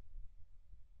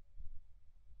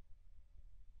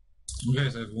 well,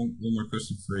 guys, I have one more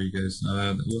question for you guys.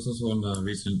 It was also on the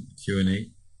recent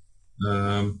Q&A.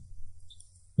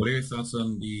 What are your thoughts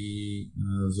on the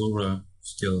Zulrah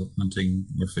skill, hunting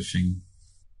or fishing?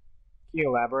 Can you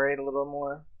elaborate a little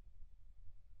more?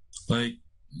 Like,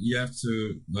 you have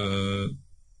to,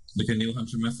 like a new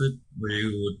hunter method, where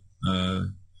you would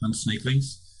hunt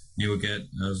snakelings, and you would get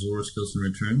Zulrah skills in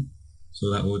return. So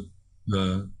that would,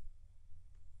 the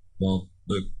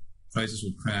prices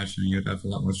would crash, and you'd have a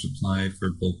lot more supply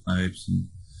for bulk pipes and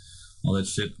all that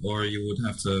shit. Or you would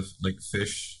have to, like,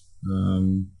 fish,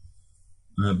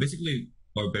 basically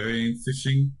barbarian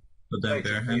fishing, but then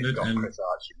barehanded. And Chris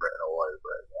Archie written all over it.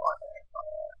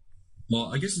 well,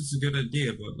 I guess it's a good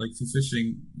idea, but like for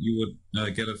fishing, you would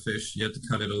get a fish, you have to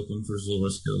cut it open for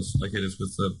Zulrah skills, like it is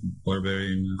with the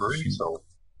barbarian fishing.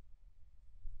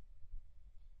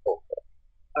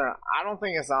 I don't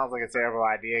think it sounds like a terrible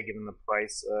idea given the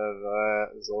price of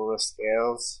Zulrah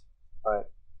scales,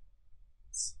 but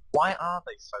why are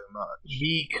they so much?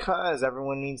 Because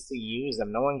everyone needs to use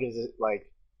them. No one gives a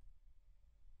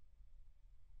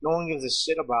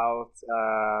shit about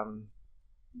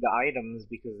the items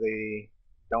because they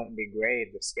don't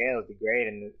degrade. The scales degrade,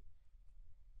 and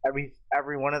every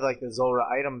one of, like, the Zulrah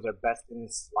items are best in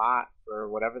slot for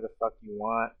whatever the fuck you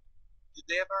want. Did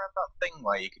they ever have that thing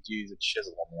where you could use a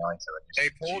chisel on the item? And They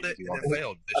pulled it and it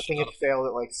failed. I think it failed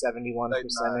at like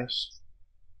 71%-ish.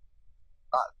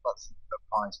 That's the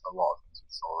price for a lot of things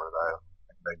with Zulrah, though. I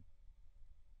think they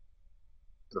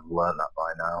should have learned that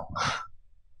by now.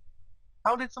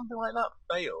 How did something like that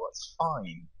fail? That's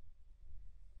fine.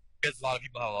 Because a lot of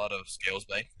people have a lot of scales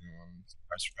bank and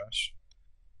price crash.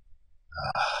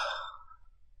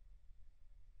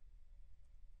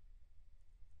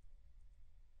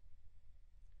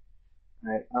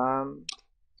 Alright,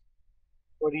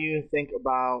 what do you think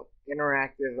about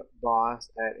interactive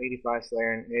boss at 85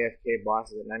 Slayer and AFK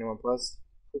bosses at 91 plus?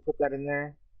 Who put that in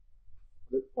there?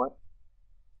 What?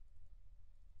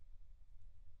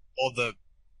 Well, the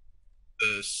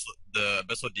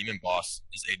Abyssal Demon boss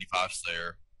is 85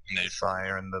 Slayer, and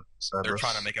Fire and the Cerberus. they're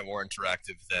trying to make it more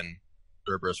interactive than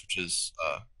Cerberus, which is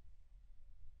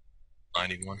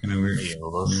 91.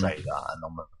 They'll say that, and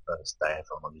on the first day,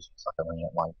 everyone will just be sucking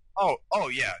it like. Oh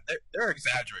yeah, they're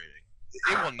exaggerating.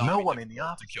 It will not. No be one in the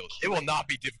difficult to kill. It will not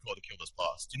be difficult to kill this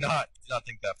boss. Do not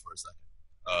think that for a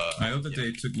second. I hope that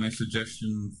they took my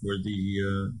suggestion for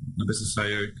the Abyssal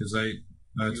Sire, because I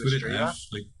tweeted Ash,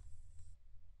 like,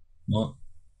 what?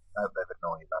 They've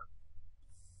ignored you then.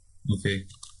 Okay.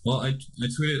 Well, I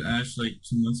tweeted Ash like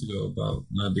 2 months ago about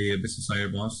the Abyssal Sire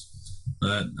boss.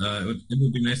 That it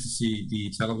would be nice to see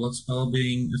the Teleblock spell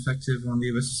being effective on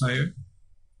the Abyssal Sire,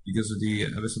 because of the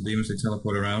Abyssal Demons they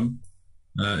teleport around.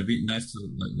 It'd be nice to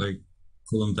like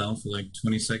cool them down for like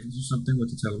 20 seconds or something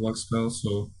with the Teleblock spell,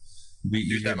 so it'd be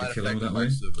easier to kill them that way.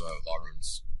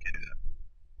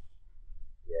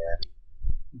 Yeah.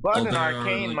 Bug and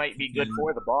Arcane might be good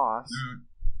for the boss.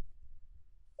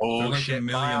 There are like shit, a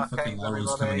million fucking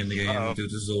Laurens coming in the game due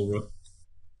to Zulrah.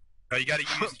 No, you gotta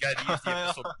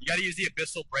use the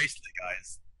abyssal bracelet,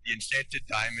 guys. The enchanted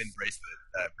diamond bracelet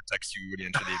that protects you when you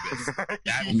enter the abyss.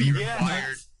 That will be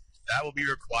required. That will be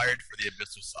required for the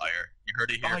abyssal sire. You heard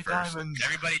it here Buy first. diamonds.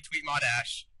 Everybody tweet Mod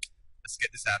Ash. Let's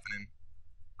get this happening.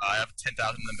 I have 10,000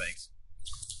 in the banks.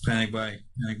 Panic buy.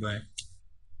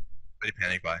 Ready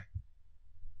panic buy.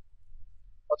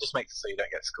 That just makes it so you don't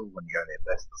get schooled when you go in the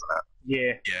abyss, doesn't it?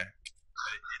 Yeah. Yeah.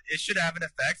 It should have an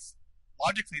effect.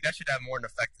 Logically, that should have more an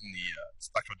effect than the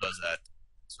Spectral does at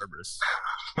Cerberus.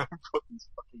 Put these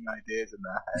fucking ideas in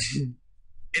their head.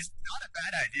 It's not a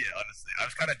bad idea, honestly. I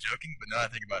was kind of joking, but now that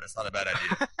I think about it, it's not a bad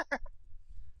idea.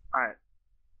 All right.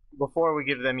 Before we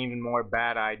give them even more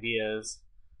bad ideas,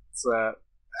 let's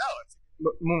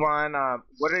move on.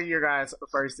 What are your guys'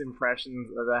 first impressions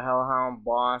of the Hellhound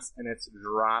boss and its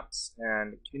drops?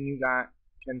 And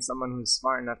can someone who's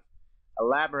smart enough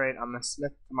elaborate on the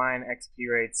Smith to Mine XP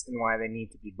rates and why they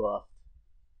need to be buffed?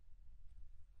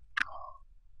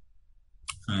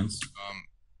 Fans.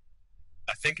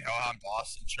 I think Hellhound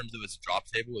boss, in terms of its drop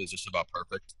table, is just about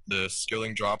perfect. The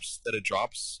skilling drops that it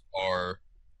drops are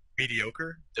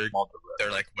mediocre. They're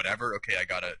like, whatever, okay, I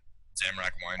got a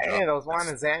Zamorak wine drop. Hey, those wine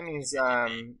and Zammies,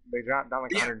 they dropped down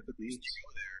like 150 The reason each. you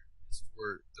go there is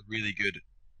for the really good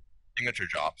signature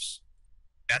drops.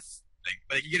 That's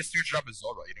like you get a signature drop with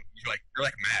Zora, you're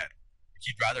like mad.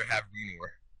 You'd rather have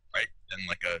Runor, right, than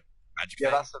like a magic. Yeah,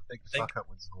 thing. that's the big fuck up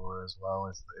with Zora as well,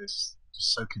 is that it's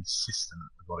just so consistent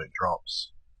with what it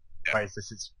drops. Yeah. Whereas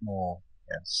this is more,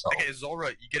 subtle. Like at Zora,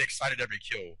 you get excited every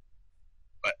kill,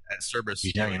 but at Cerberus,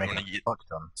 You you know you're don't making get, a fuck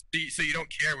ton. so you don't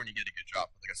care when you get a good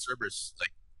drop. Like at Cerberus, like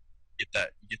you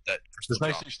get that crystal There's no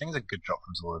drop. such thing as a good drop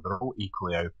from Zora. They're all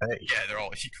equally OP. Yeah, they're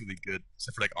all equally good,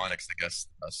 except for like Onyx, I guess.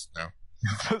 Us now.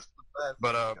 That's the best.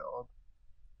 But God.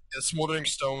 the Smoldering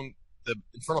Stone, the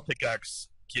Infernal Pickaxe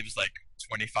gives like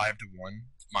 25 to 1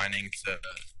 mining to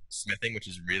smithing, which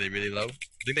is really, really low.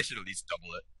 I think they should at least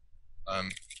double it.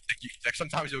 Like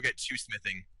sometimes you'll get 2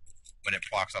 smithing when it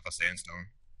procs off a sandstone.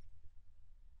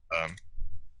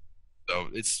 So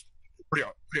it's pretty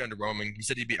underwhelming. He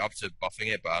said he'd be up to buffing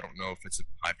it, but I don't know if it's a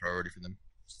high priority for them.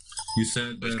 You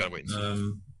said Just gotta wait and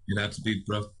see. it had to be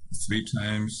buffed 3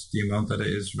 times the amount that it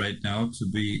is right now to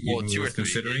be Well, even 2 or worth 3.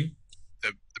 considering.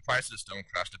 The price of the stone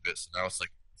crashed a bit, so now it's like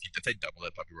if they double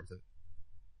it, probably worth it.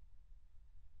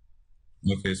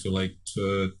 Okay, so like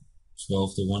 12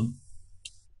 to 1.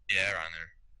 Yeah, around there,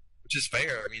 which is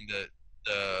fair. I mean, the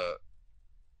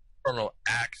terminal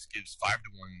axe gives 5 to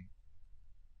 1,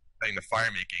 paying the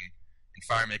fire making, and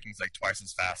fire making is like twice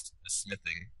as fast as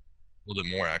smithing, a little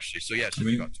bit more actually. So yeah, it should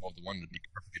be about 12 to 1 to be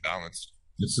perfectly balanced.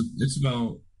 It's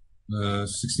about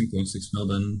 16.6 mil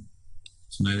then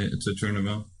to turn them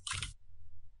out,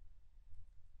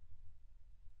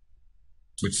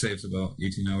 which saves about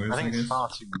 18 hours. I think guess. it's far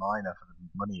too minor for the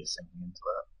money you're sinking into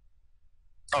it.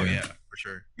 Oh Yeah. yeah, for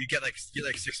sure. You get like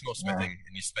 6 mil smithing,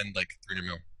 and you spend like 300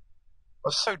 mil. I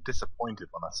was so disappointed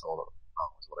when I saw that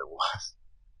was what it was.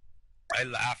 I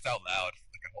laughed out loud for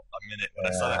like a minute when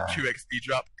I saw that 2 XP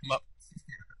drop come up.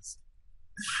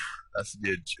 That's to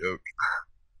be a joke.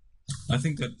 I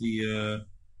think that the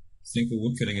thing for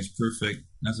woodcutting is perfect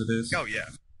as it is. Oh yeah.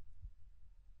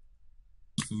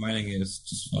 For mining is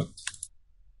just fucked.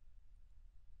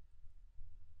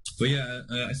 But yeah,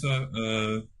 I saw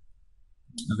a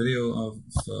video of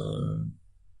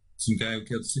some guy who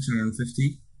killed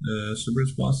 650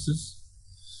 Cerberus bosses,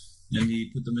 and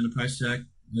he put them in a price tag.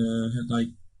 Had like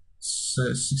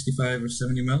 65 or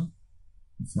 70 mil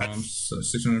from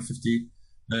 650,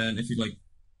 and if you like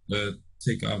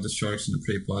take off the sharks and the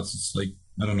prey pots, it's like,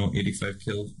 I don't know,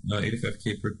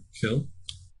 85k per kill.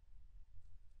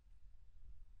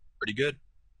 Pretty good.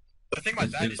 The thing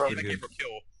about that It's is pretty 85k good. per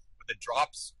kill, but the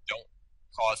drops don't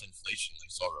cause inflation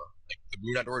like Zora. Like the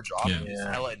Rune Outdoor drop Yeah. is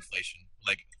Yeah. hella inflation.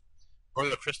 Like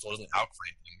Royal Crystal doesn't alch for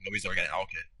anything. Nobody's ever gonna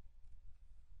alch it.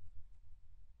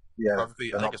 Yeah, Perfectly,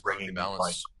 they're I think not it's perfectly bringing balanced.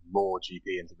 like raw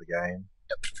GP into the game.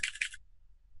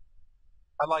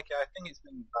 I like it. I think it's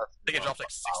been. I think it drops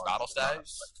like 6 battle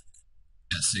stags.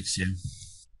 Yeah, 6, yeah.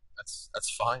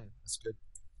 That's fine. That's good.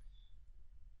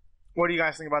 What do you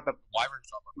guys think about the Wyvern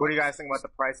drop. What do you guys think about the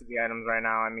price of the items right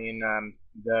now? I mean,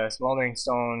 the Smoldering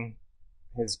Stone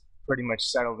has pretty much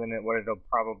settled in at what it'll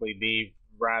probably be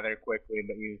rather quickly,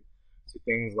 but you see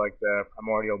things like the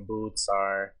Primordial Boots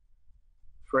are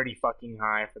pretty fucking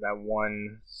high for that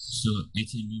one Still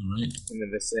 18 mil, right? in the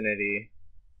vicinity.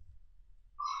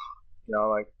 You know,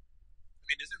 like, I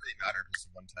mean, does it really matter if it's a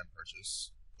one-time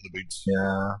purchase for the boots?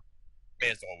 Yeah,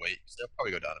 May as well wait. 'Cause they'll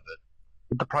probably go down a bit.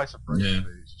 with the price of breaking Yeah.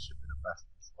 boots, it should be the best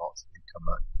in slots. They come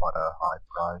at quite a high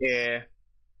price. yeah.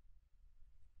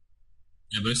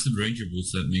 Yeah, but it's the Ranger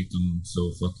boots that make them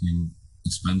so fucking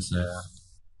expensive. Yeah.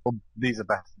 Well, these are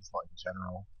better than slot in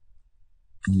general.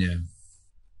 Yeah.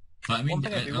 But I mean, One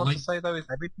thing I do I want like. to say though is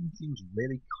everything seems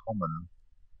really common.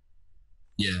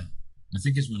 Yeah. I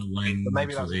think it's when a wine. But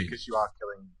maybe that's because you are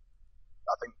killing.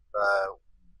 I think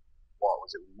what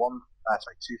was it?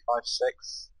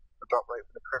 256 the drop rate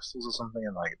for the crystals or something,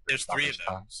 and like There's 3 of average them,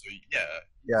 task. so yeah.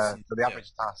 Yeah, so the Yeah.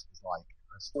 average task is like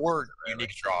crystals, 4 is it really?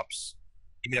 unique drops.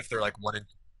 Even if they're like 1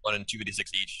 and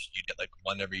 2v6 each, you'd get like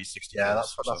 1 every 60 Yeah,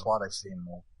 kills that's or why they seem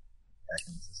more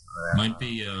consistent. Might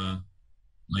be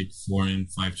like 4 and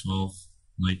 512.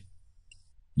 Like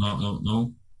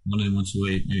no. 1 and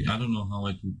 128. I don't know how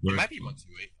it would so. work. It might be 128.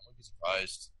 I wouldn't be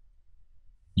surprised.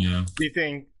 Yeah. Do you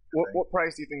think what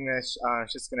price do you think this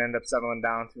shit's gonna end up settling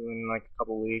down to in like a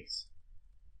couple weeks?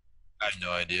 I have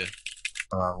no idea.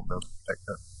 I won't be able to predict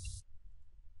it.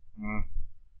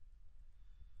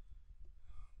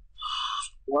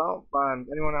 Well,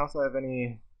 anyone else have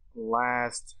any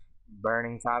last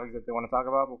burning topics that they want to talk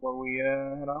about before we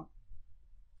head off?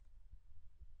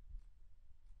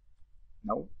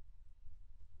 No.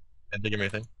 Can't think of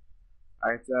anything.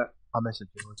 All right. I'll message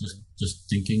you. Just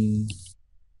thinking.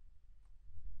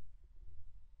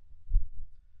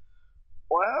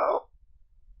 Well,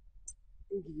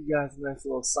 I'll give you guys a nice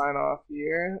little sign off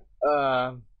here.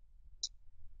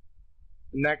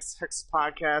 Next Hex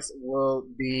podcast will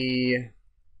be.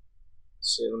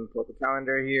 Let me pull up the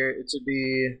calendar here. It should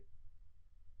be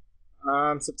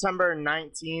September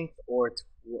 19th or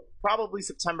probably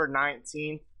September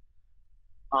 19th.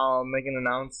 I'll make an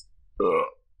announcement.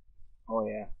 Oh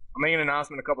yeah, I'll make an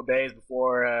announcement a couple days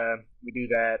before we do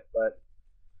that. But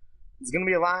there's gonna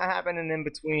be a lot happening in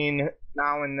between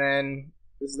now and then.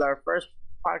 This is our first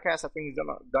podcast. I think it's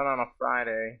done on a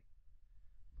Friday,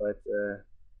 but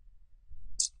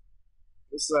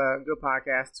this is a good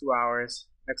podcast. 2 hours.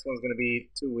 Next one's gonna be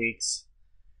 2 weeks,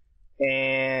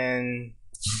 and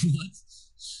What?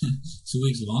 2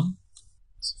 weeks long?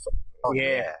 Oh,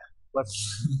 yeah.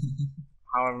 Let's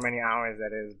however many hours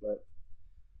that is, but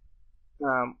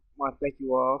I want to thank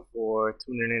you all for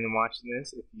tuning in and watching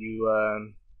this. If you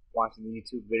watching the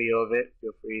YouTube video of it,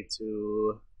 feel free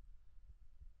to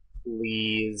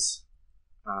please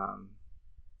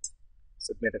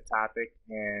submit a topic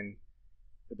and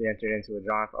to be entered into a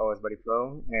drawing for Always Buddy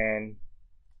Pro. And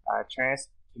Trance,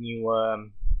 can you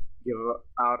give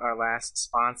out our last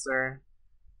sponsor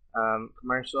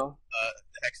commercial?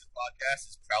 The Hexes podcast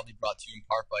is proudly brought to you in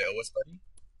part by OS Buddy.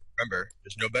 Remember,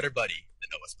 there's no better buddy than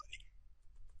OS Buddy.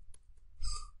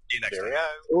 See you next time. Cheerio.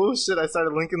 Oh shit, I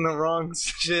started linking the wrong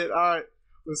shit. Alright,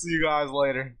 we'll see you guys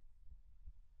later.